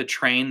rides like the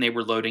train, they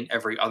were loading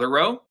every other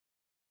row.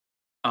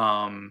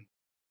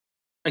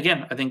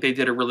 again, I think they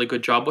did a really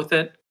good job with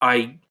it.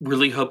 I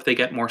really hope they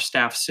get more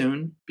staff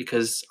soon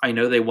because I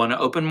know they want to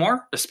open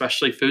more,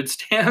 especially food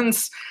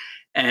stands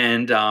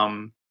and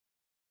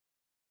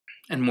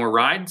more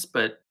rides.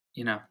 But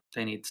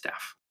they need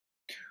staff.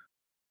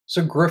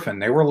 So Griffin,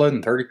 they were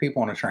loading 30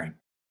 people on a train.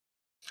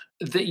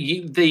 And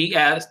the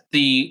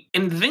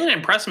thing that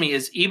impressed me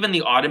is even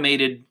the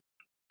automated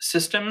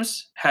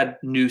systems had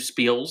new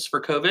spiels for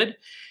COVID,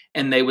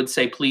 and they would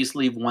say, "Please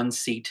leave one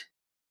seat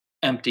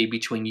empty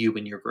between you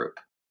and your group."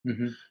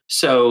 Mm-hmm.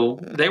 So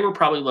they were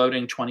probably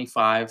loading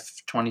 25,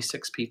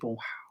 26 people.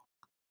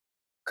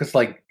 Because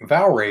like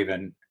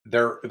Valraven,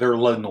 they're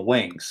loading the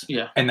wings,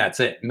 Yeah, and that's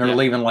it. And they're Yeah.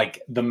 leaving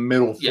like the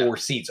middle Yeah. 4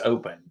 seats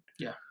open.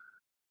 Yeah.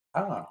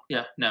 Oh,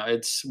 Yeah, no,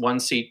 it's one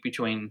seat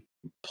between.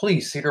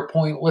 please, Cedar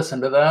Point,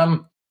 listen to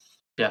them.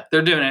 Yeah,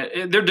 they're doing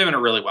it. They're doing it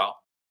really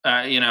well.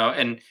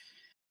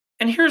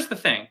 And here's the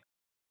thing.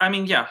 I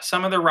mean, yeah,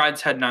 some of the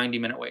rides had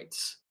 90-minute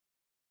waits.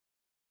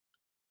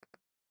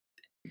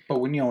 But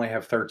when you only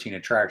have 13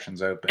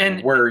 attractions open,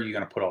 And- where are you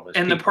going to put all this?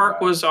 And the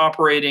park was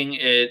operating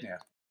at,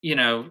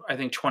 Yeah. I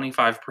think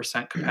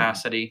 25%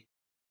 capacity.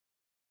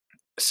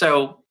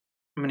 So,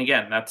 I mean,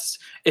 again, that's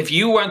if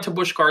you went to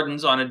Busch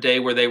Gardens on a day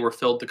where they were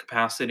filled to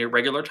capacity at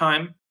regular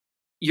time,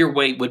 your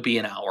wait would be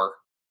an hour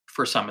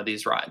for some of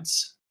these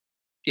rides.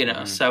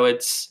 Mhm. So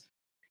it's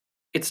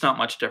not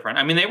much different.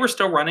 I mean, they were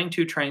still running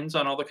 2 trains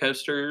on all the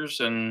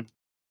coasters,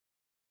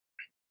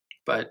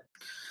 but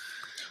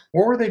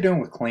What were they doing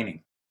with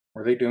cleaning?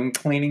 Were they doing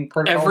cleaning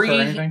protocols or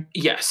anything?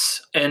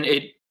 yes, and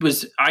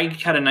I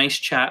had a nice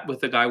chat with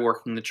the guy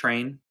working the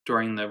train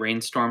during the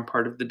rainstorm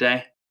part of the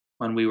day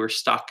when we were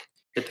stuck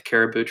at the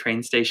Caribou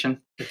train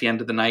station at the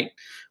end of the night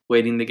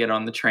waiting to get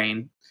on the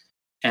train.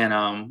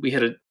 And we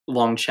had a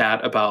long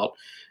chat about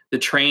the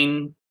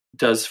train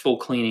does full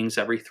cleanings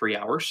every 3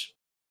 hours.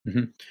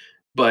 Mhm.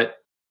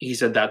 But he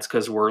said that's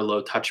because we're a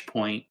low touch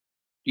point.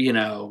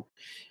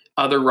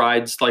 Other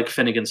rides like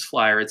Finnegan's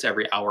Flyer, it's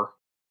every hour.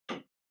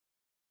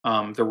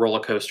 The roller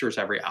coasters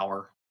every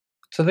hour.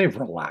 So they've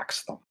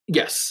relaxed them.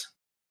 Yes.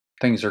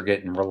 Things are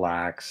getting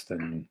relaxed,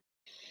 and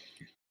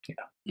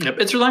Yep,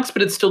 it's relaxed,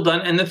 but it's still done.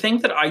 And the thing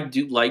that I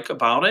do like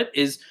about it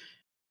is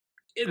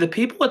the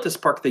people at this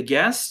park, the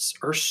guests,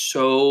 are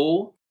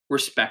so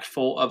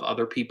respectful of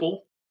other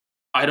people.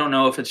 I don't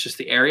know if it's just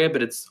the area,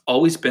 but it's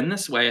always been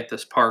this way at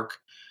this park.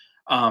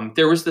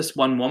 There was this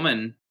one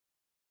woman.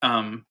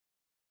 I'm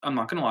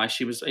not gonna lie,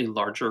 she was a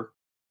larger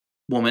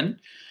woman,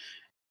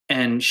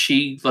 and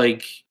she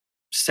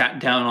sat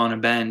down on a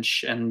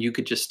bench, and you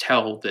could just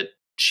tell that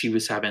she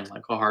was having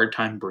a hard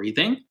time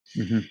breathing.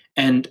 Mhm.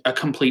 And a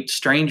complete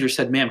stranger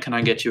said, "Ma'am, can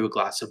I get you a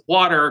glass of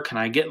water? Can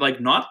I get,"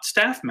 not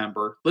staff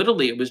member.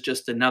 Literally, it was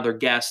just another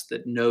guest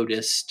that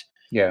noticed,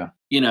 yeah.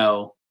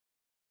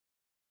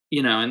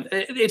 And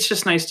it's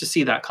just nice to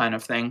see that kind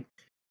of thing,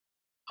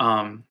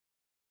 at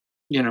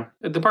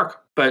the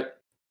park.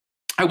 But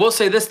I will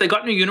say this, they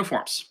got new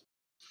uniforms.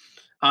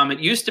 It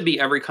used to be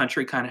every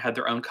country kind of had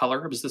their own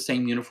color. It was the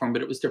same uniform,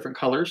 but it was different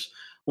colors.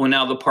 Well,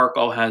 now the park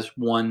all has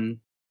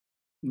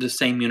the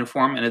same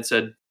uniform, and it's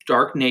a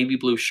dark navy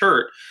blue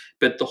shirt,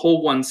 but the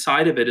whole one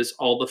side of it is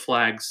all the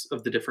flags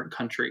of the different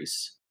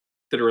countries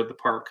that are at the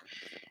park.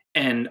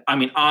 And I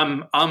mean,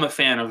 I'm a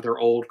fan of their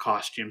old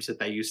costumes that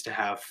they used to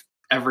have.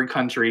 Every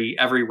country,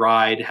 every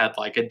ride had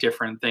a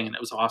different thing, and it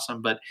was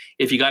awesome. But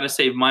if you got to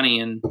save money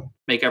and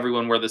make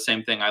everyone wear the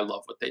same thing, I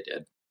love what they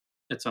did.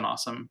 It's an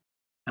awesome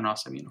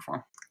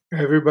uniform.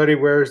 Everybody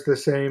wears the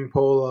same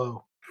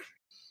polo.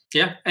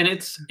 Yeah, and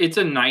it's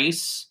a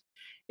nice.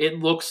 It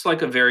looks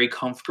like a very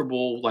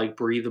comfortable,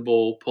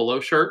 breathable polo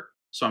shirt.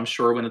 So I'm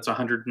sure when it's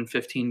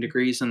 115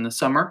 degrees in the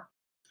summer,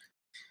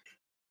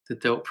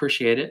 that they'll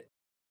appreciate it.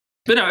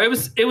 But no, it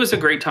was a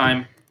great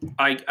time.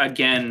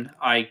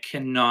 I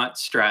cannot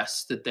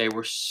stress that they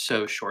were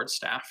so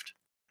short-staffed.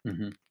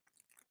 Mhm.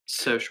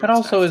 So It short-staffed.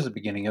 also is the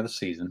beginning of the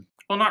season.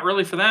 Well, not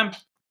really for them.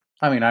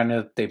 I mean, I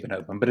know that they've been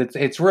open, but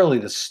it's really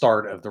the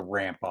start of the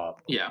ramp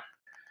up. Yeah.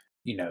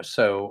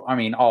 So I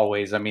mean,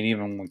 always. I mean,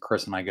 even when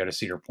Chris and I go to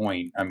Cedar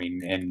Point, I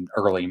mean, in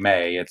early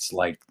May, it's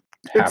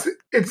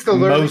It's the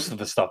learning. most of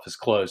the stuff is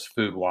closed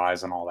food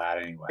wise and all that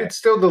anyway. It's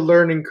still the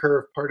learning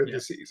curve part of Yeah.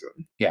 the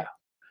season. Yeah.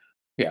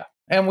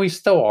 And we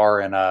still are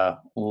in a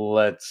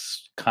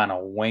let's kind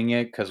of wing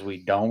it because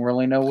we don't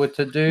really know what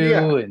to do,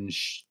 Yeah. and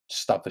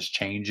stuff is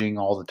changing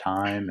all the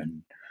time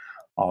and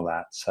all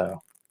that.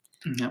 So,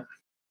 Yep.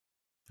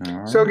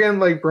 all So right. again,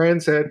 like Brian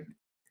said,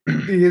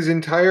 his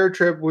entire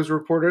trip was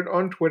reported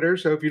on Twitter.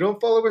 So if you don't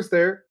follow us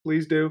there,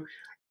 please do.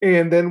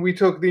 And then we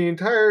took the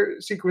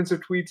entire sequence of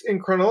tweets in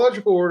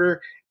chronological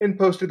order and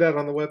posted that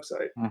on the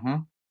website.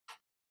 Mhm.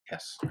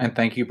 Yes, and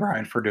thank you,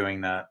 Brian, for doing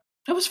that.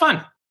 It was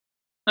fun.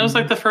 That was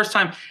the first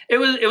time. It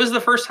was the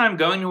first time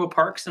going to a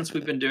park since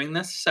we've been doing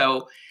this,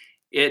 so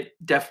it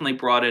definitely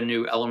brought a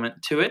new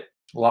element to it.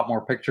 A lot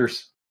more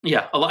pictures.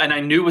 Yeah, a lot, and I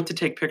knew what to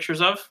take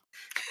pictures of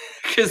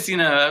because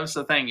that was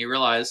the thing. You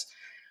realize,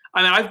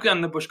 I mean, I've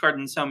gone to Busch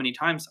Gardens so many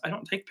times. I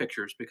don't take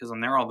pictures because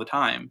I'm there all the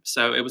time.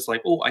 So it was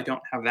like, oh, I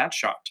don't have that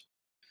shot.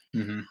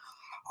 Mhm.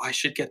 I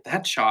should get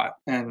that shot.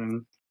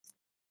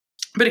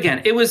 But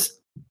again, it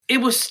was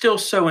still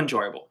so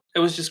enjoyable. It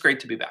was just great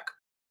to be back.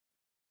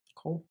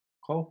 Cool.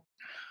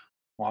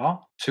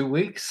 Well, 2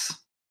 weeks.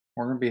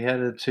 We're gonna be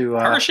headed to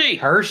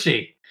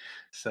Hershey.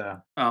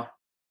 So, oh,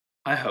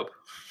 I hope.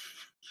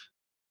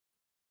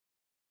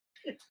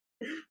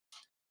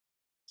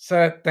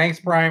 So thanks,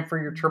 Brian,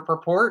 for your trip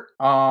report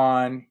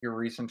on your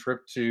recent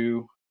trip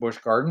to Busch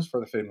Gardens for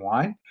the Food and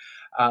Wine.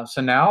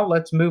 So now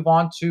let's move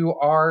on to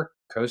our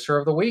coaster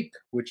of the week,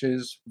 which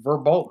is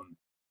Verbolten.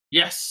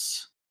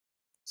 Yes.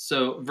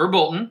 So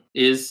Verbolten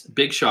is,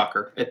 big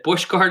shocker, at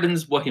Busch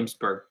Gardens,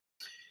 Williamsburg.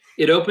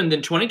 It opened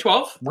in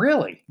 2012.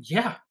 Really?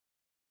 Yeah.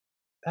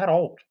 That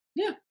old?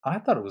 Yeah. I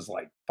thought it was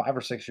like 5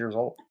 or 6 years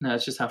old. No,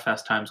 it's just how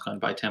fast time's gone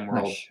by, Tim. We're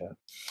old. Shit.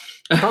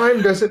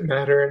 Time doesn't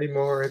matter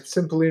anymore. It's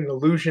simply an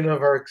illusion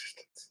of our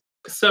existence.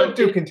 So But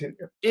do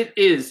continue. It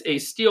is a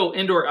steel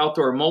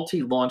indoor-outdoor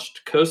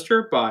multi-launched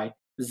coaster by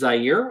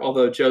Zaire,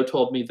 although Joe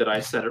told me that I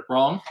said it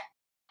wrong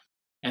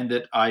and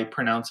that I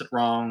pronounce it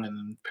wrong,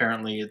 and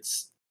apparently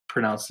it's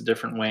pronounced a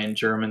different way in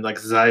German, like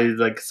Zaire,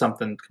 like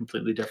something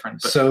completely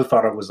different. But So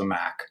thought it was a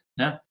Mac.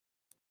 Yeah.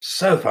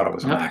 So thought it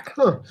was a Yep. Mac.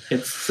 Huh.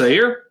 It's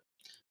Zaire.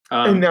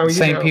 And now you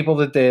Same know. people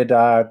that did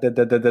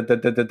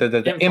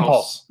the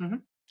Impulse.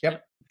 Mhm.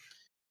 Yep.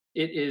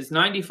 It is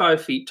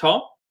 95 feet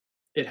tall.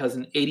 It has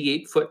an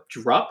 88-foot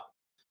drop,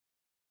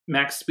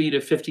 max speed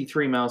of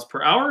 53 miles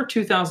per hour,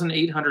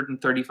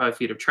 2,835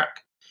 feet of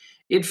track.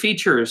 It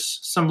features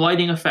some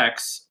lighting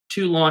effects,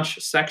 2 launch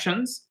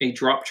sections, a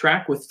drop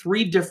track with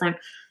 3 different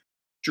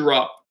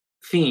drop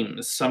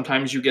themes.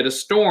 Sometimes you get a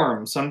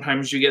storm.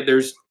 Sometimes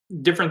there's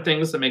different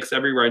things that makes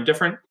every ride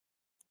different.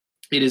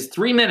 It is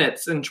 3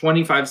 minutes and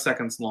 25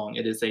 seconds long.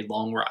 It is a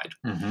long ride.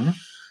 Mm-hmm.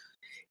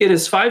 It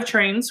is 5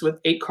 trains with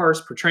 8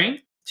 cars per train,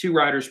 2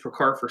 riders per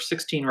car for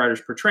 16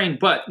 riders per train.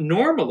 But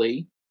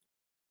normally,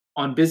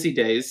 on busy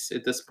days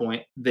at this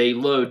point, they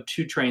load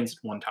 2 trains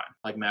at one time,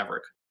 like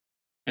Maverick,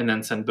 and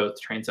then send both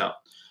trains out.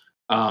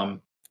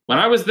 When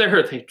I was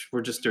there, they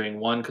were just doing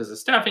one because of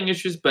staffing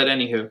issues. But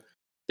anywho,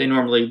 they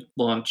normally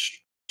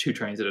launch 2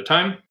 trains at a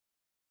time.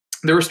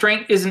 The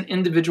restraint is an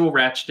individual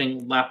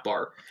ratcheting lap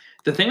bar.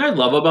 The thing I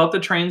love about the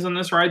trains on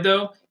this ride,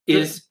 though,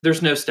 is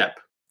there's no step.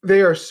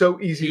 They are so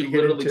easy You to get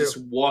literally into. just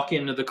walk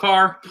into the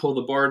car, pull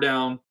the bar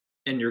down,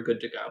 and you're good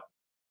to go.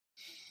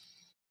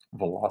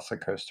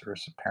 Velocicoaster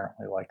is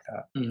apparently like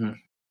that. Mm-hmm.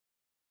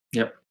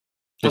 Yep.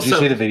 Did you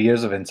see the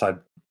videos of inside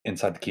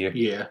the queue?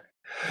 Yeah.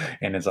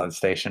 And inside the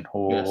station?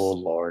 Oh, Yes.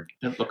 Lord.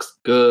 It looks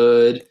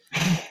good.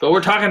 But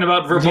we're talking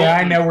about Verbolten. Yeah,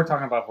 I know we're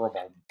talking about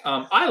Verbolten.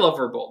 I love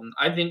Verbolten.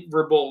 I think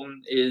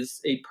Verbolten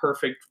is a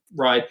perfect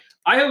ride.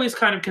 I always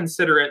kind of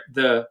consider it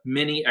the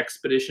mini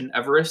Expedition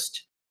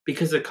Everest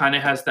because it kind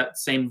of has that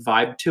same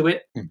vibe to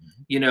it. Mm-hmm.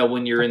 You know,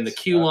 when you're in the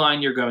queue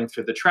line, you're going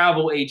through the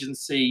travel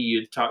agency,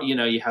 you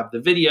have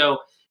the video,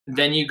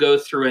 then you go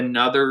through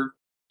another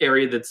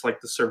area that's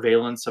like the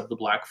surveillance of the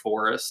Black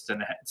Forest,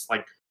 and it's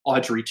like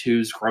Audrey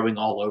 2's growing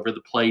all over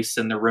the place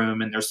in the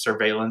room, and there's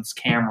surveillance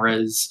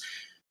cameras,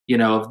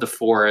 of the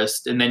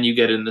forest. And then you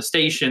get in the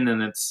station,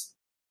 and it's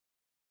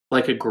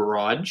like a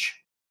garage,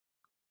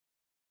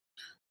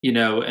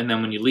 and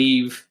then when you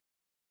leave,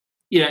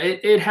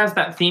 it has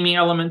that theming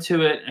element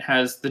to it. It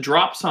has the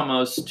drops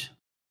almost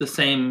the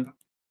same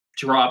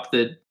drop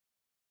that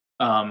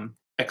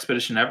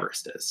Expedition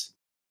Everest is.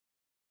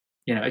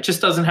 It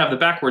just doesn't have the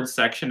backwards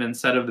section.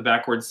 Instead of the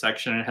backwards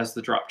section, it has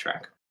the drop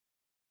track.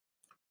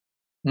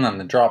 And then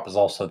the drop is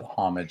also the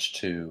homage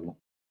to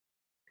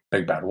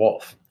Big Bad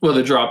Wolf. Well,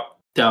 the drop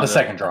down. The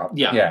second drop.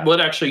 Yeah. Well,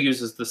 it actually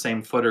uses the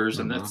same footers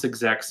Mm-hmm. and it's the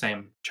exact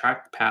same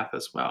track path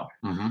as well.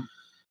 Mm-hmm.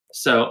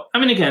 So, I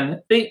mean,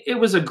 again, it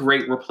was a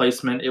great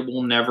replacement. It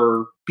will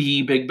never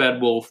be Big Bad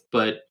Wolf,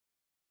 but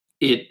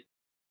it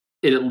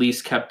at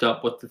least kept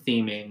up with the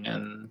theming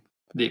and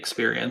the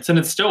experience. And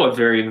it's still a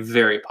very,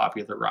 very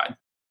popular ride.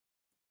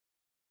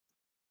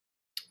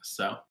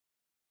 So,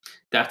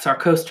 that's our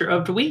coaster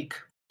of the week.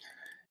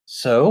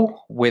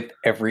 So, with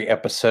every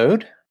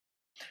episode,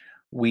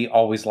 we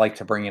always like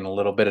to bring in a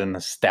little bit of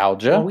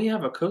nostalgia. Well, we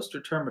have a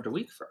coaster term of the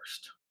week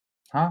first.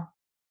 Huh?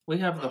 We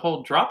have the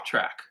whole drop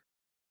track.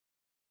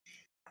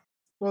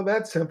 Well,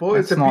 that's simple.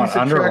 It's a not piece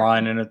of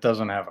underlined and it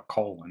doesn't have a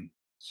colon.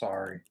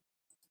 Sorry.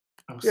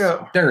 I'm Yeah.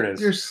 sorry. There it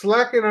is. You're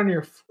slacking on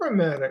your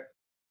formatting.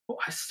 Oh,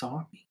 I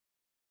saw me.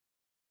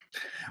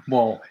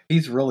 Well,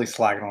 he's really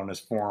slacking on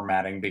his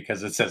formatting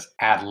because it says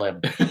ad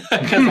lib.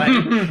 Because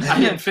I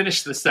didn't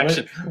finish the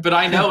section, but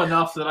I know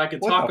enough that I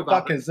can talk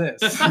about What the fuck it. is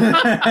this?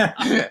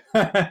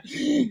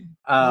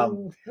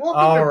 Welcome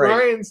all to right.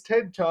 Brian's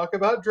TED Talk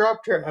about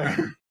drop track.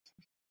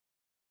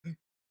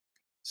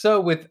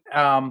 So with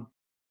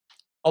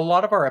a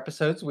lot of our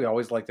episodes, we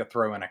always like to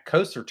throw in a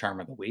coaster term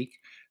of the week.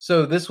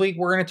 So this week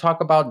we're going to talk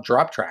about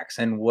drop tracks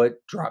and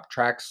what drop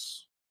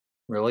tracks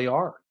really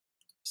are.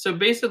 So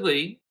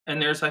basically,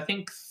 and there's I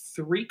think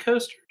 3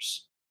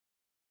 coasters.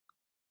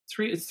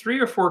 Three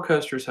or 4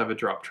 coasters have a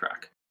drop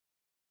track.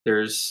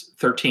 There's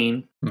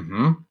 13.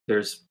 Mm-hmm.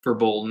 There's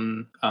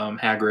Verbolten,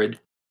 Hagrid.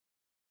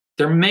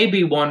 There may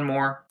be one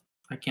more.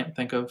 I can't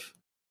think of.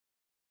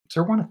 Is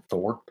there one at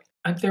Thorpe?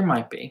 There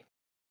might be.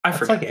 I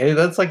forget.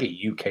 That's like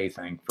a UK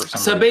thing for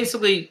some So reason.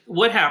 basically,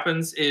 what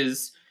happens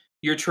is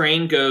your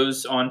train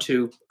goes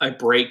onto a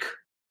break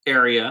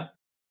area,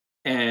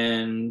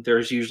 and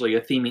there's usually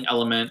a theming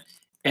element,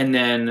 and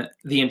then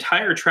the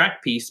entire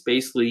track piece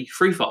basically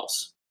free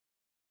falls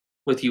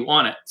with you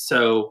on it.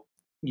 So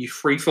you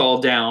free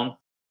fall down.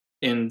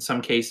 In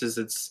some cases,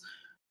 it's,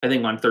 I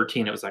think on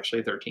 13 it was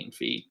actually 13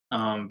 feet,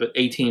 but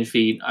 18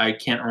 feet, I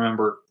can't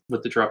remember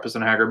what the drop is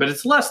on Hager, but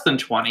it's less than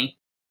 20.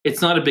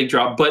 It's not a big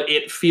drop, but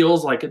it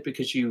feels like it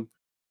because you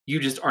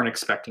just aren't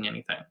expecting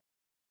anything.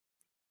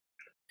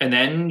 And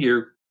then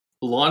you're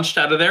launched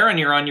out of there and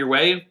you're on your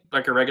way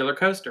like a regular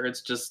coaster.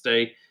 It's just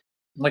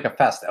like a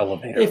fast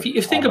elevator. If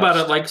you think about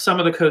it, like some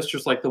of the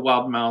coasters like the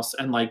Wild Mouse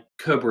and like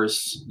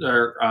Cobra's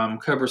or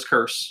Cobra's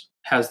Curse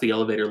has the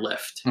elevator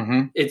lift.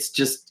 Mm-hmm. It's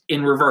just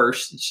in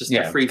reverse. It's just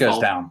a free fall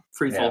down.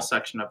 Fall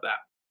section of that.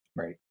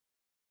 Right.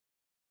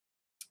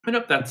 But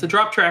nope, that's the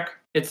drop track.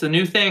 It's the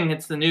new thing.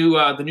 It's the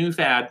new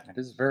fad. It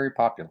is very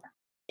popular.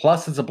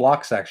 Plus, it's a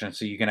block section,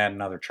 so you can add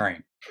another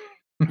train.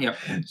 Yep.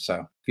 So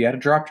if you had a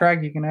drop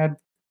track, you can add.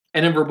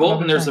 And in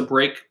Verbolten, there's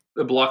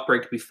a block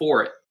break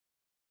before it.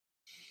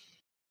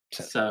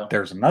 So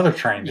there's another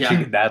train.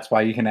 That's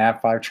why you can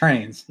have 5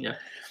 trains. Yeah.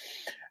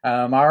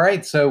 All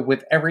right. So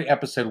with every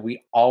episode,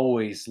 we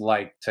always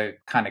like to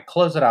kind of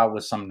close it out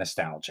with some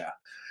nostalgia.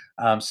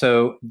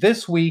 So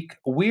this week,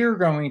 we're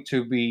going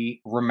to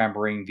be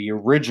remembering the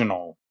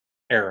original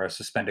era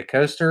suspended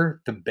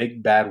coaster, the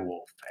Big Bad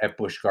Wolf at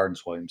Busch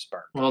Gardens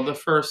Williamsburg. Well, the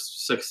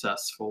first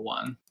successful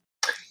one.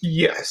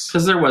 Yes.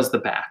 Because there was the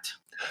Bat.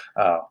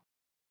 Oh.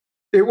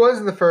 It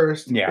was the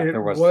first. Yeah, it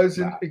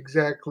wasn't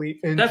exactly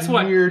engineered. That's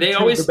what they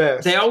always the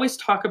best. They always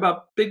talk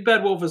about. Big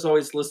Bad Wolf is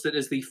always listed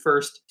as the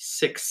first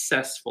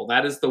successful.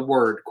 That is the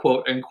word,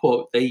 quote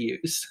unquote, they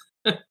use.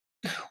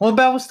 Well, the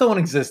Bat was still in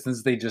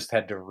existence. They just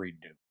had to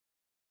redo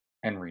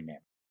and rename.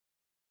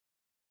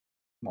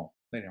 Well,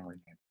 they didn't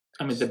rename.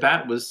 I mean, the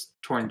Bat was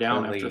torn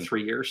down after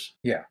 3 years.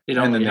 Yeah, it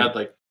only had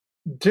like.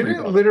 Didn't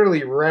it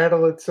literally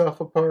rattle itself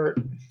apart?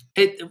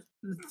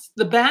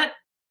 The Bat.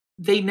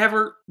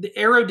 The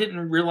Arrow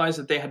didn't realize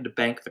that they had to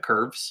bank the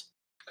curves.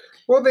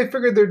 Well, they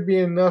figured there'd be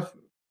enough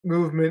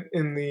movement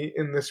in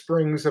the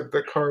springs of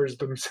the cars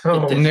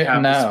themselves. It didn't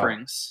have the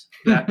springs.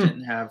 That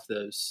didn't have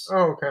those.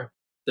 Oh, okay.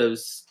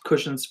 Those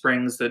cushion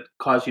springs that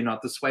cause you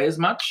not to sway as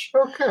much.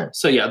 Okay.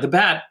 So yeah, the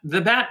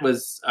bat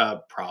was a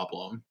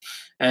problem,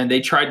 and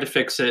they tried to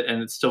fix it,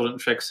 and it still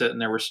didn't fix it,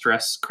 and there were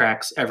stress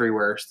cracks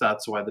everywhere. So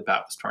that's why the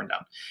Bat was torn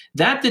down.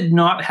 That did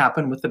not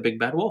happen with the Big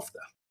Bad Wolf,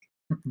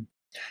 though.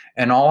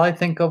 And all I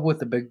think of with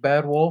the Big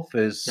Bad Wolf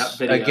is,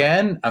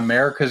 again,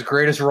 America's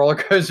Greatest Roller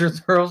Coaster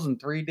Thrills in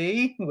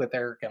 3D with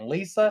Eric and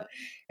Lisa,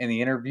 and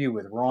the interview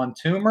with Ron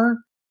Toomer,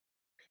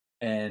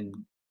 and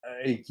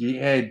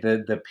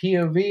the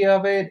POV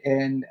of it,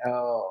 and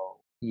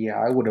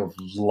I would have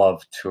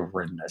loved to have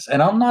ridden this.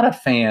 And I'm not a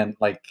fan.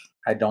 Like,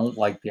 I don't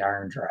like the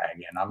Iron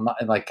Dragon. I'm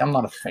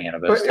not a fan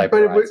of those type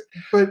of rides.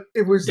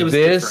 It was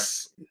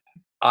this.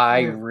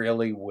 I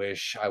really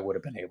wish I would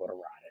have been able to ride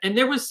it. And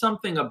there was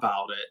something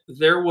about it.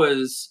 There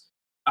was,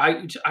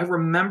 I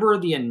remember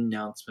the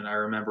announcement. I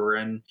remember,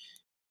 and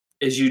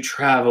as you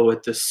travel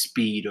at the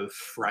speed of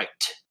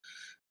fright,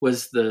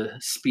 was the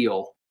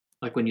spiel.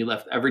 Like when you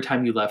left, every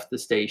time you left the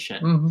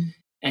station,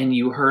 and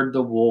you heard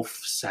the wolf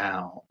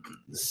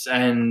sounds,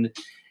 and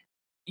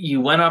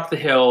you went up the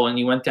hill and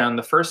you went down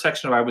the first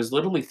section. I was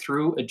literally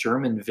through a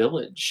German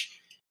village,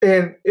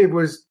 and it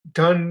was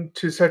done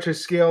to such a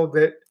scale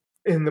that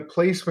in the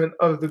placement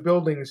of the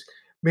buildings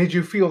made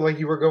you feel like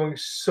you were going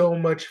so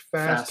much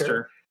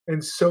faster.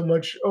 And so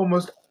much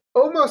almost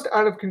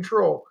out of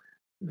control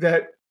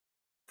that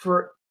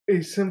for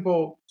a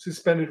simple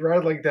suspended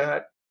ride like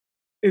that,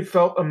 it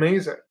felt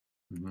amazing.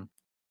 Mm-hmm.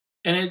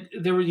 And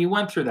you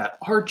went through that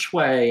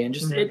archway, and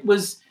just it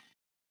was,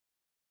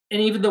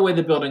 and even the way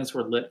the buildings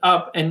were lit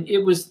up, and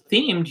it was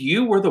themed.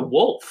 You were the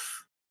wolf.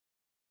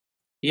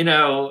 You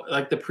know,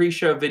 like the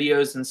pre-show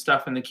videos and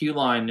stuff in the queue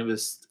line, it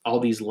was all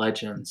these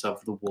legends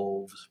of the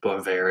wolves,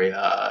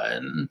 Bavaria,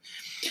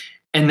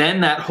 and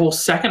then that whole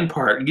second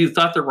part, you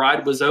thought the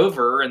ride was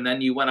over, and then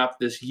you went up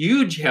this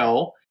huge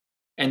hill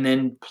and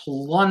then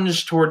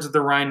plunged towards the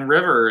Rhine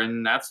River,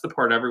 and that's the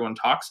part everyone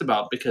talks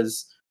about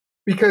because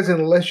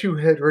unless you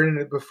had ridden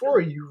it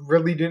before, you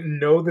really didn't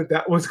know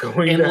that was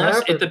going to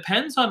happen. It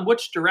depends on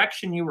which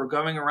direction you were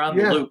going around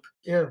the loop.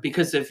 Yeah.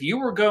 Because if you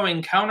were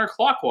going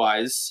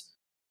counterclockwise,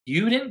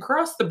 you didn't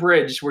cross the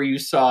bridge where you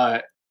saw,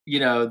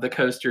 the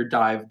coaster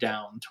dive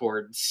down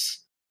towards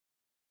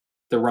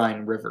the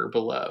Rhine River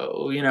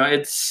below.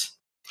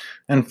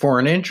 And for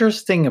an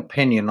interesting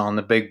opinion on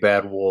the Big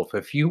Bad Wolf,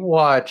 if you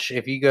go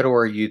to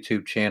our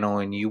YouTube channel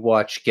and you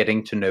watch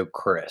Getting to Know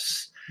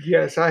Chris.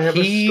 Yes, I have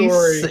a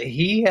story.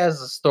 He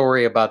has a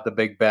story about the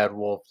Big Bad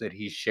Wolf that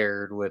he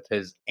shared with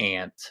his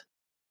aunt.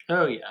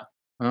 Oh, yeah.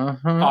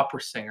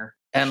 Opera singer.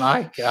 And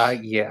I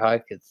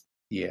could.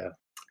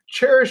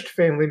 Cherished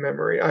family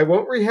memory. I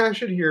won't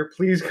rehash it here.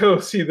 Please go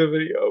see the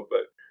video.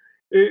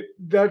 But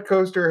That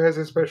coaster has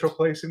a special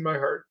place in my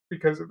heart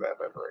because of that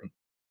memory.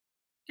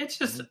 It's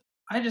just,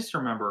 I just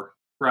remember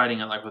riding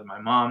it like with my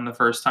mom the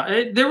first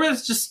time. There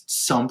was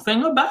just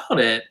something about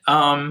it.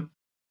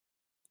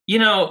 You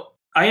know,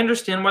 I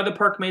understand why the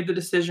park made the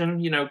decision.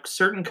 You know,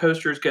 certain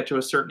coasters get to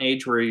a certain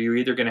age where you're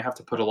either going to have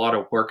to put a lot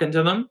of work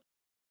into them,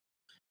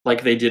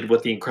 like they did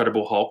with the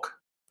Incredible Hulk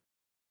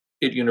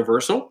at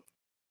Universal,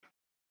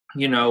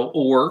 you know,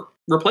 or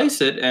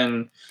replace it.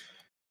 And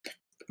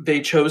they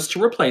chose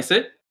to replace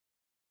it.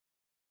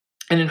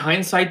 And in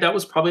hindsight, that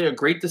was probably a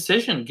great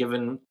decision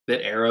given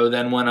that Arrow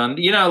then went on,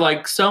 you know,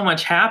 like so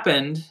much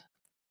happened,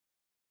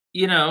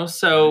 you know,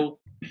 so.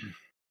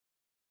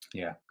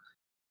 Yeah.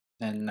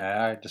 And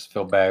I just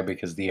feel bad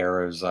because the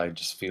Arrows, I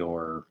just feel,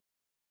 are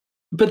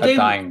But a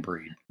dying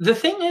breed. the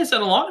thing is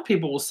that a lot of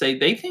people will say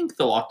they think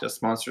the Loch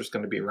Ness Monster is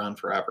going to be around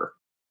forever.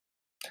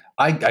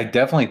 I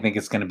definitely think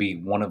it's going to be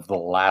one of the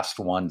last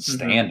ones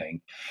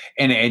standing.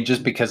 And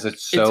just because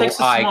it's so It takes a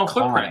small iconic.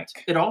 footprint.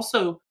 It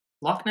also,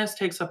 Loch Ness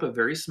takes up a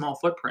very small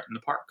footprint in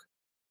the park.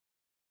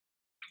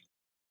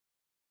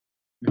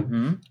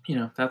 You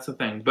know, that's the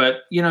thing.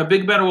 But, you know,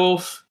 Big Bad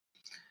Wolf,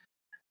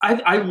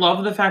 I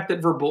love the fact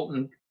that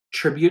Verbolten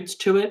tributes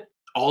to it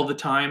all the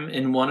time.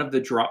 In one of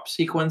the drop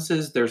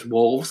sequences, there's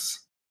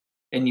wolves,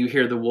 and you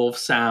hear the wolf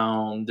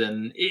sound,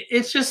 and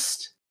it's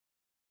just,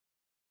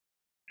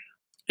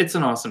 it's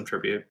an awesome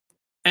tribute.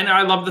 And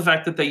I love the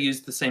fact that they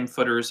used the same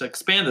footers,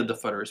 expanded the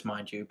footers,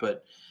 mind you,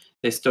 but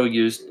they still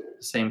used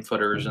the same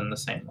footers and the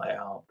same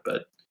layout.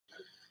 But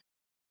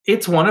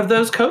it's one of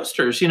those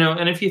coasters, you know,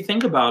 and if you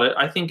think about it,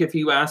 I think if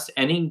you asked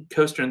any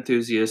coaster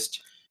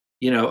enthusiast,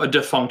 you know, a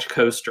defunct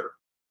coaster,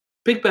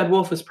 Big Bad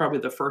Wolf is probably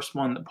the first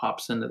one that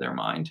pops into their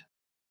mind.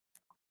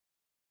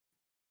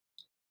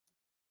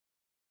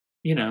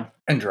 You know.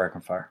 And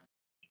Dragonfire.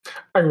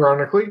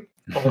 Ironically,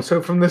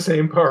 also from the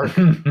same park.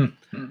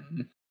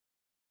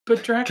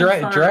 But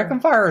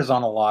Dragonfire is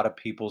on a lot of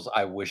people's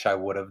I wish I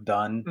would have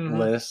done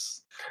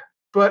lists.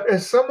 But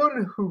as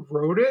someone who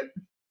wrote it,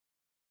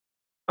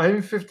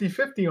 I'm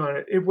 50-50 on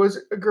it. It was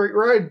a great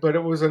ride, but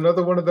it was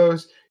another one of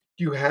those,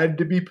 you had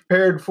to be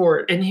prepared for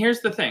it. And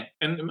here's the thing,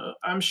 and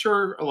I'm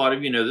sure a lot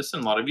of you know this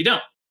and a lot of you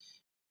don't.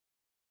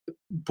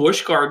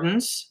 Busch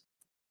Gardens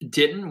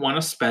didn't want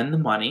to spend the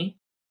money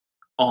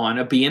on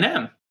a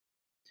B&M.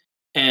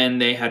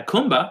 And they had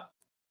Kumba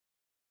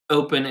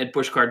open at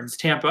Busch Gardens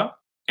Tampa,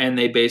 and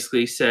they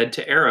basically said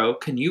to Arrow,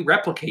 can you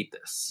replicate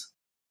this?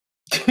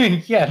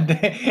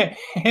 Yeah.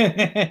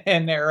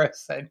 And Arrow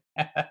said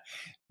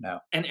no.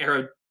 And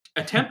Arrow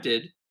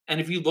attempted,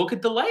 and if you look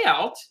at the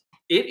layout,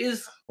 it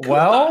is Kumba.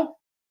 Well,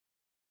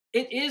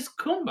 it is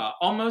Kumba,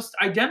 almost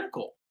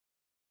identical,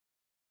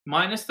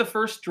 minus the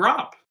first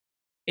drop.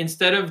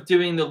 Instead of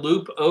doing the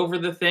loop over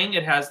the thing,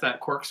 it has that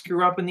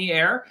corkscrew up in the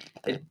air.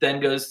 It then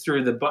goes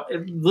through the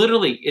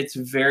literally, it's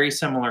very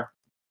similar.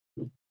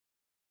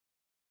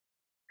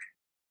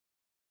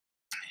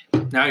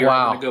 Now you're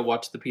going to go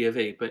watch the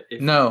POV, but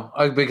no,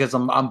 because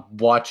I'm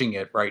watching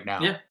it right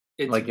now. Yeah,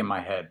 it's like in my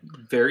head.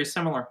 Very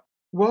similar.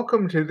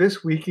 Welcome to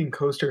This Week in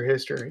Coaster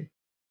History.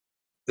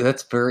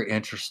 That's very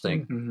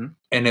interesting,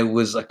 and it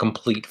was a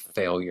complete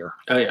failure.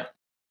 Oh yeah.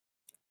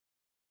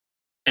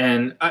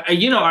 And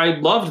I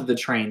loved the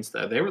trains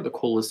though. They were the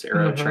coolest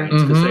Arrow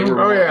trains because they were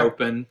more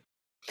open.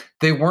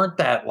 They weren't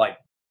that like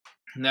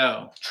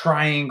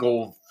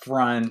triangle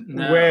front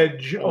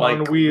wedge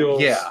on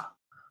wheels. Yeah.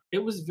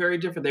 It was very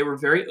different. They were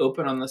very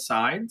open on the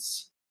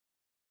sides.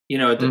 You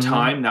know, at the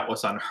time that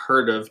was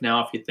unheard of.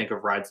 Now, if you think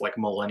of rides like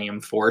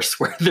Millennium Force,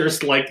 where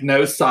there's like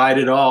no side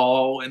at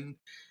all, and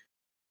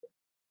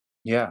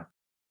yeah,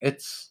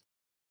 it's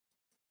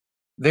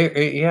there.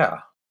 Yeah,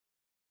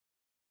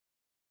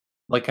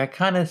 like I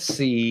kind of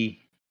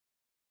see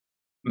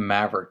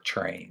Maverick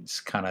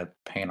Trains kind of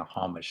paying a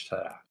homage to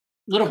that.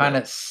 Little kind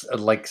bit. of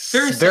like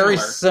very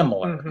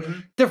similar,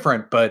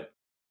 different but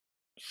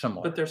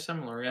similar. But they're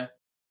similar, yeah.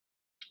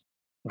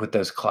 With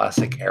those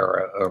classic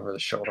Arrow over the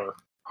shoulder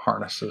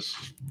harnesses.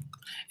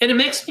 And it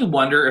makes me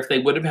wonder if they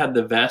would have had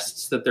the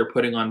vests that they're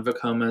putting on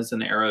Vekomas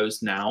and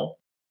Arrows now.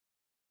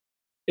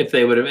 If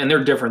they would have, and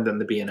they're different than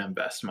the B&M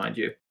vest, mind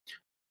you.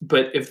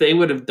 But if they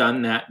would have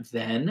done that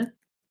then,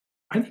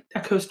 I think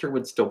that coaster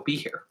would still be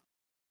here.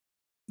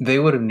 They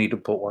would have needed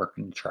to put work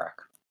in the track.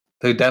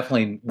 They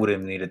definitely would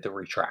have needed to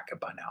retrack it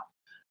by now.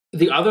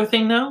 The other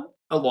thing, though,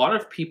 a lot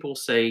of people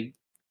say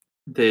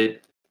that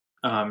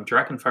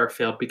Dragonfire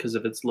failed because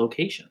of its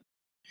location.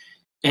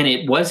 And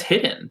it was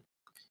hidden.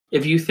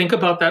 If you think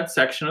about that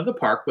section of the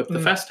park with the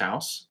Fest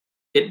House,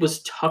 it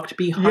was tucked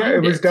behind it. Yeah,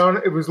 it was down.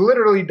 It was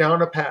literally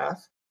down a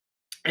path.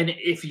 And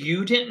if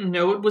you didn't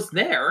know it was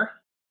there,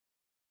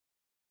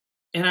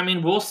 and I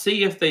mean, we'll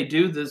see if they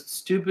do the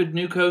stupid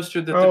new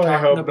coaster that they're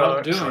talking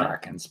about doing.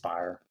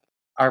 Dragonspire.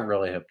 I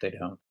really hope they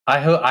don't.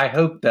 I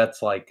hope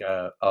that's like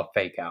a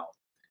fake out.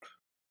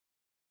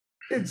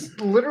 It's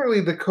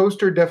literally the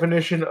coaster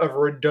definition of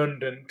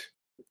redundant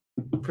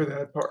for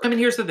that part. I mean,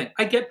 here's the thing.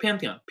 I get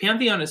Pantheon.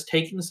 Pantheon is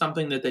taking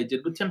something that they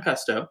did with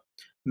Tempesto,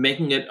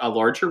 making it a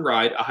larger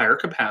ride, a higher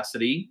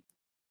capacity,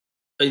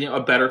 a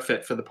better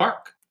fit for the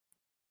park.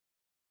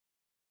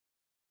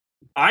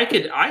 I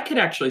could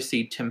actually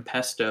see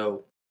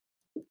Tempesto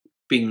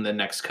being the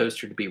next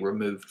coaster to be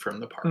removed from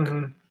the park.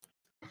 Mhm.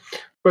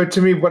 But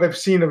to me, what I've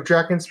seen of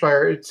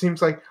Dragonspire, it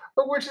seems like,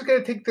 oh, we're just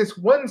gonna take this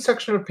one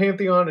section of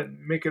Pantheon and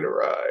make it a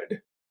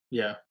ride.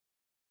 Yeah.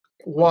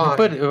 Why?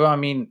 But I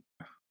mean,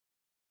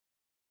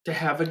 To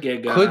have a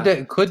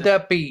Giga. could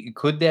that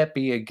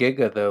be a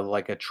Giga though,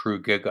 like a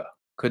true Giga?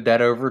 Could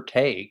that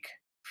overtake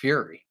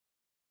Fury?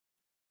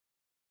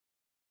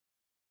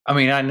 I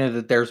mean, I know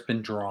that there's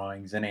been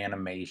drawings and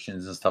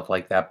animations and stuff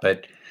like that,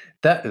 but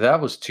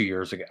that was 2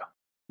 years ago.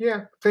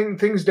 Yeah,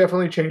 things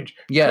definitely change.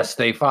 Yes,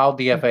 they filed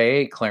the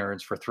FAA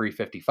clearance for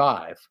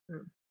 355.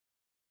 Mm.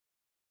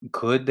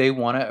 Could they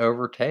want to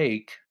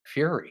overtake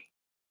Fury?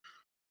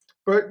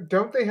 But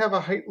don't they have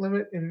a height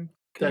limit in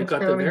They Kings got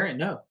the County? variant.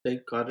 No, they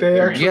got a They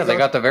variant. actually Yeah, they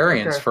got the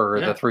variants okay. for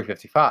Yeah. the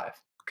 355.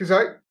 Because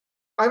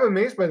I'm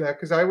amazed by that,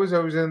 because I was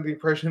always under the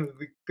impression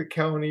that the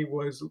county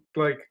was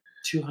like,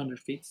 200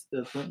 feet.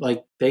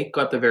 Like they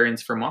got the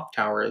variants for Mock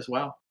Tower as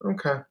well.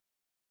 okay.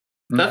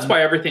 That's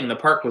why everything in the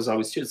park was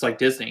always it's like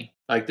Disney,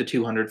 like the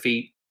 200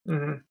 feet.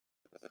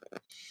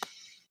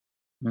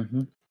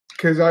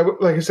 Because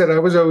like I said, I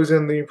was always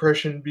in the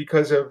impression,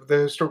 because of the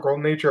historical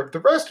nature of the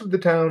rest of the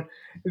town,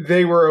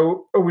 they were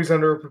always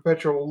under a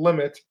perpetual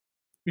limit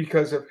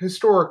because of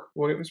historic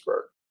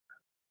Williamsburg.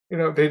 You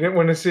know, they didn't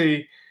want to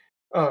see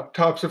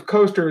tops of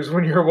coasters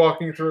when you're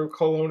walking through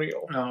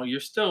Colonial. No, you're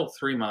still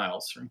 3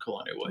 miles from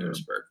Colonial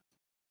Williamsburg.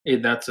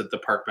 That's at the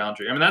park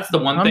boundary. I mean, that's the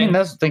one I thing. mean,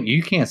 that's the thing.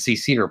 You can't see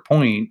Cedar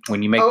Point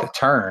when you make the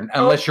turn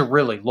unless you're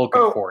really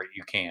looking for it.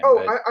 You can.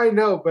 Oh, but I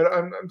know, but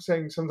I'm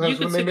saying sometimes you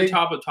can when see they the make,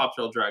 top of Top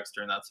Thrill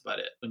Dragster, and that's about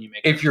it. When you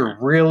make if that you're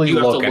turn. really You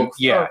have to looking, look for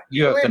yeah, it.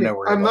 you have to believe me, know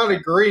where you're I'm not looking.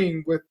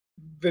 agreeing with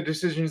the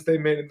decisions they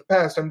made in the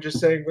past. I'm just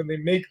saying when they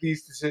make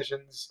these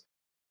decisions,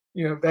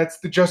 you know, that's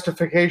the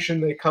justification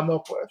they come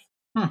up with.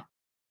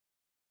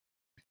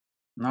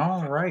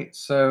 All right,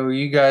 so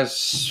you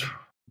guys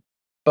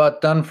about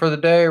done for the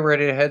day?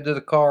 Ready to head to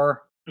the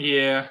car?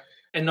 Yeah,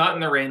 and not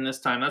in the rain this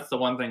time. That's the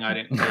one thing I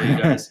didn't tell you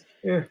guys.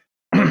 Yeah.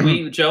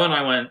 Joe and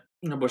I went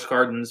to Busch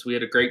Gardens. We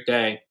had a great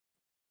day,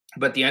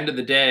 but at the end of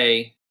the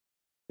day,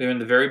 we were in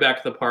the very back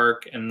of the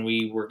park, and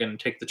we were going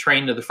to take the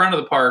train to the front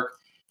of the park,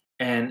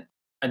 and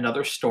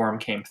another storm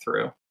came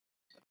through,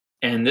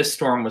 and this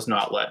storm was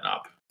not letting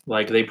up.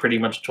 Like, they pretty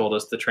much told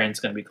us the train's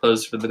going to be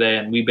closed for the day,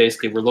 and we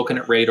basically were looking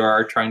at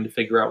radar trying to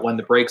figure out when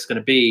the break's going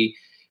to be,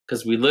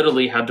 because we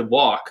literally had to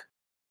walk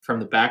from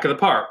the back of the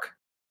park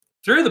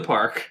through the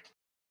park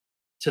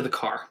to the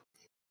car.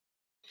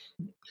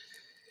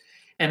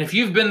 And if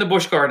you've been to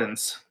Busch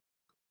Gardens,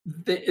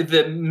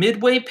 the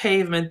midway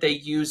pavement they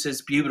use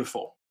is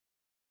beautiful,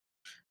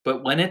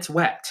 but when it's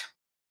wet,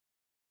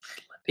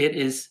 it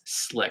is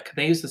slick.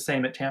 They use the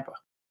same at Tampa,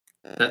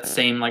 that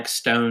same like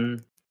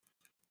stone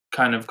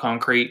kind of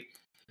concrete.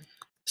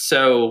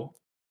 So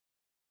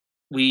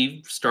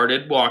we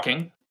started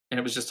walking, and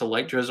it was just a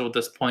light drizzle at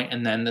this point,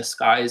 and then the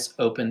skies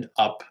opened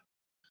up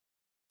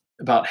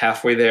about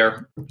halfway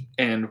there,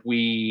 and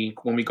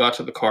when we got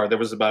to the car, there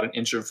was about an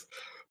inch of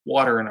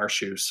water in our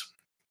shoes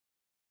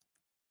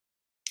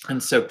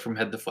and soaked from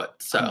head to foot.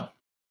 So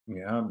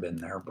yeah, I've been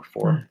there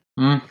before.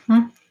 and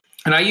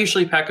I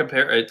usually pack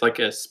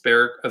a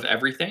spare of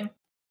everything,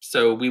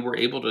 so we were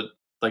able to,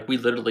 like, we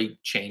literally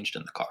changed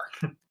in the car.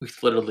 We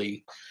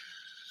literally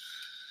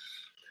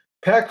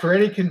Pack for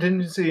any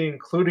contingency,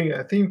 including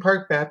a theme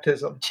park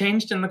baptism.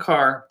 changed in the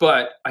car,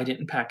 but I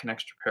didn't pack an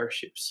extra pair of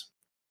shoes.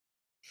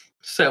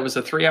 So it was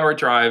a 3-hour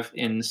drive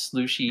in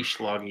slushy,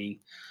 schloggy.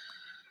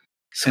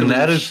 And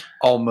that is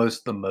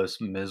almost the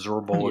most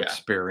miserable Yeah.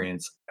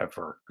 experience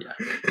ever. Yeah.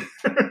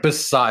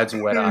 Besides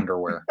wet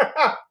underwear.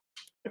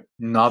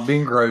 Not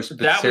being gross, but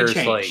that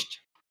seriously.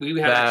 we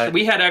changed.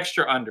 We had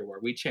extra underwear.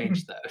 We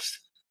changed those.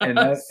 And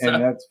that's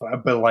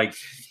fine. But like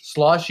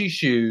sloshy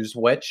shoes,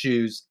 wet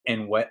shoes,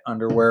 and wet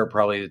underwear are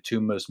probably the two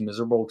most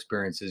miserable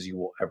experiences you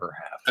will ever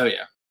have. Oh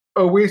yeah.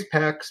 Always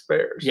pack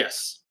spares.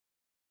 Yes.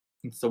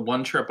 It's the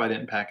one trip I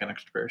didn't pack an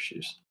extra pair of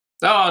shoes.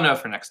 Oh no,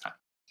 for next time.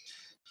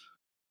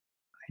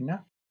 I know.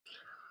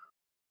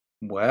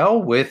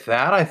 Well, with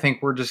that, I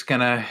think we're just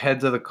going to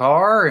head to the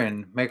car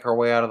and make our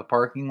way out of the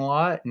parking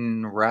lot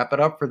and wrap it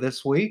up for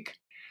this week.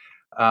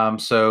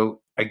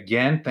 So,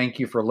 again, thank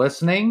you for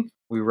listening.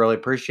 We really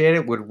appreciate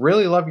it. Would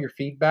really love your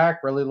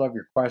feedback, really love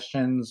your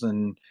questions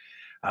and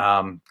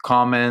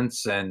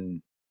comments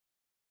and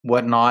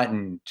whatnot,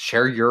 and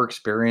share your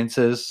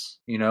experiences,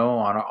 on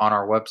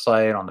our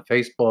website, on the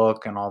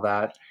Facebook and all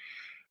that.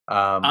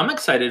 I'm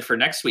excited for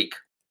next week.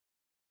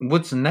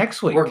 What's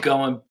next week? We're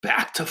going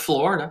back to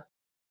Florida.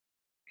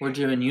 We're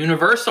doing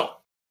Universal.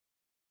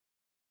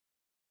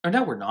 Or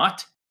no, we're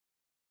not.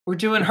 We're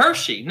doing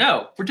Hershey.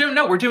 We're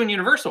doing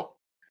Universal.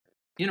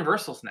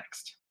 Universal's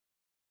next.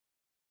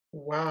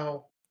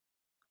 Wow.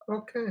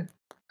 Okay.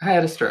 I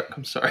had a stroke.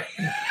 I'm sorry.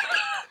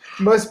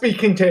 Must be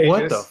contagious.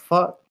 What the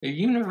fuck?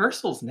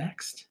 Universal's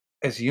next.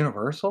 Is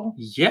Universal?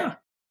 Yeah.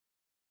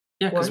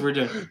 Yeah, because What?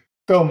 we're doing.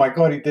 Oh my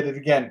god, he did it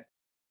again.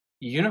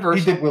 He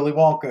Universal. did Willy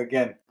Wonka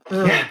again.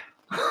 Uh,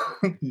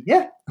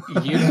 Yeah.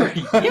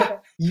 Yeah.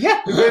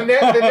 Yeah.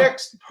 the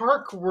next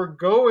park we're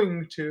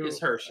going to Is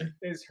Hershey.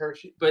 Is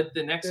Hershey. But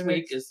the next The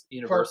week next is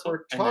Universal we're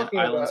and then talking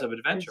Islands about of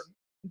Adventure.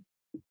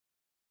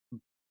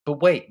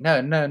 But wait, no.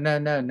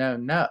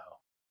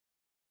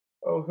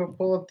 Oh, he'll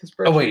pull up the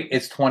spreadsheet. Oh wait,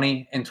 it's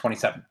 20 and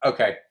 27.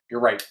 Okay, you're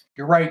right.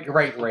 You're right.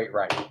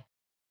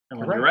 And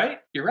when you're right,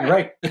 you're You're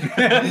right.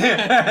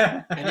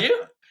 right. And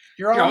you?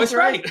 You're You're always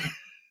right.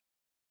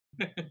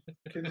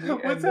 Can we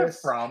What's end that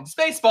this? from?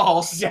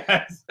 Spaceballs.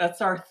 Yes.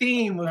 That's our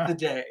theme of the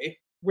day.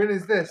 When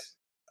is this?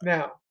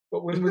 Now.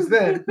 But when was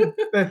then?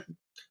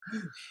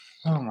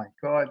 Oh my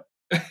god.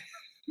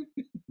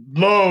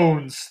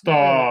 Lone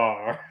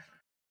Star.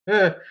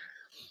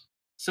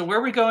 So where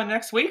are we going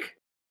next week?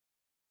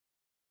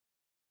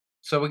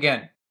 So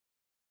again,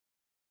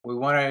 we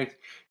want to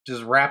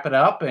just wrap it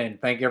up and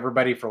thank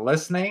everybody for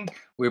listening.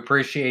 We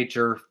appreciate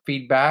your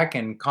feedback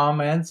and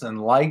comments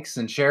and likes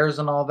and shares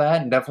and all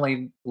that. And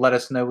definitely let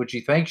us know what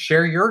you think.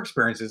 Share your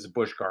experiences at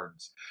Busch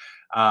Gardens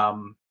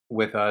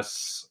with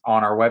us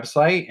on our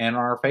website and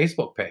on our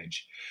Facebook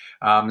page.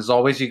 As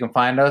always, you can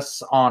find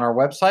us on our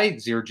website,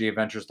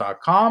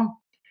 zerogadventures.com,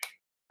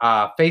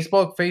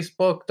 Facebook,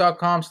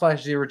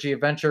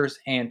 facebook.com/zerogadventures,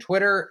 and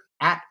Twitter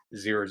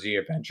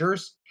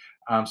 @zerogadventures.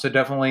 So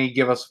definitely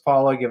give us a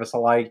follow, give us a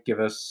like, give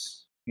us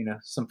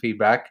some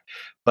feedback.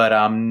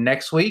 But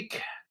next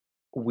week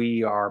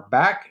we are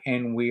back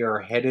and we are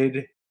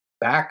headed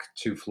back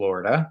to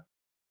Florida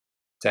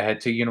to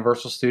head to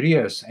Universal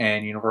Studios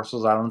and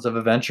Universal's Islands of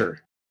Adventure.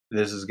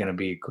 This is going to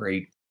be a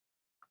great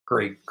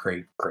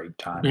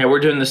time. Yeah, we're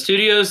doing the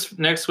studios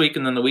next week,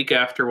 and then the week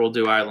after we'll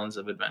do Islands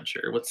of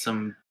Adventure with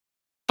some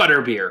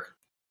butterbeer.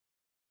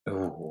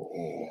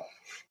 Ooh.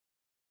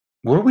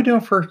 What are we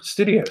doing for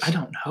studios? I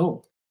don't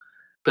know,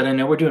 but I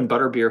know we're doing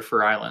butterbeer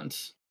for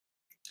Islands.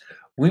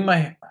 We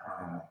might.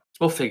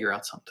 We'll figure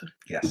out something.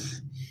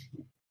 Yes.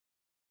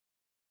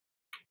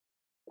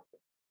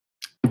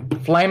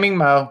 Flaming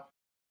Moe.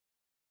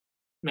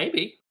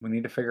 Maybe. We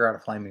need to figure out a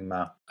Flaming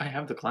Moe. I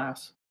have the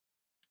glass.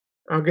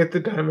 I'll get the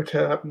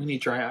Dimetapp. We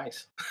need dry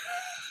ice.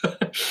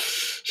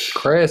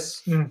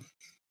 Chris, Mm.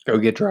 go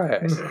get dry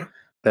ice.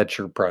 That's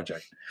your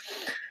project.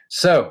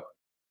 So,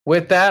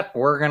 with that,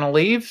 we're going to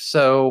leave.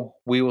 So,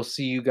 we will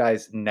see you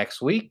guys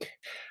next week.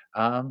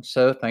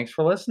 So, thanks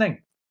for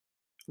listening.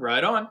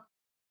 Right on.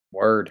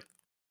 Word.